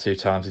the last 2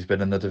 times he's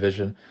been in the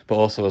division. But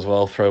also as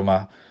well, throw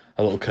a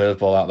little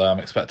curveball out there. I'm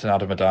expecting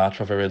Adam Adar to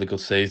have a really good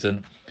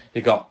season.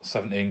 He got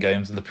 17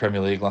 games in the Premier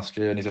League last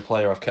year, and he's a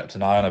player I've kept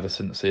an eye on ever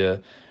since he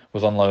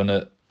was on loan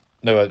at...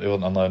 No, he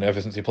wasn't on loan.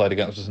 Ever since he played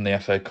against us in the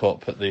FA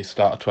Cup at the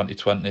start of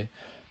 2020.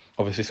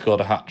 Obviously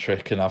scored a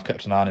hat-trick, and I've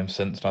kept an eye on him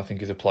since. And I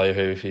think he's a player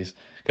who, if he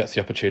gets the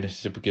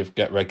opportunity to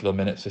get regular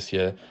minutes this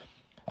year,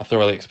 I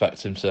thoroughly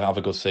expect him to have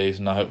a good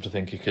season. I hope to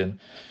think he can,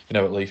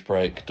 at least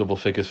break double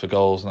figures for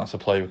goals, and that's a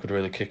player who could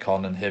really kick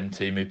on. And him,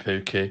 Timu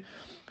Pukki,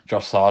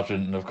 Josh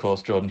Sargent, and of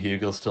course Jordan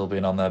Hugill still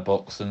being on their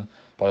books, and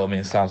by all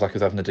means sounds like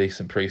he's having a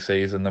decent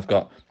pre-season. They've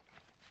got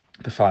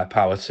the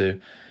firepower to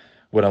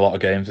win a lot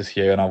of games this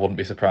year, and I wouldn't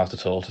be surprised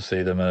at all to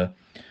see them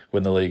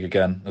win the league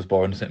again, as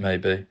boring as it may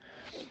be.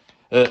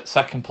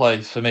 Second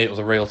place, for me, it was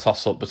a real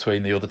toss-up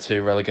between the other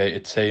 2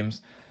 relegated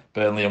teams,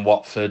 Burnley and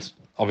Watford.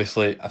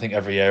 Obviously, I think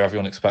every year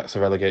everyone expects the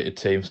relegated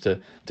teams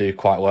to do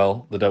quite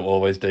well. They don't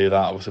always do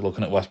that. Obviously,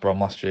 looking at West Brom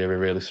last year, we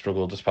really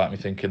struggled, despite me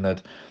thinking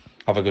they'd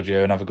have a good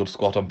year and have a good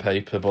squad on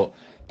paper. But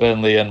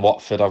Burnley and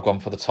Watford, I've gone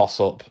for the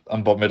toss-up,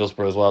 and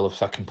Middlesbrough as well of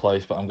second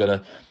place. But I'm going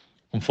to,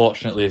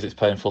 unfortunately, as it's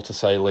painful to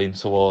say, lean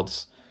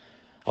towards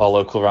our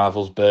local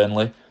rivals,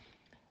 Burnley.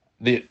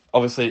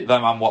 Obviously,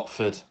 them and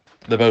Watford,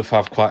 they both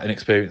have quite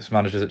inexperienced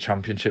managers at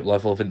Championship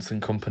level.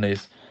 Vincent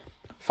Kompany's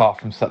far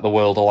from set the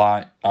world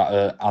alight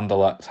at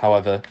Anderlecht.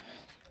 However,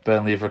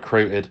 Burnley have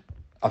recruited,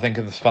 I think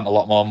they've spent a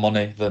lot more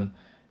money than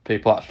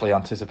people actually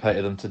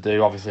anticipated them to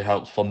do. Obviously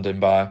helps funding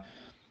by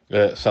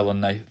selling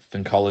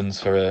Nathan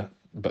Collins for a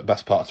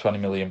best part of £20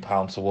 million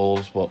to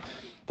Wolves, but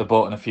they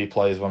bought in a few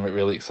players when we're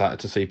really excited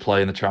to see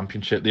play in the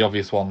Championship. The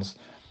obvious ones,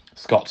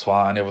 Scott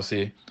Twine,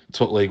 obviously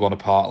took League One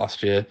apart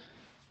last year.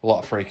 A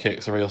lot of free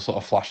kicks, a real sort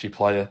of flashy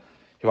player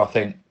who I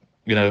think,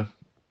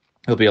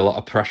 there'll be a lot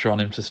of pressure on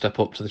him to step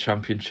up to the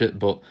Championship,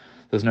 but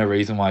there's no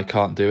reason why he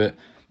can't do it.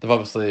 They've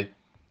obviously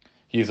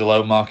used the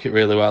loan market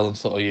really well and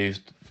sort of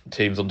used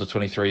teams under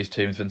 23s,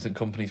 teams Vincent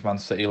Kompany's Man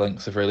City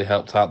links have really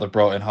helped out. They've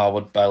brought in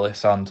Harwood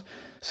Bellis and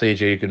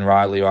C.G.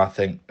 Egan-Riley, who I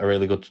think are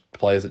really good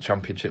players at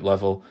Championship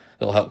level.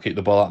 It'll help keep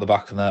the ball out the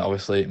back, and there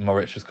obviously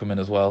Moric has come in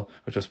as well,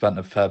 which I've spent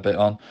a fair bit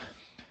on.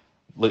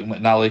 Luke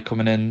McNally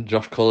coming in,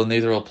 Josh Cullen,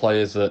 these are all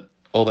players that,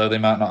 although they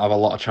might not have a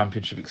lot of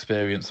Championship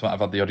experience, might have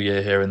had the odd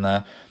year here and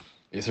there,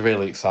 it's a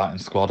really exciting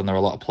squad, and there are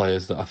a lot of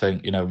players that I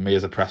think, me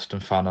as a Preston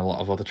fan and a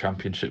lot of other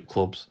Championship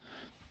clubs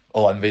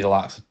all envy, the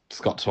likes of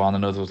Scott Twine. I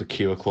know there was a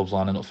queue of clubs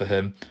lining up for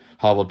him.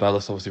 Harwood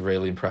Bellis obviously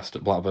really impressed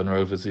at Blackburn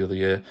Rovers the other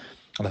year,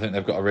 and I think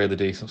they've got a really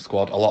decent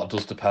squad. A lot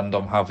does depend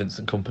on how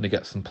Vincent Kompany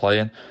gets them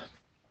playing.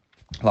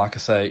 Like I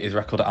say, his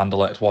record at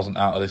Anderlecht wasn't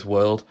out of this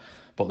world,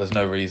 but there's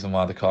no reason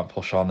why they can't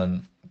push on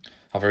and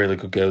have a really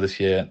good go this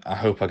year. I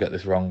hope I get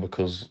this wrong,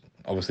 because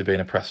obviously being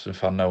a Preston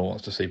fan, no one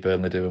wants to see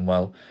Burnley doing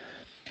well.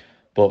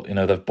 But,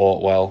 they've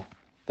bought well.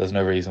 There's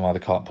no reason why they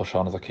can't push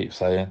on, as I keep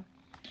saying.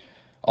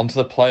 On to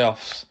the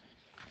playoffs.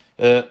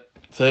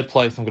 Third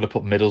place, I'm going to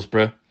put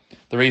Middlesbrough.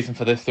 The reason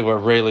for this, they were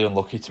really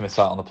unlucky to miss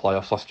out on the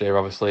playoffs last year,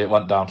 obviously. It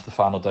went down to the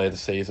final day of the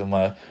season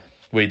where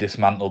we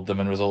dismantled them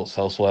in results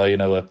elsewhere.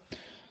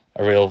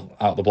 A real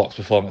out-the-blocks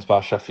performance by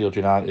Sheffield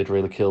United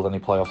really killed any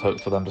playoff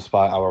hopes for them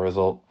despite our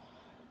result.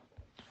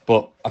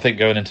 But I think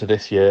going into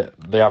this year,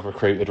 they have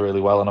recruited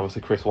really well, and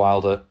obviously Chris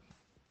Wilder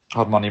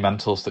had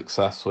monumental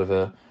success with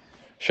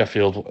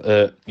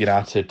Sheffield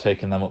United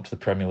taking them up to the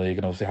Premier League,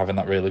 and obviously having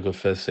that really good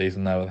first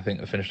season there. I think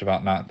they finished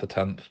about 9th or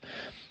 10th,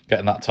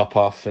 getting that top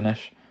half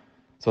finish.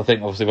 So I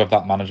think obviously with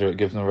that manager, it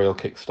gives them a real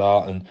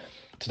kick-start. And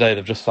today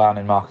they've just signed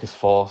in Marcus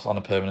Forss on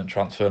a permanent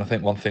transfer, and I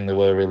think one thing they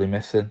were really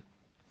missing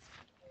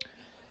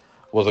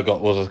was a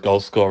goal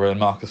scorer, and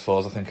Marcus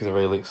Forss I think is a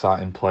really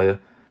exciting player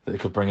that they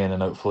could bring in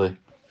and hopefully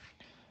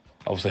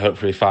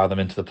fire them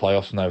into the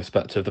playoffs in their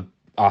respective.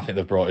 I think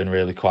they've brought in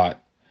really quite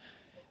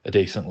a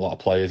decent lot of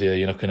players here.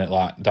 You're looking at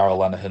like Darrell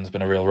Lenihan's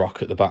been a real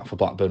rock at the back for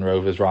Blackburn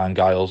Rovers. Ryan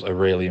Giles, a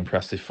really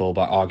impressive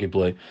fullback,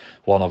 arguably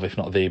one of, if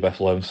not the best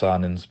loan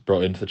signings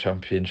brought into the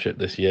Championship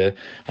this year.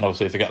 And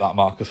obviously to get that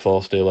Marcus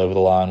Forss deal over the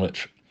line,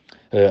 which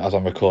as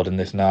I'm recording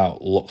this now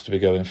looks to be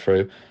going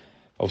through.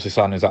 Obviously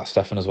signing Zach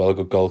Steffen as well, a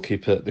good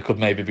goalkeeper. There could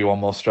maybe be one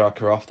more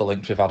striker off. The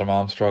link with Adam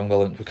Armstrong, the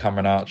link with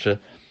Cameron Archer,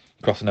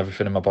 crossing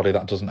everything in my body.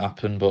 That doesn't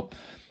happen, but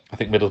I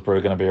think Middlesbrough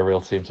are going to be a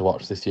real team to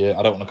watch this year.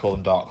 I don't want to call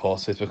them dark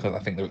horses because I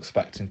think they're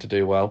expecting to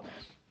do well,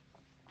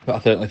 but I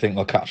certainly think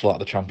they'll catch a lot of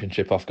the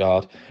Championship off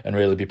guard and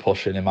really be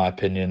pushing, in my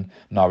opinion,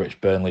 Norwich,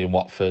 Burnley and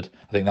Watford.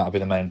 I think that'll be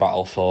the main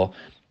battle for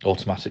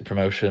automatic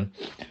promotion.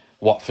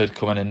 Watford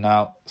coming in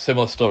now,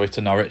 similar story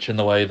to Norwich in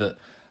the way that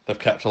they've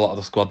kept a lot of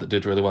the squad that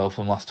did really well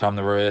from last time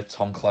they were here.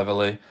 Tom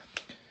Cleverley,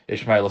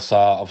 Ismail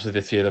Assar. Obviously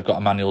this year they've got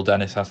Emmanuel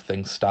Dennis as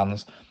things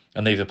stands.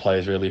 And these are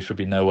players really who should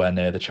be nowhere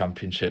near the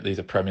Championship. These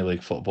are Premier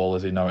League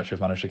footballers who Norwich have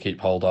managed to keep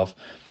hold of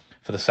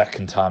for the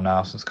second time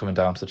now since coming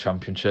down to the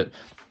Championship.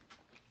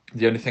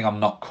 The only thing I'm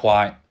not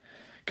quite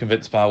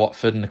convinced by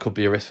Watford, and it could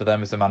be a risk for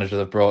them, is the manager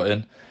they've brought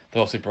in. They've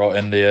also brought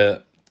in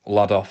the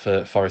lad off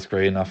Forest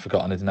Green, I've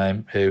forgotten his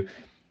name, who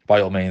by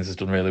all means has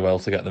done really well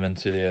to get them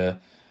into the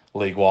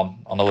League One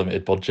on a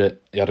limited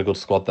budget. He had a good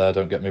squad there,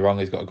 don't get me wrong,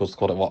 he's got a good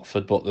squad at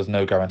Watford, but there's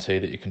no guarantee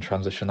that you can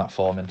transition that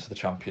form into the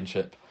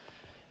Championship.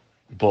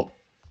 But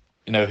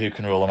who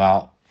can rule them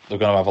out? They're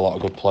going to have a lot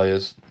of good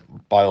players.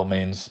 By all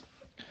means,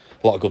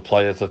 a lot of good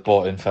players. They've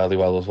bought in fairly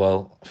well as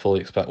well. Fully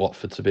expect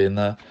Watford to be in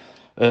there.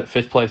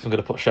 5th place, I'm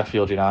going to put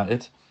Sheffield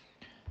United.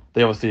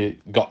 They obviously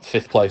got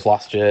 5th place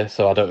last year,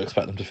 so I don't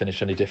expect them to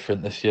finish any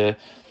different this year.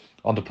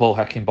 Under Paul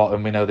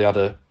Heckingbottom, we know they had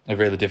a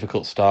really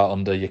difficult start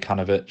under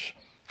Jokanovic.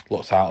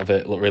 Looked out of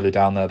it, looked really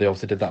down there. They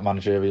obviously did that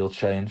managerial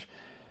change.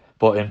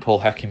 But in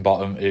Paul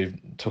Heckingbottom, who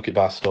took it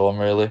by storm,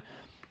 really.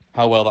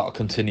 How well that'll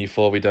continue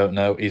for, we don't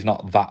know. He's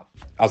not that,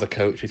 as a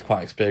coach, he's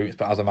quite experienced,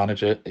 but as a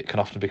manager, it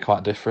can often be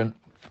quite different.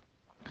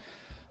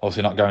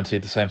 Obviously not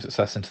guaranteed the same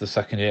success into the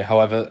second year.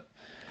 However,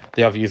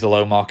 they have used the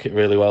low market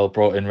really well,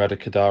 brought in Reda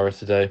Kadara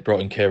today, brought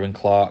in Kieran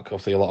Clark,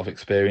 obviously a lot of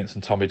experience,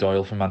 and Tommy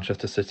Doyle from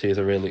Manchester City is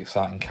a really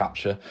exciting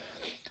capture.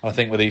 And I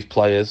think with these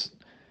players,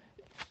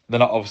 they're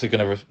not obviously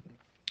going to,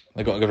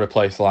 they've got to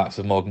replace the likes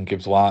of Morgan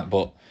Gibbs-White,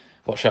 but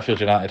what Sheffield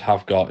United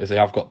have got is they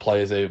have got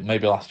players who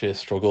maybe last year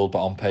struggled,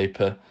 but on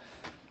paper,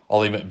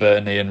 Ollie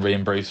McBurney and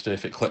Ryan Brewster,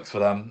 if it clicks for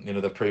them,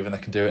 they've proven they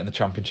can do it in the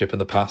Championship in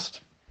the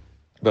past,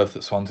 both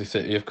at Swansea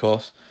City, of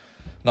course.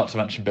 Not to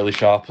mention Billy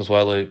Sharp as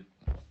well, who,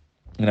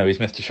 he's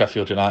missed to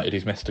Sheffield United,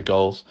 he's missed to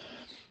goals.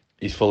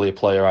 He's fully a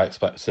player I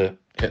expect to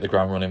hit the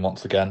ground running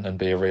once again and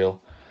be a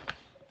real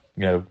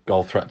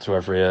goal threat to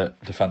every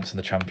defence in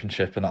the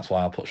Championship, and that's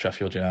why I'll put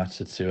Sheffield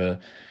United to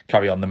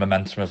carry on the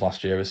momentum of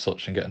last year as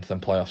such and get into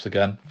them playoffs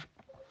again.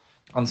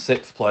 On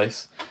 6th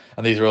place,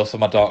 and these are also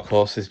my dark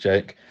horses,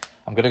 Jake,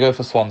 I'm going to go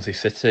for Swansea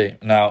City.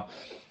 Now,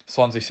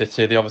 Swansea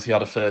City, they obviously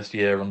had a first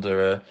year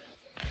under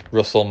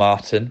Russell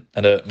Martin,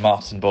 and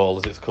Martin Ball,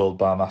 as it's called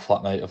by my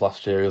flatmate of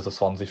last year, who was a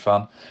Swansea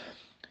fan.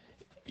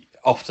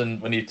 Often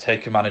when you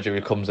take a manager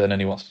who comes in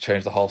and he wants to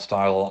change the whole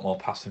style, a lot more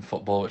passing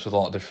football, which is a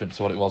lot different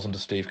to what it was under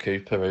Steve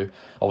Cooper, who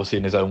obviously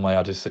in his own way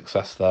had his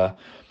success there,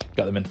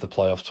 got them into the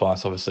playoffs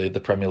twice, obviously the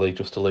Premier League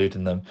just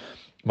eluding them.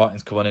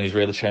 Martin's come in and he's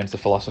really changed the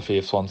philosophy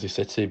of Swansea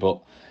City, but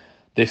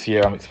this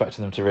year I'm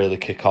expecting them to really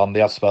kick on.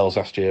 They had spells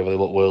last year where they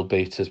looked world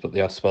beaters, but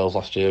they had spells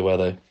last year where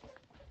they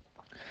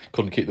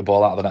couldn't keep the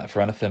ball out of the net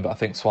for anything. But I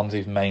think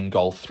Swansea's main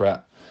goal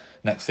threat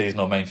next season,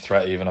 or main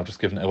threat even, I've just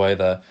given it away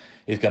there,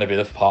 is going to be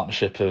the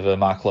partnership of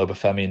Michael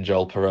Obafemi and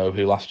Joel Perreault,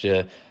 who last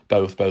year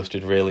both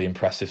boasted really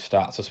impressive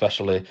stats,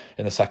 especially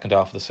in the second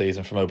half of the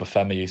season from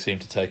Obafemi, who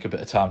seemed to take a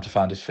bit of time to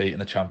find his feet in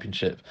the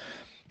Championship,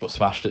 but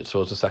smashed it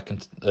towards the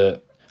second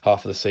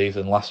half of the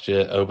season. Last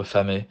year,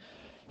 Obafemi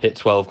hit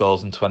 12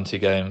 goals in 20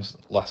 games.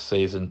 Last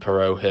season,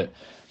 Perreault hit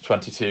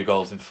 22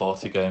 goals in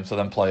 40 games. So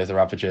then players are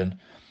averaging,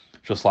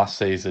 just last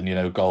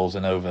season, goals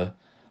in over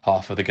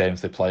half of the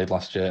games they played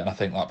last year. And I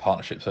think that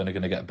partnership's only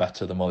going to get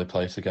better the more they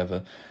play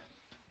together.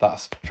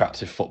 That's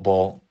attractive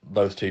football.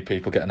 Those two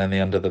people getting in the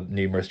end of the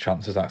numerous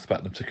chances I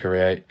expect them to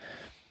create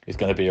is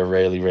going to be a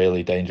really,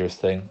 really dangerous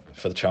thing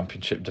for the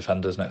Championship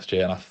defenders next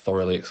year. And I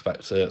thoroughly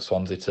expect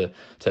Swansea to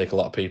take a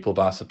lot of people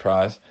by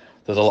surprise.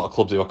 There's a lot of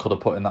clubs who I could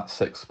have put in that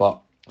 6th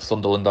spot.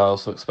 Sunderland I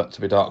also expect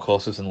to be dark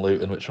horses, and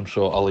Luton, which I'm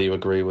sure Ollie you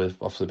agree with,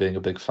 obviously being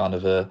a big fan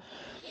of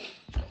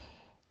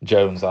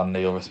Jones and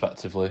Neil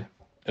respectively.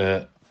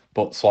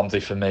 But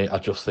Swansea for me, I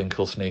just think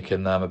he'll sneak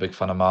in there. I'm a big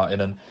fan of Martin,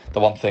 and the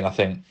one thing I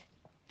think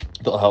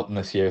that'll help them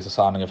this year is the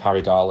signing of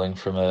Harry Darling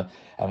from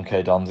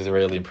MK Dons. He's a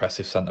really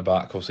impressive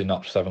centre-back, obviously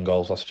notched 7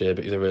 goals last year,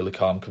 but he's a really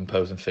calm,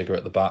 composing figure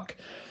at the back,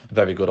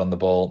 very good on the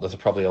ball. There's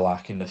probably a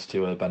lackingness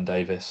to Ben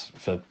Davis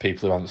for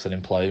people who haven't seen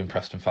him play, and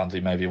Preston fans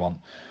who maybe want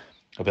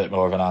a bit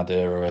more of an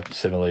idea or a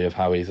simile of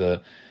how he's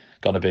going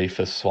to be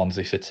for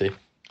Swansea City.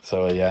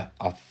 So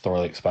I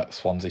thoroughly expect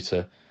Swansea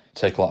to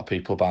take a lot of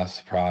people by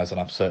surprise, and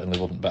I certainly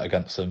wouldn't bet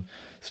against them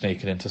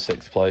sneaking into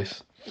 6th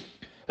place.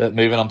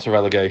 Moving on to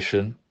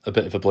relegation, a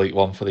bit of a bleak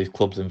one for these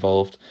clubs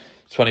involved.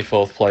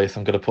 24th place,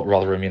 I'm going to put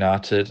Rotherham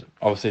United.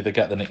 Obviously, they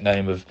get the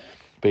nickname of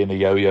being the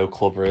yo-yo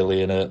club,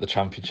 really, in the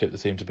Championship. They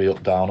seem to be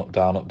up, down, up,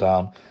 down, up,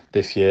 down.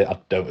 This year, I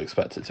don't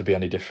expect it to be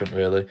any different,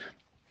 really.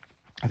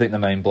 I think the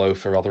main blow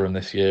for Rotherham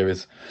this year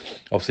is,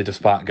 obviously,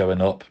 despite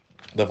going up,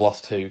 they've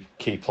lost 2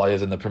 key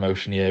players in the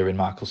promotion year in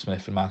Michael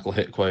Smith and Michael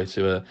Hickway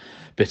to a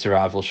bitter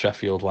rival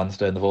Sheffield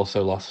Wednesday, and they've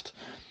also lost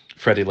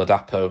Freddie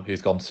Ladapo,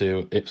 who's gone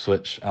to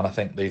Ipswich, and I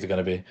think these are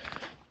going to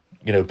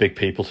be, big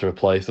people to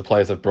replace. The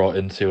players they've brought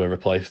in to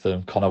replace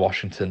them, Connor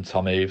Washington,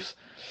 Tom Eaves,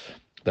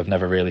 they've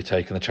never really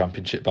taken the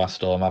Championship by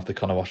storm, have they?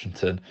 Connor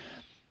Washington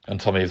and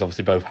Tom Eaves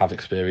obviously both have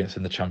experience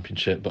in the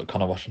Championship, but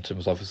Connor Washington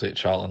was obviously at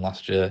Charlton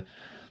last year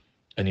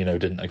and,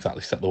 didn't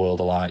exactly set the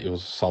world alight. He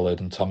was solid,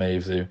 and Tom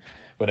Eaves, who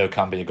we know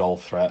can be a goal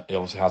threat, he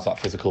obviously has that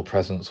physical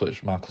presence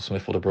which Michael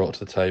Smith would have brought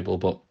to the table,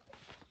 but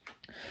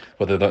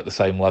whether they're at the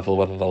same level,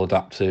 whether they'll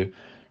adapt to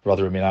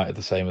Rotherham United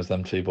the same as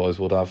them 2 boys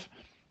would have,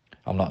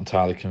 I'm not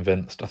entirely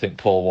convinced. I think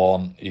Paul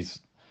Warne, he's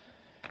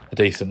a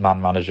decent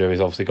man manager. He's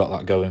obviously got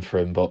that going for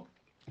him, but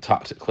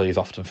tactically he's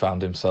often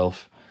found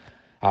himself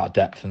out of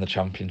depth in the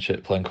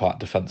Championship, playing quite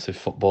defensive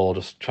football,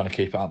 just trying to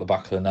keep it out the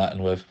back of the net.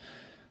 And with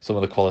some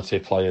of the quality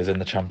of players in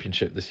the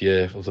Championship this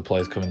year, with the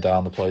players coming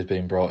down, the players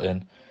being brought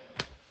in,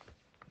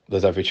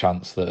 there's every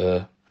chance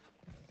that,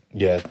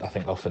 I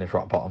think they'll finish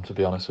rock bottom, to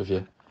be honest with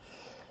you.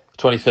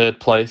 23rd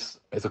place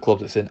is a club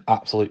that's in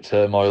absolute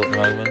turmoil at the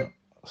moment.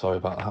 Sorry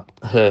about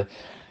that.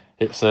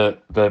 It's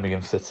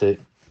Birmingham City.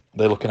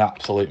 They look an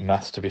absolute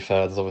mess, to be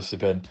fair. There's obviously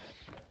been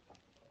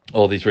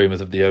all these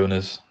rumours of the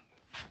owners.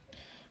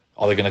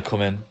 Are they going to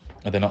come in?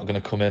 Are they not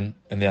going to come in?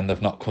 In the end,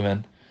 they've not come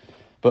in.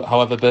 But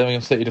however, Birmingham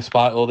City,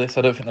 despite all this,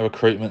 I don't think the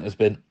recruitment has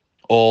been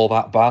all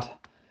that bad.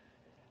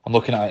 I'm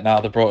looking at it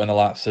now. They brought in the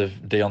likes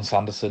of Dion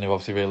Sanderson, who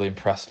obviously really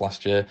impressed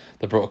last year.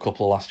 They brought a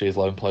couple of last year's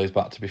loan players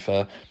back, to be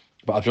fair.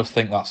 But I just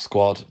think that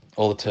squad,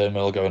 all the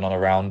turmoil going on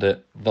around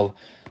it, the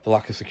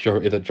lack of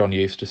security that John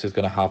Eustace is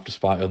going to have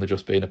despite only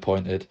just being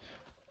appointed,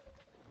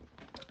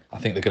 I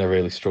think they're going to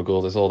really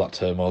struggle. There's all that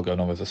turmoil going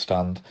on with the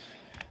stand.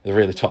 There's a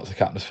really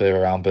toxic atmosphere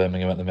around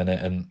Birmingham at the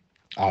minute, and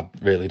I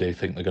really do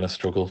think they're going to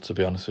struggle, to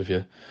be honest with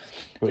you.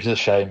 Which is a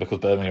shame, because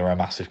Birmingham are a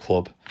massive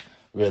club.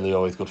 Really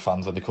always good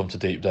fans when they come to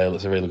Deepdale.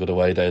 It's a really good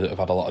away day that I've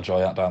had a lot of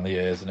joy at down the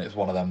years, and it's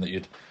one of them that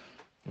you'd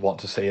want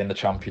to see in the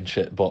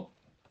Championship. But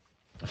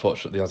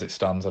unfortunately, as it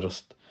stands, I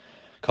just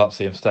can't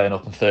see him staying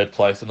up in 3rd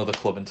place. Another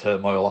club in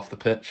turmoil off the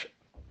pitch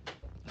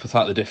for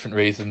slightly different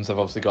reasons. They've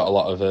obviously got a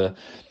lot of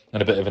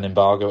and a bit of an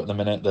embargo at the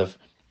minute. They've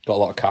got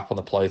a lot of cap on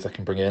the players they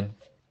can bring in.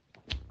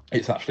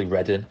 It's actually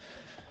Reading.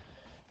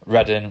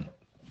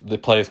 The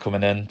players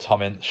coming in: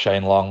 Tom Ince,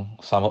 Shane Long,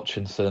 Sam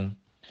Hutchinson,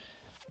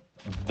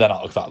 they're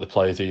not exactly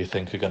players who you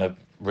think are going to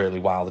really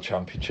wow the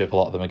Championship. A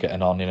lot of them are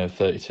getting on,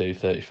 32,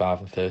 35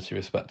 and 30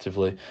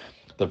 respectively.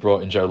 They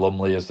brought in Joe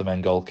Lumley as the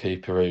main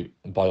goalkeeper, who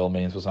by all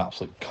means was an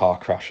absolute car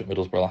crash at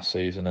Middlesbrough last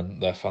season,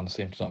 and their fans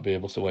seem to not be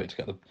able to wait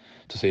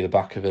to see the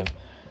back of him.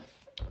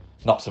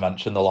 Not to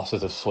mention the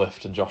losses of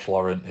Swift and Josh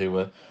Laurent, who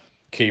were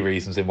key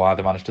reasons in why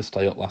they managed to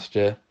stay up last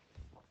year.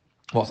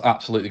 What's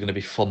absolutely going to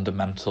be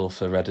fundamental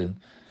for Reading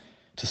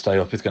to stay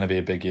up is going to be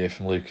a big year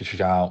from Lucas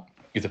João.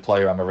 He's a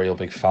player I'm a real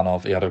big fan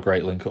of. He had a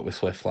great link up with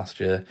Swift last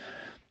year.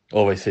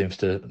 Always seems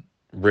to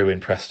ruin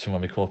Preston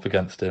when we come up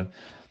against him.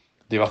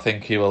 Do I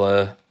think he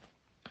will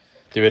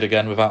do it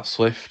again without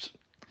Swift?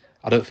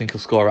 I don't think he'll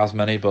score as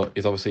many, but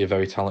he's obviously a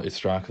very talented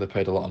striker. They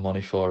paid a lot of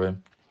money for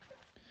him.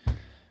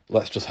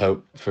 Let's just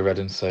hope for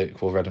Reading's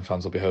sake. Well, Reading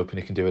fans will be hoping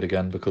he can do it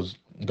again, because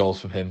goals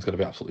from him is going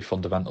to be absolutely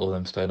fundamental in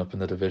them staying up in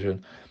the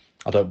division.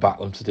 I don't back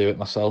them to do it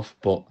myself,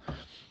 but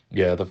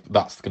yeah,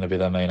 that's going to be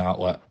their main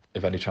outlet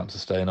if any chance of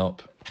staying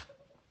up.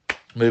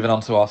 Moving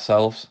on to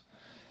ourselves,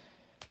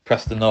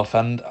 Preston North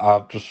End.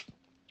 I've just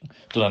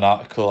done an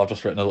article. I've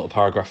just written a little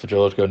paragraph for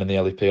George going in the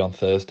LEP on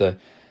Thursday.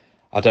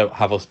 I don't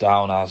have us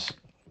down as,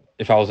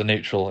 if I was a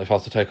neutral, if I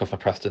was to take off my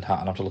Preston hat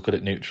and have to look at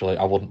it neutrally,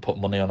 I wouldn't put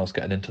money on us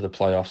getting into the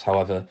playoffs.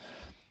 However,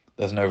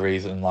 there's no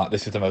reason,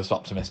 this is the most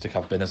optimistic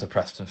I've been as a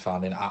Preston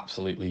fan in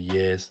absolutely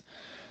years.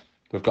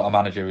 We've got a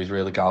manager who's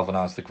really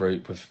galvanised the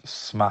group. We've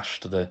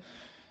smashed the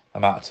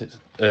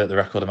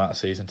record amount of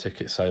season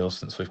ticket sales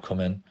since we've come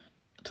in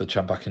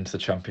back into the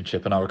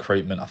Championship, and our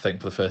recruitment, I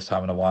think, for the first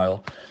time in a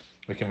while,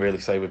 we can really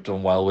say we've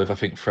done well with. I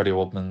think Freddie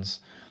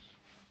Woodman's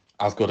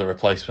as good a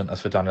replacement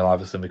as for Daniel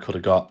Iverson we could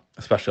have got,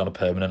 especially on a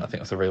permanent. I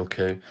think that's a real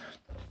coup.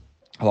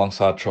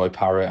 Alongside Troy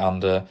Parrott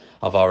and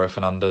Alvaro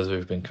Fernandez,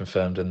 who've been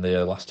confirmed in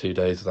the last 2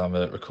 days as I'm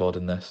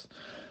recording this.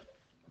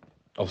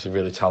 Obviously,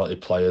 really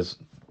talented players.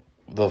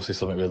 There's obviously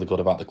something really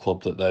good about the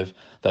club that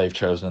they've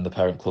chosen, and the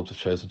parent clubs have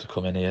chosen to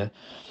come in here.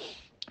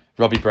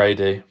 Robbie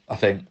Brady, I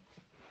think,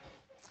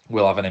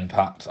 will have an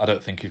impact. I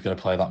don't think he's going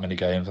to play that many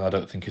games, and I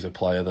don't think he's a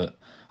player that,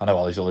 I know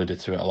Ollie's alluded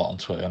to it a lot on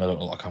Twitter, and I don't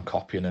look like I'm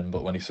copying him,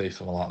 but when you see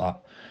someone like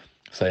that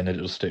saying that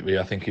it'll stick with you,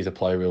 I think he's a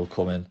player who'll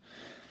come in.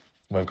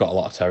 When we've got a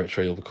lot of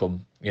territory, he'll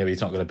become,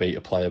 he's not going to beat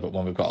a player, but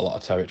when we've got a lot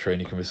of territory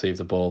and he can receive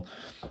the ball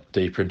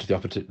deeper into the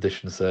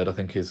opposition's third, I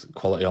think his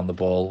quality on the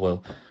ball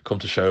will come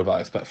to show, but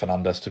I expect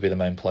Fernandez to be the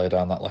main player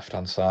down that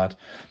left-hand side.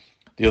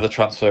 The other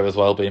transfer as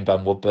well being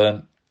Ben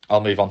Woodburn. I'll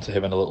move on to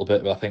him in a little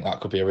bit, but I think that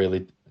could be a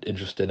really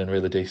interesting and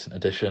really decent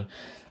addition.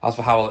 As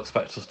for how I'll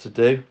expect us to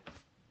do,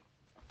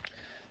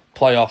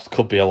 playoffs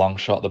could be a long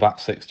shot. The back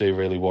six do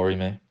really worry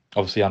me.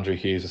 Obviously, Andrew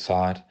Hughes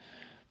aside,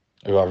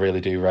 who I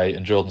really do rate,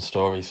 and Jordan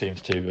Storey seems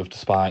to have,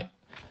 despite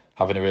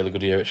having a really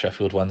good year at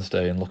Sheffield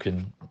Wednesday and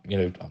looking,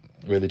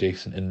 really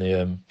decent in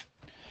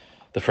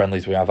the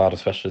friendlies we have had,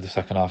 especially the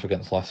second half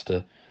against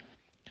Leicester.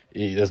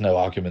 There's no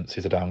arguments.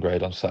 He's a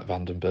downgrade on Seth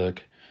Vandenberg.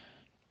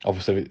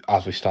 Obviously,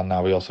 as we stand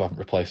now, we also haven't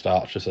replaced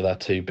Archer, so they're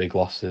two big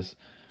losses.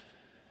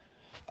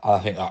 And I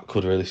think that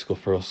could really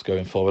scupper us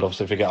going forward.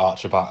 Obviously, if we get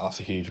Archer back, that's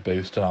a huge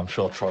boost, and I'm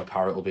sure Troy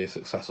Parrott will be a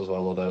success as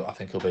well, although I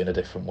think he'll be in a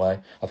different way.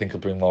 I think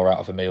he'll bring more out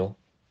of Emile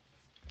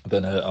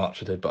than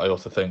Archer did, but I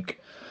also think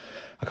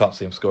I can't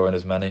see him scoring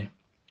as many.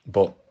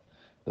 But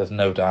there's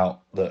no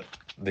doubt that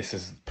this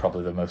is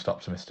probably the most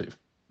optimistic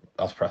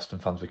as Preston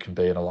fans we can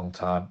be in a long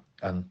time,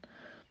 and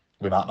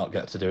we might not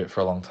get to do it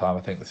for a long time.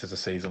 I think this is a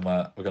season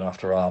where we're going to have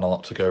to rely on a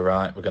lot to go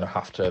right. We're going to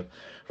have to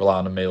rely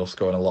on Emile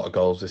scoring a lot of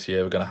goals this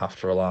year. We're going to have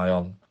to rely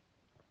on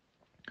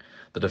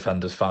the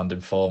defenders found in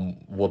form.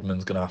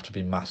 Woodman's going to have to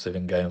be massive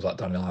in games like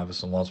Daniel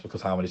Iverson was,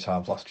 because how many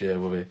times last year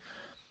were we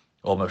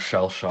almost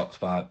shell-shocked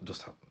by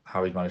just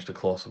how he managed to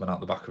claw something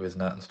out the back of his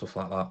net and stuff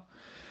like that.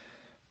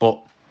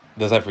 But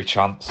there's every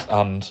chance,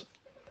 and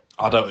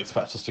I don't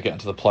expect us to get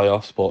into the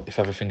playoffs, but if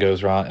everything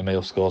goes right,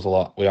 Emile scores a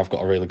lot. We have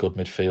got a really good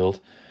midfield.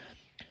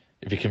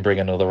 If you can bring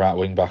another right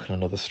wing back and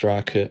another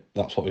striker,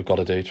 that's what we've got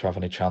to do to have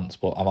any chance.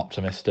 But I'm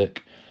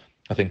optimistic.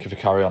 I think if we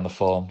carry on the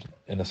form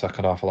in the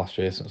second half of last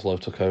year since Lowe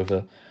took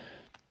over,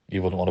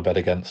 you wouldn't want to bet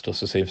against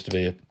us. There seems to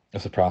be a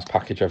surprise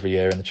package every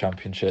year in the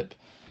Championship.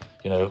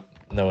 No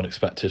one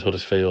expected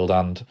Huddersfield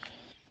and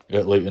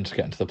Luton to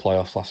get into the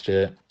playoffs last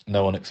year.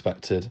 No one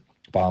expected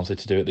Barnsley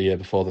to do it the year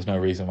before. There's no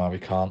reason why we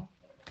can't.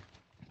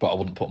 But I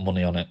wouldn't put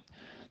money on it.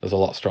 There's a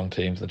lot of strong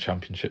teams in the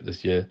Championship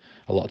this year.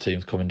 A lot of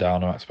teams coming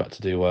down I expect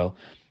to do well.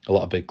 A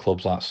lot of big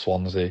clubs like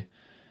Swansea,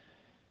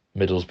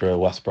 Middlesbrough,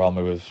 West Brom,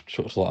 who have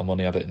chucked a lot of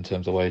money at it in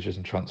terms of wages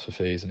and transfer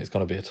fees, and it's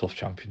going to be a tough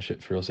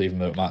Championship for us, even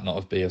though it might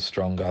not be as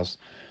strong as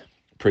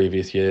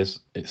previous years.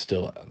 It's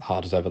still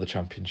hard as ever, the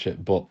Championship,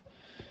 but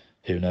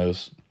who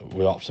knows?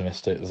 We're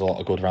optimistic. There's a lot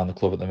of good around the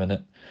club at the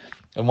minute.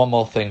 And one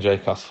more thing,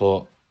 Jake asked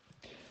for,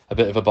 a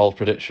bit of a bold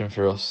prediction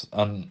for us,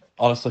 and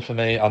honestly for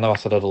me, I know I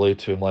said I'd allude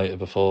to him later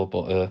before,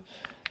 but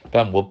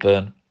Ben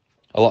Woodburn,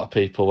 a lot of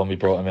people when we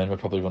brought him in were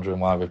probably wondering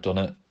why we've done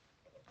it.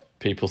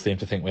 People seem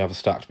to think we have a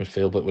stacked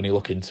midfield, but when you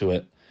look into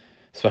it,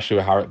 especially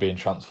with Harrop being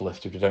transfer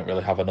listed, we don't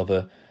really have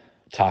another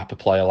type of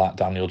player like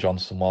Daniel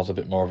Johnson was, a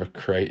bit more of a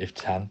creative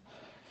 10.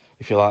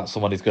 If you like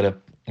someone who's going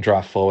to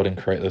drive forward and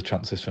create the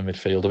chances for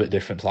midfield, a bit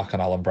different to like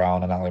an Alan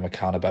Brown and Ali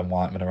McCann, Ben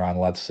Whiteman, and Ryan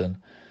Ledson.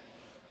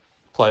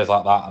 Players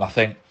like that, and I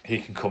think he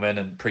can come in,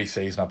 and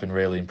pre-season I've been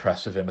really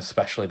impressed with him,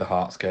 especially the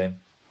Hearts game.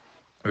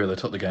 Really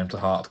took the game to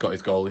heart, got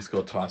his goal, he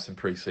scored twice in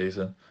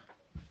pre-season.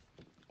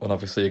 One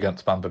obviously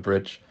against Bamber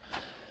Bridge.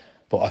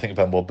 But I think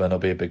Ben Woodburn will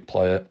be a big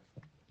player.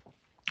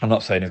 I'm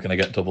not saying he's going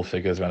to get double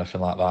figures or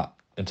anything like that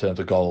in terms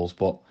of goals,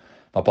 but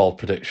my bold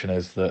prediction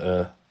is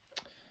that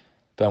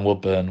Ben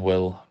Woodburn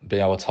will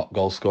be our top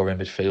goal scoring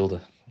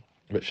midfielder,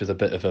 which is a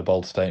bit of a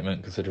bold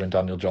statement considering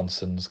Daniel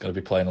Johnson's going to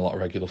be playing a lot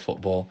of regular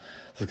football.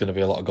 There's going to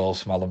be a lot of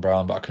goals from Alan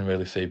Brown, but I can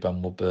really see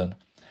Ben Woodburn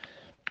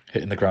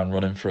hitting the ground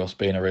running for us,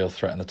 being a real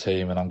threat in the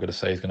team, and I'm going to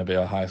say he's going to be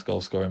our highest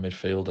goal scoring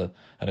midfielder,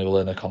 and he will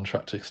earn a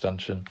contract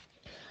extension.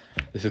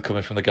 This is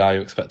coming from the guy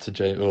who expected,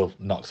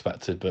 not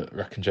expected, but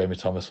reckoned Jamie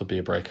Thomas would be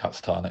a breakout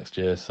star next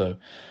year, so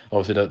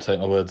obviously don't take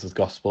my words as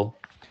gospel.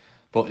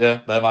 But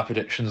yeah, they're my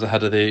predictions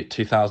ahead of the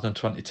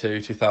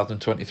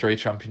 2022-2023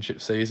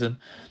 Championship season.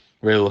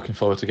 Really looking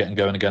forward to getting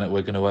going again at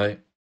Wigan away.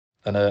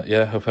 And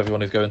hope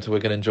everyone who's going to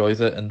Wigan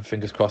enjoys it, and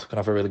fingers crossed we can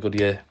have a really good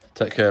year.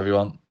 Take care,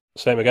 everyone.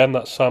 Same again,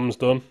 that's Sam's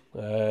done.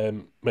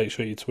 Make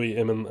sure you tweet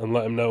him and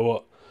let him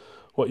know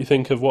what you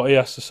think of what he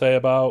has to say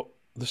about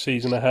the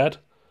season ahead.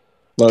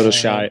 Load of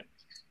shite.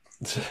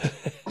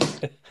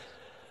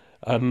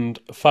 And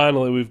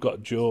finally, we've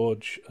got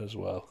George as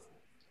well.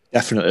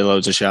 Definitely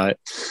loads of shite.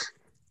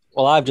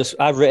 Well,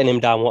 I've written him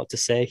down what to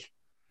say,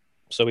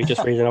 so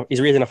he's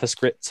reading off a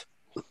script.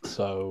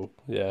 So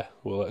yeah,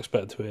 we'll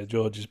expect to hear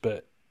George's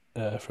bit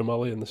from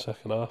Ollie in the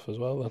second half as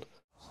well then.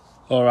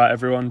 All right,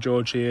 everyone,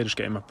 George here, just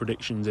getting my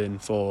predictions in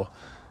for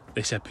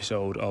this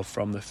episode of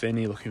From the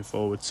Finney. Looking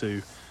forward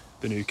to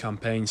the new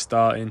campaign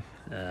starting.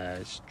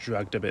 It's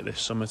dragged a bit this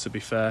summer, to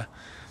be fair.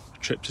 The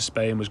trip to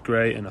Spain was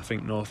great, and I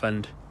think North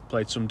End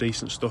played some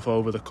decent stuff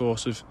over the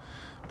course of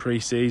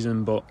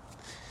pre-season, but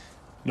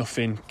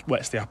nothing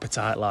whets the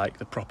appetite like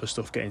the proper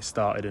stuff getting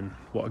started. And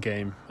what a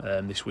game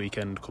this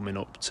weekend coming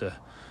up to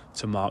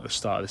mark the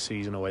start of the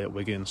season away at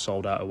Wigan.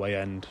 Sold out away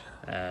end,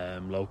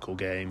 local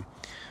game.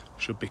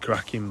 Should be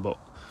cracking, but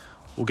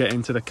we'll get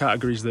into the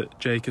categories that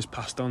Jake has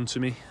passed on to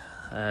me,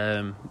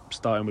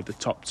 starting with the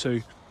top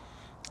two.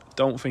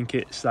 Don't think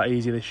it's that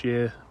easy this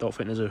year. Don't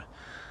think there's a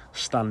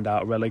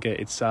standout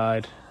relegated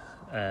side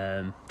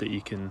that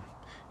you can,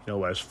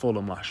 whereas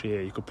Fulham last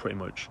year, you could pretty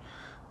much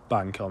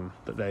bank on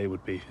that they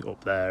would be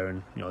up there,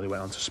 and they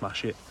went on to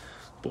smash it.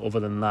 But other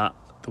than that,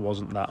 there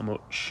wasn't that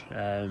much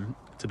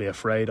to be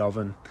afraid of,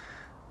 and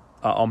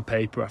on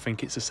paper I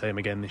think it's the same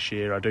again this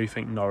year. I do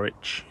think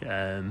Norwich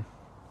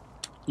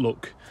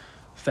look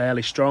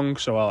fairly strong,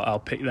 so I'll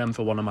pick them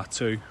for one of my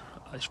two.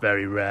 It's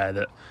very rare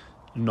that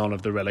none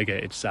of the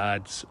relegated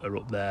sides are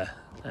up there.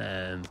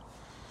 I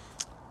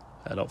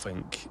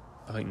think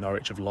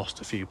Norwich have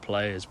lost a few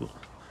players, but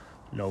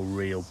no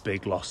real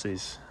big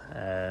losses.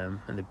 And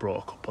they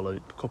brought a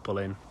couple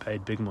in,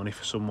 paid big money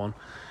for someone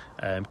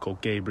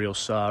called Gabriel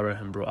Sara,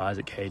 and brought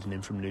Isaac Hayden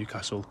in from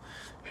Newcastle,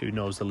 who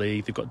knows the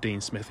league. They've got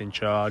Dean Smith in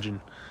charge, and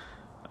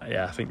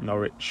I think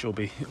Norwich will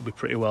be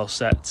pretty well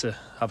set to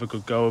have a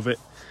good go of it.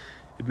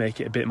 It'd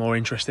make it a bit more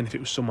interesting if it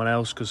was someone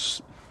else,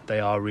 because they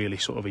are really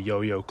sort of a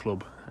yo-yo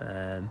club.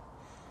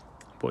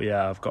 But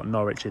yeah, I've got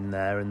Norwich in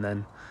there, and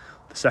then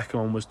the second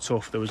one was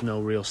tough. There was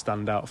no real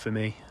standout for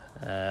me.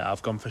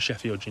 I've gone for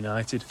Sheffield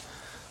United.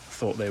 I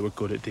thought they were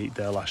good at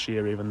Deepdale last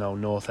year, even though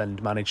North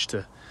End managed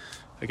to,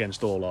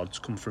 against all odds,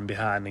 come from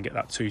behind and get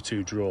that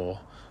 2-2 draw.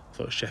 I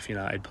thought Sheffield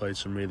United played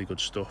some really good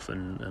stuff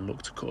and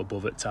looked to cut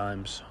above at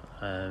times.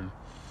 And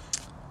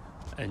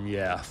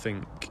yeah, I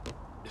think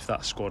if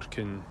that squad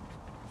can,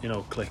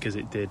 click as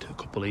it did a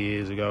couple of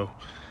years ago,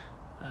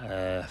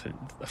 I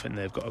think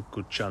they've got a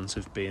good chance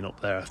of being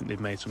up there. I think they've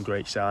made some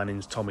great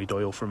signings. Tommy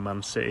Doyle from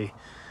Man City,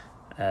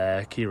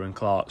 Kieran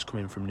Clark's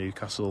coming from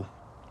Newcastle.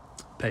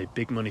 Paid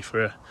big money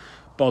for a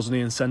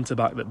Bosnian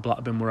centre-back that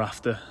Blackburn were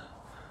after.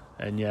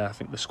 And yeah, I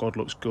think the squad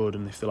looks good,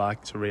 and if they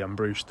like to Ryan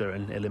Brewster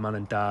and Iliman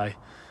and Dye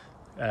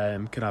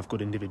can have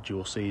good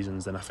individual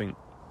seasons, then I think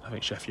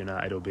Sheffield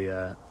United will be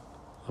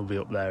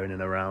up there in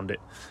and around it.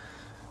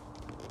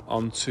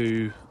 On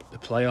to the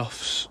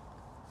playoffs.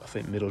 I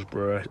think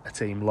Middlesbrough, a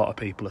team a lot of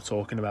people are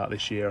talking about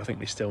this year. I think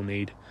they still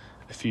need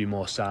a few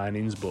more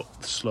signings,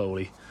 but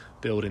slowly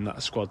building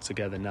that squad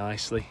together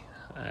nicely.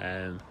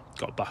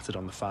 Got battered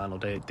on the final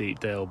day at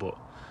Deepdale, but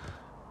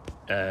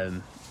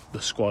the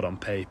squad on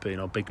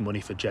paper, big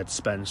money for Jed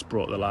Spence,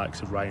 brought the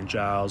likes of Ryan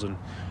Giles and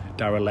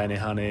Darragh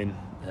Lenihan in.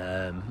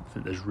 I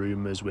think there's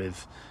rumours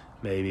with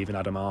maybe even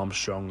Adam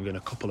Armstrong and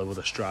a couple of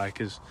other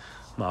strikers.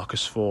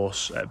 Marcus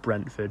Force at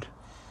Brentford.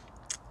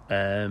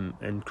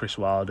 And Chris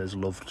Wilder's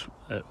loved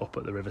up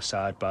at the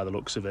Riverside by the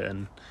looks of it,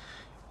 and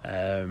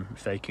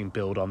if they can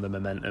build on the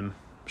momentum,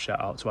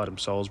 shout out to Adam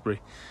Salisbury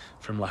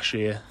from last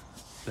year,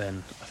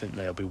 then I think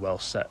they'll be well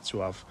set to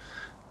have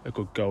a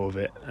good go of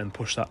it and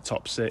push that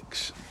top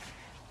six.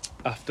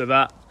 After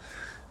that,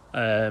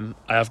 I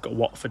have got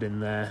Watford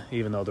in there,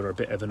 even though they're a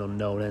bit of an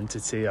unknown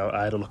entity.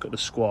 I had a look at the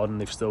squad and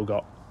they've still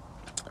got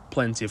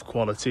plenty of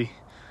quality.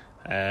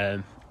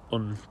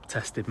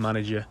 untested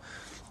manager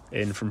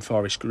in from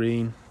Forest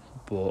Green,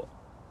 but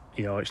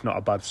it's not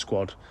a bad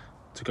squad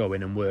to go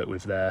in and work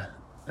with there.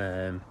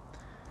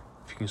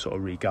 If you can sort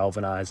of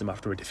re-galvanise them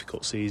after a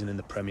difficult season in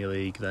the Premier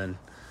League, then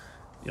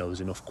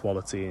there's enough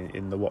quality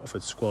in the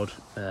Watford squad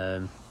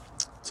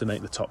to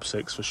make the top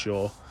 6 for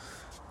sure.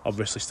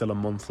 Obviously still a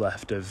month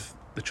left of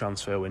the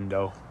transfer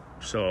window,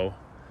 so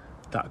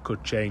that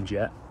could change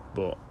yet,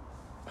 but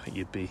I think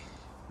it'd be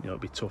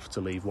tough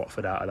to leave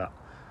Watford out of that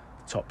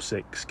top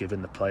 6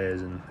 given the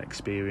players and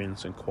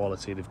experience and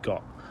quality they've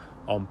got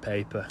on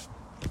paper.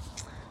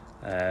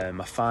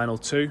 My final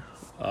 2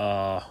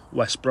 are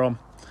West Brom.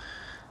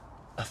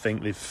 I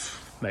think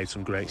they've made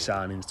some great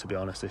signings, to be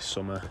honest, this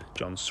summer.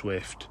 John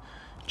Swift,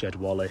 Jed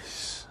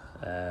Wallace,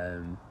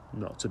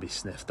 not to be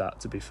sniffed at,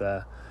 to be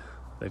fair.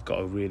 They've got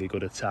a really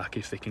good attack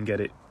if they can get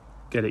it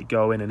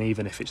going, and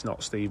even if it's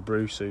not Steve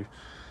Bruce, who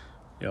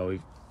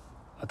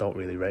I don't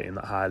really rate him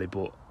that highly,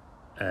 but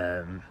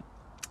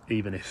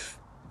even if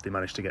they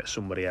manage to get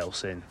somebody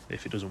else in,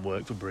 if it doesn't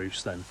work for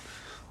Bruce, then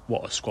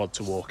what a squad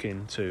to walk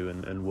into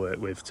and work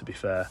with, to be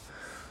fair.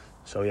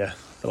 So yeah,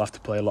 they'll have to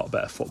play a lot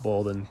better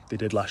football than they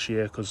did last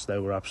year, because they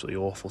were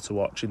absolutely awful to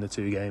watch in the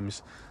 2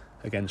 games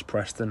against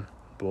Preston.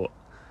 But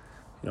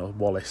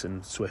Wallace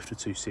and Swift are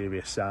 2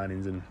 serious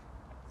signings, and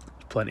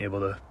plenty of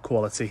other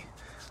quality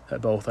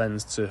at both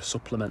ends to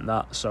supplement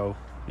that. So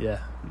yeah,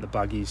 the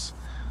Baggies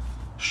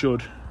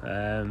should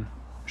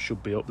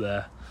be up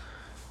there.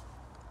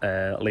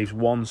 It leaves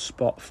 1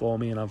 spot for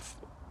me, and I've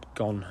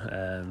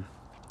gone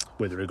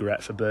with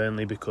regret for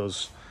Burnley,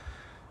 because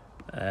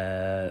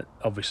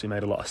obviously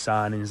made a lot of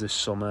signings this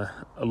summer.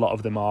 A lot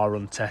of them are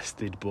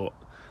untested, but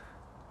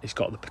it's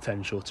got the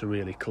potential to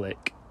really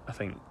click. I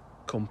think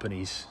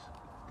companies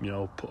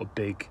put a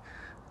big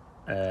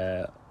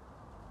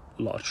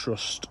lot of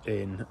trust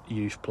in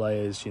youth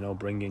players,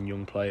 bringing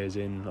young players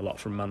in, a lot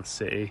from Man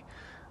City,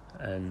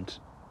 and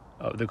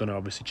they're going to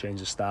obviously change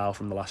the style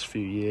from the last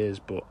few years,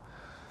 but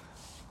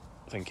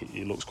I think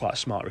it looks quite a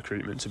smart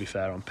recruitment, to be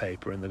fair, on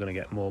paper, and they're going to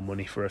get more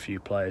money for a few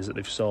players that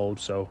they've sold,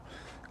 so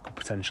could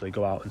potentially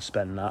go out and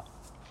spend that.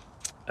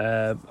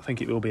 I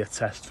think it will be a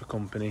test for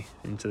Kompany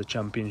into the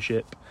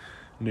Championship,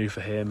 new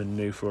for him and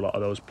new for a lot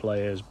of those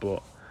players,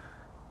 but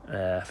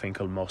I think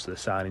most of the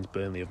signings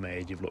Burnley have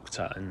made you've looked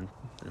at and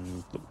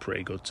look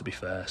pretty good, to be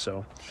fair,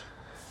 so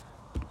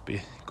it'd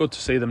be good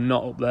to see them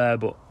not up there,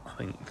 but I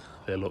think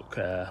they look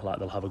like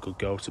they'll have a good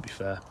go, to be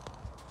fair.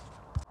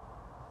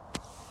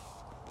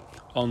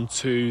 On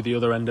to the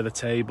other end of the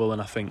table,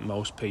 and I think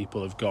most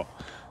people have got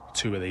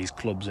 2 of these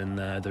clubs in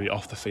there. The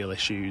off the field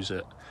issues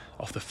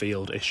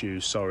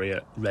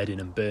at Reading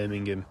and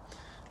Birmingham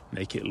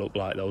make it look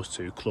like those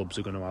 2 clubs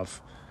are going to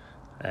have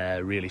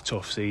really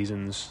tough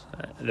seasons.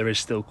 There is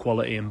still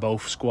quality in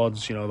both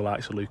squads, the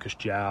likes of Lucas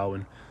João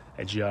and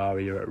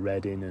Ejaria at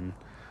Reading, and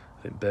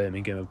I think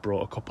Birmingham have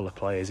brought a couple of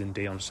players in,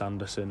 Dion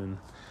Sanderson and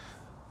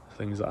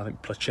things like, I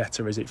think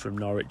Placheta is it from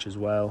Norwich as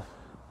well.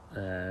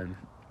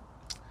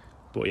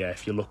 But yeah,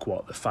 if you look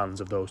what the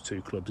fans of those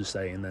 2 clubs are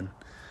saying, then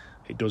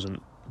it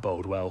doesn't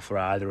bode well for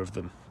either of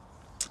them.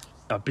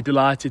 I'd be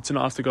delighted to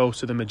not have to go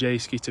to the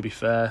Madejski, to be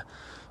fair.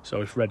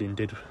 So if Reading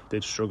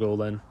did struggle,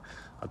 then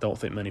I don't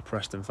think many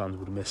Preston fans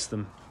would miss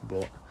them.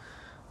 But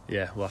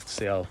yeah, we'll have to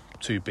see how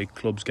 2 big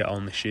clubs get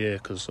on this year,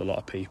 because a lot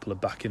of people are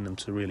backing them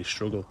to really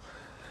struggle.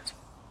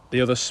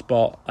 The other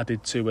spot, I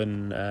did to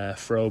and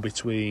fro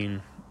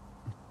between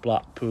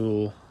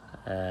Blackpool,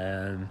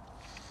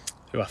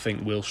 who I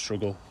think will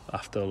struggle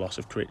after the loss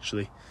of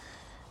Critchley.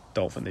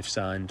 Don't think they've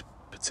signed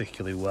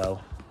particularly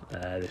well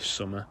this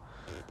summer.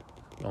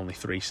 Only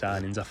 3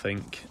 signings, I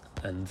think.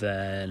 And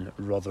then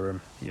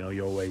Rotherham,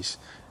 you always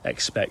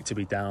expect to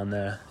be down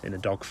there in a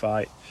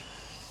dogfight.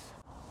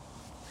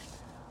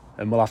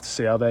 And we'll have to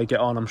see how they get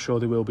on. I'm sure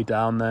they will be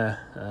down there,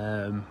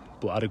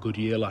 but had a good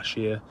year last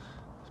year.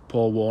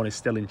 Paul Warne is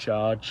still in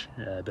charge,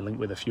 been linked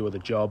with a few other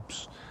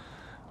jobs.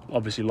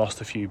 Obviously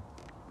lost a few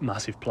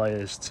massive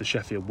players to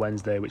Sheffield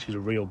Wednesday, which is a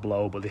real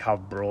blow, but they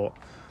have brought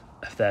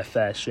their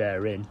fair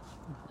share in.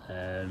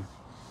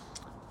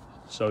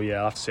 So yeah,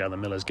 I'll have to see how the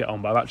Millers get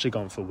on, but I've actually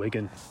gone for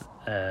Wigan,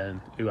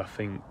 who I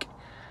think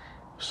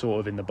sort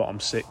of in the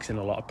bottom 6 in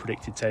a lot of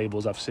predicted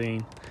tables I've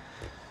seen.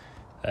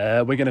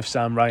 Wigan have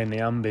signed Ryan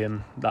Nyambe,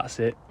 and that's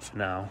it for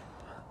now.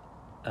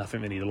 I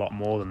think they need a lot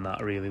more than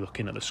that, really,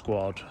 looking at the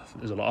squad.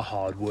 There's a lot of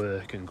hard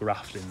work and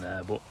graft in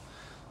there, but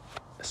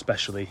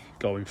especially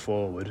going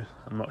forward,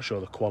 I'm not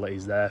sure the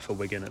quality's there for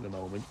Wigan at the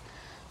moment.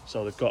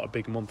 So they've got a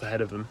big month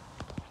ahead of them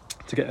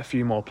to get a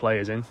few more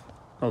players in.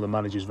 I know the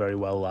manager's very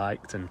well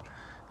liked, and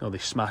they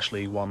smashed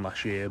League One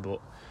last year,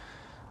 but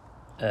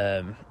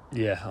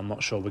yeah, I'm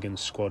not sure Wigan's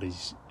squad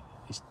is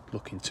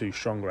looking too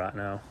strong right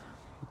now.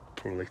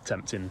 Probably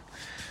tempting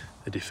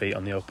a defeat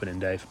on the opening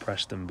day for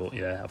Preston, but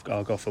yeah,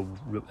 I'll go for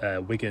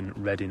Wigan,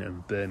 Reading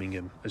and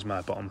Birmingham as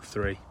my bottom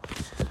 3.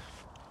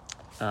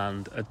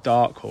 And a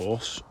dark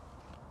horse,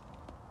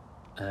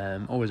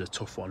 always a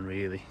tough one,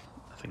 really.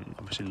 I think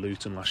obviously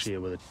Luton last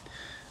year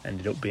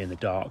ended up being the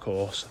dark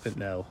horse. I think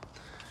they'll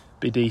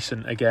be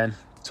decent again.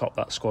 top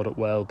that squad up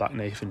well, back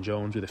Nathan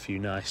Jones with a few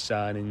nice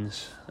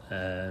signings.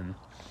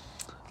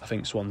 I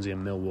think Swansea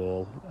and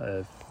Millwall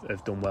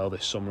have done well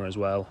this summer as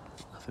well.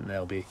 I think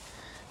they'll be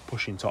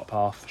pushing top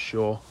half for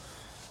sure.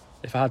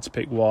 If I had to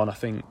pick one, I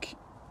think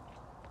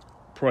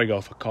probably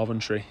go for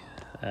Coventry.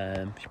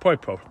 You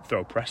probably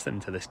throw Preston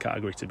into this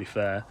category, to be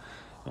fair.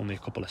 Only a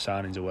couple of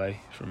signings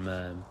away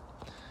from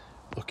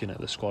looking at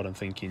the squad and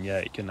thinking, yeah,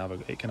 it can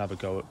have a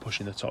go at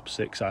pushing the top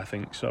 6, I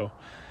think. So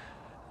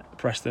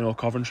Preston or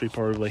Coventry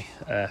probably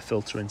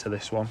filter into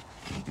this one.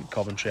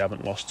 Coventry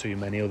haven't lost too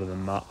many other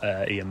than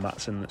Ian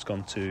Matson that's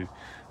gone to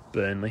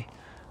Burnley,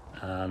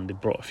 and they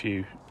brought a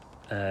few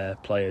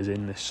players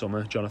in this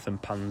summer. Jonathan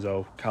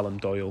Panzo, Callum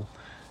Doyle,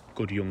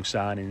 good young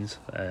signings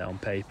on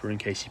paper, and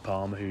Casey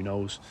Palmer, who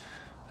knows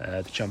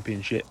the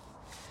Championship.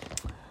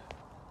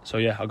 So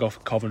yeah, I'll go for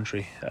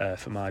Coventry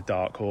for my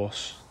dark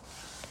horse.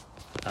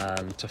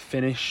 And to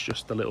finish,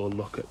 just a little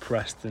look at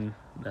Preston.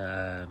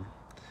 I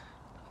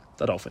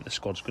don't think the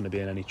squad's going to be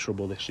in any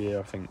trouble this year.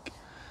 I think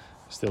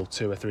still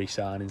 2 or 3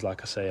 signings,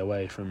 like I say,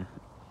 away from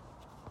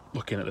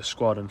looking at the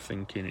squad and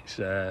thinking it's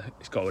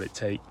got what it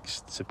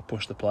takes to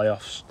push the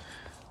playoffs.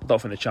 I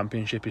don't think the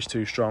Championship is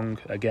too strong.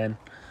 Again,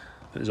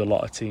 there's a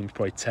lot of teams,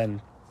 probably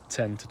 10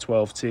 to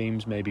 12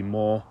 teams, maybe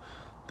more,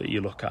 that you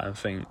look at and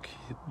think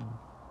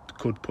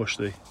could push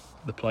the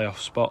playoff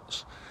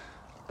spots,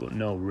 but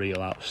no real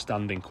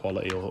outstanding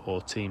quality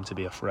or team to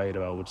be afraid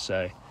of, I would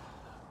say.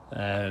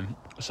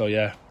 So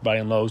yeah,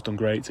 Ryan Lowe's done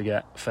great to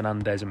get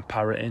Fernandez and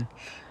Parrott in,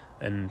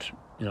 and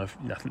I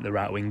think the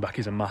right wing back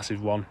is a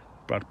massive one.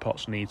 Brad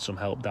Potts needs some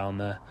help down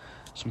there,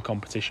 some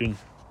competition,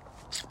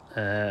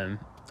 and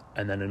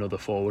then another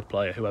forward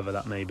player, whoever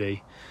that may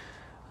be,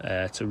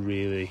 to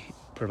really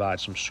provide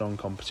some strong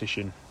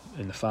competition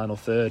in the final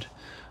third.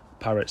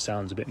 Parrott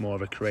sounds a bit more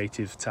of a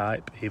creative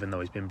type, even though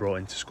he's been brought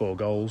in to score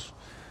goals.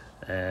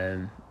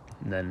 And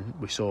then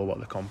we saw what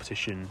the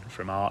competition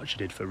from Archer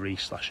did for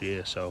Reece last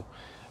year, so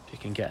if you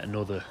can get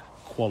another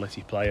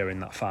quality player in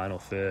that final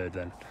third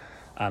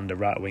and a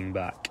right wing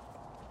back,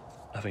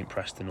 I think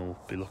Preston will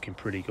be looking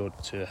pretty good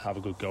to have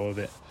a good go of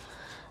it.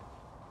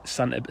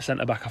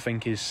 Centre back, I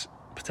think, is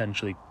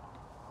potentially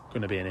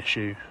going to be an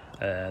issue.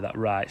 That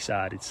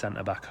right-sided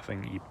centre back, I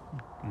think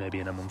maybe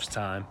in a month's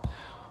time,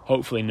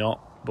 hopefully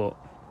not, but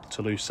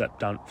to lose Sepp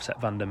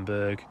van den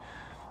Berg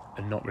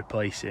and not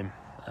replace him,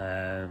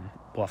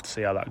 we'll have to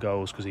see how that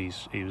goes, because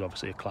he was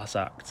obviously a class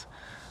act,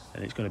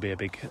 and it's going to be a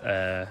big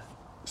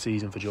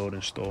season for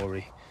Jordan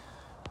Storey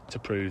to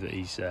prove that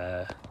he's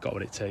got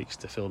what it takes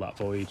to fill that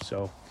void.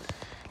 So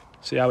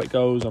see how it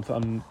goes.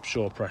 I'm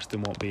sure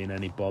Preston won't be in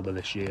any bother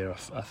this year.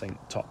 I think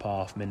top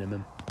half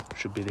minimum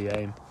should be the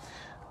aim,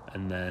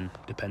 and then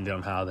depending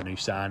on how the new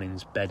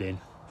signings bed in,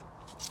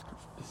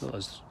 as well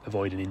as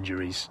avoiding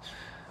injuries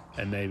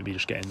and maybe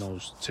just getting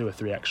those 2 or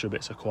 3 extra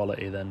bits of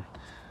quality, then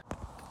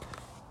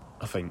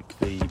I think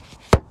the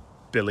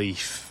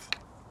belief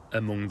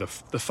among the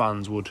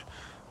fans would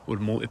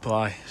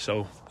multiply.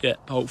 So yeah,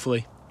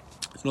 hopefully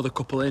another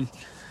couple in,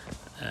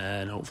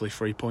 and hopefully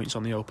 3 points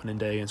on the opening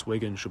day against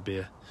Wigan should be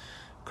a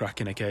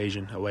cracking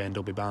occasion away, and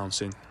they'll be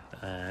bouncing,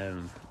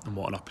 and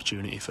what an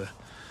opportunity for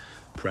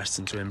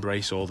Preston to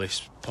embrace all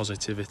this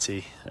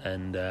positivity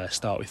and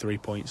start with 3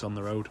 points on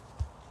the road.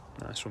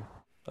 Nice one.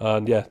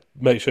 And yeah,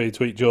 make sure you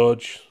tweet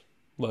George,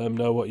 let him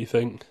know what you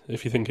think,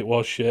 if you think it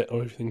was shit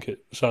or if you think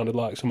it sounded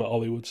like something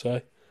Ollie would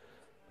say.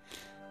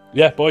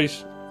 Yeah,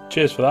 boys,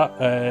 cheers for that.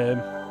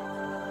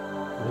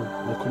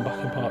 We'll come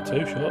back in part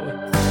 2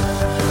 shortly.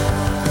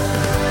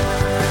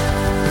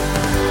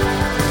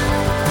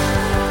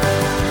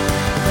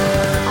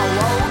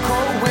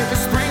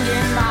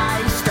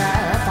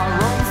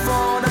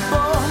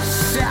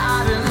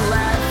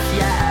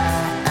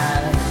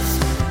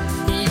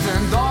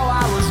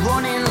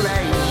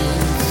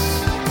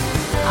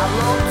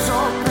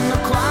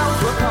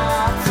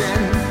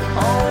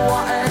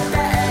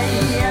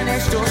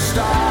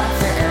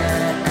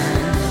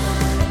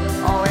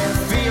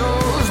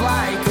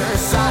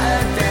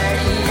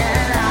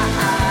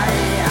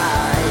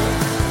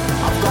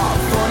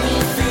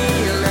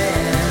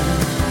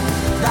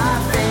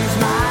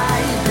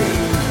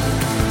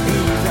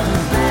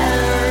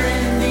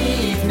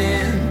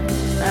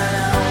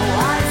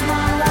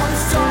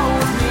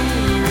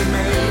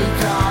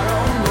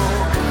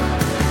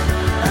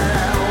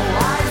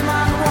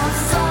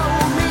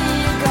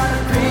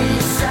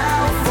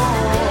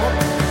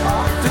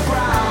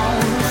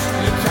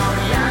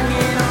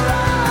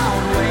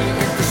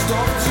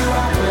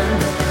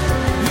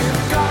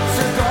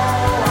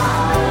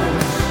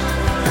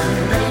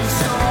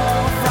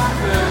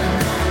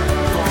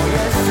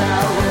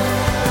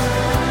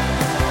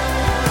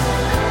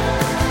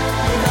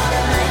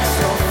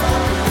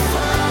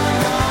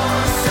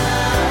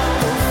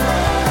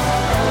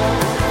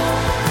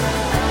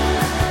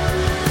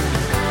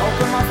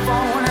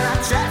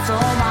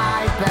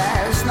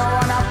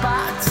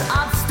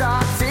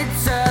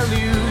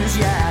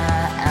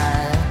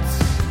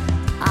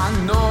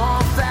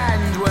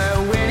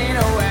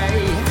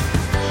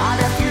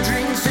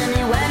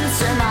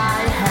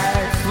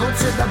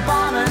 The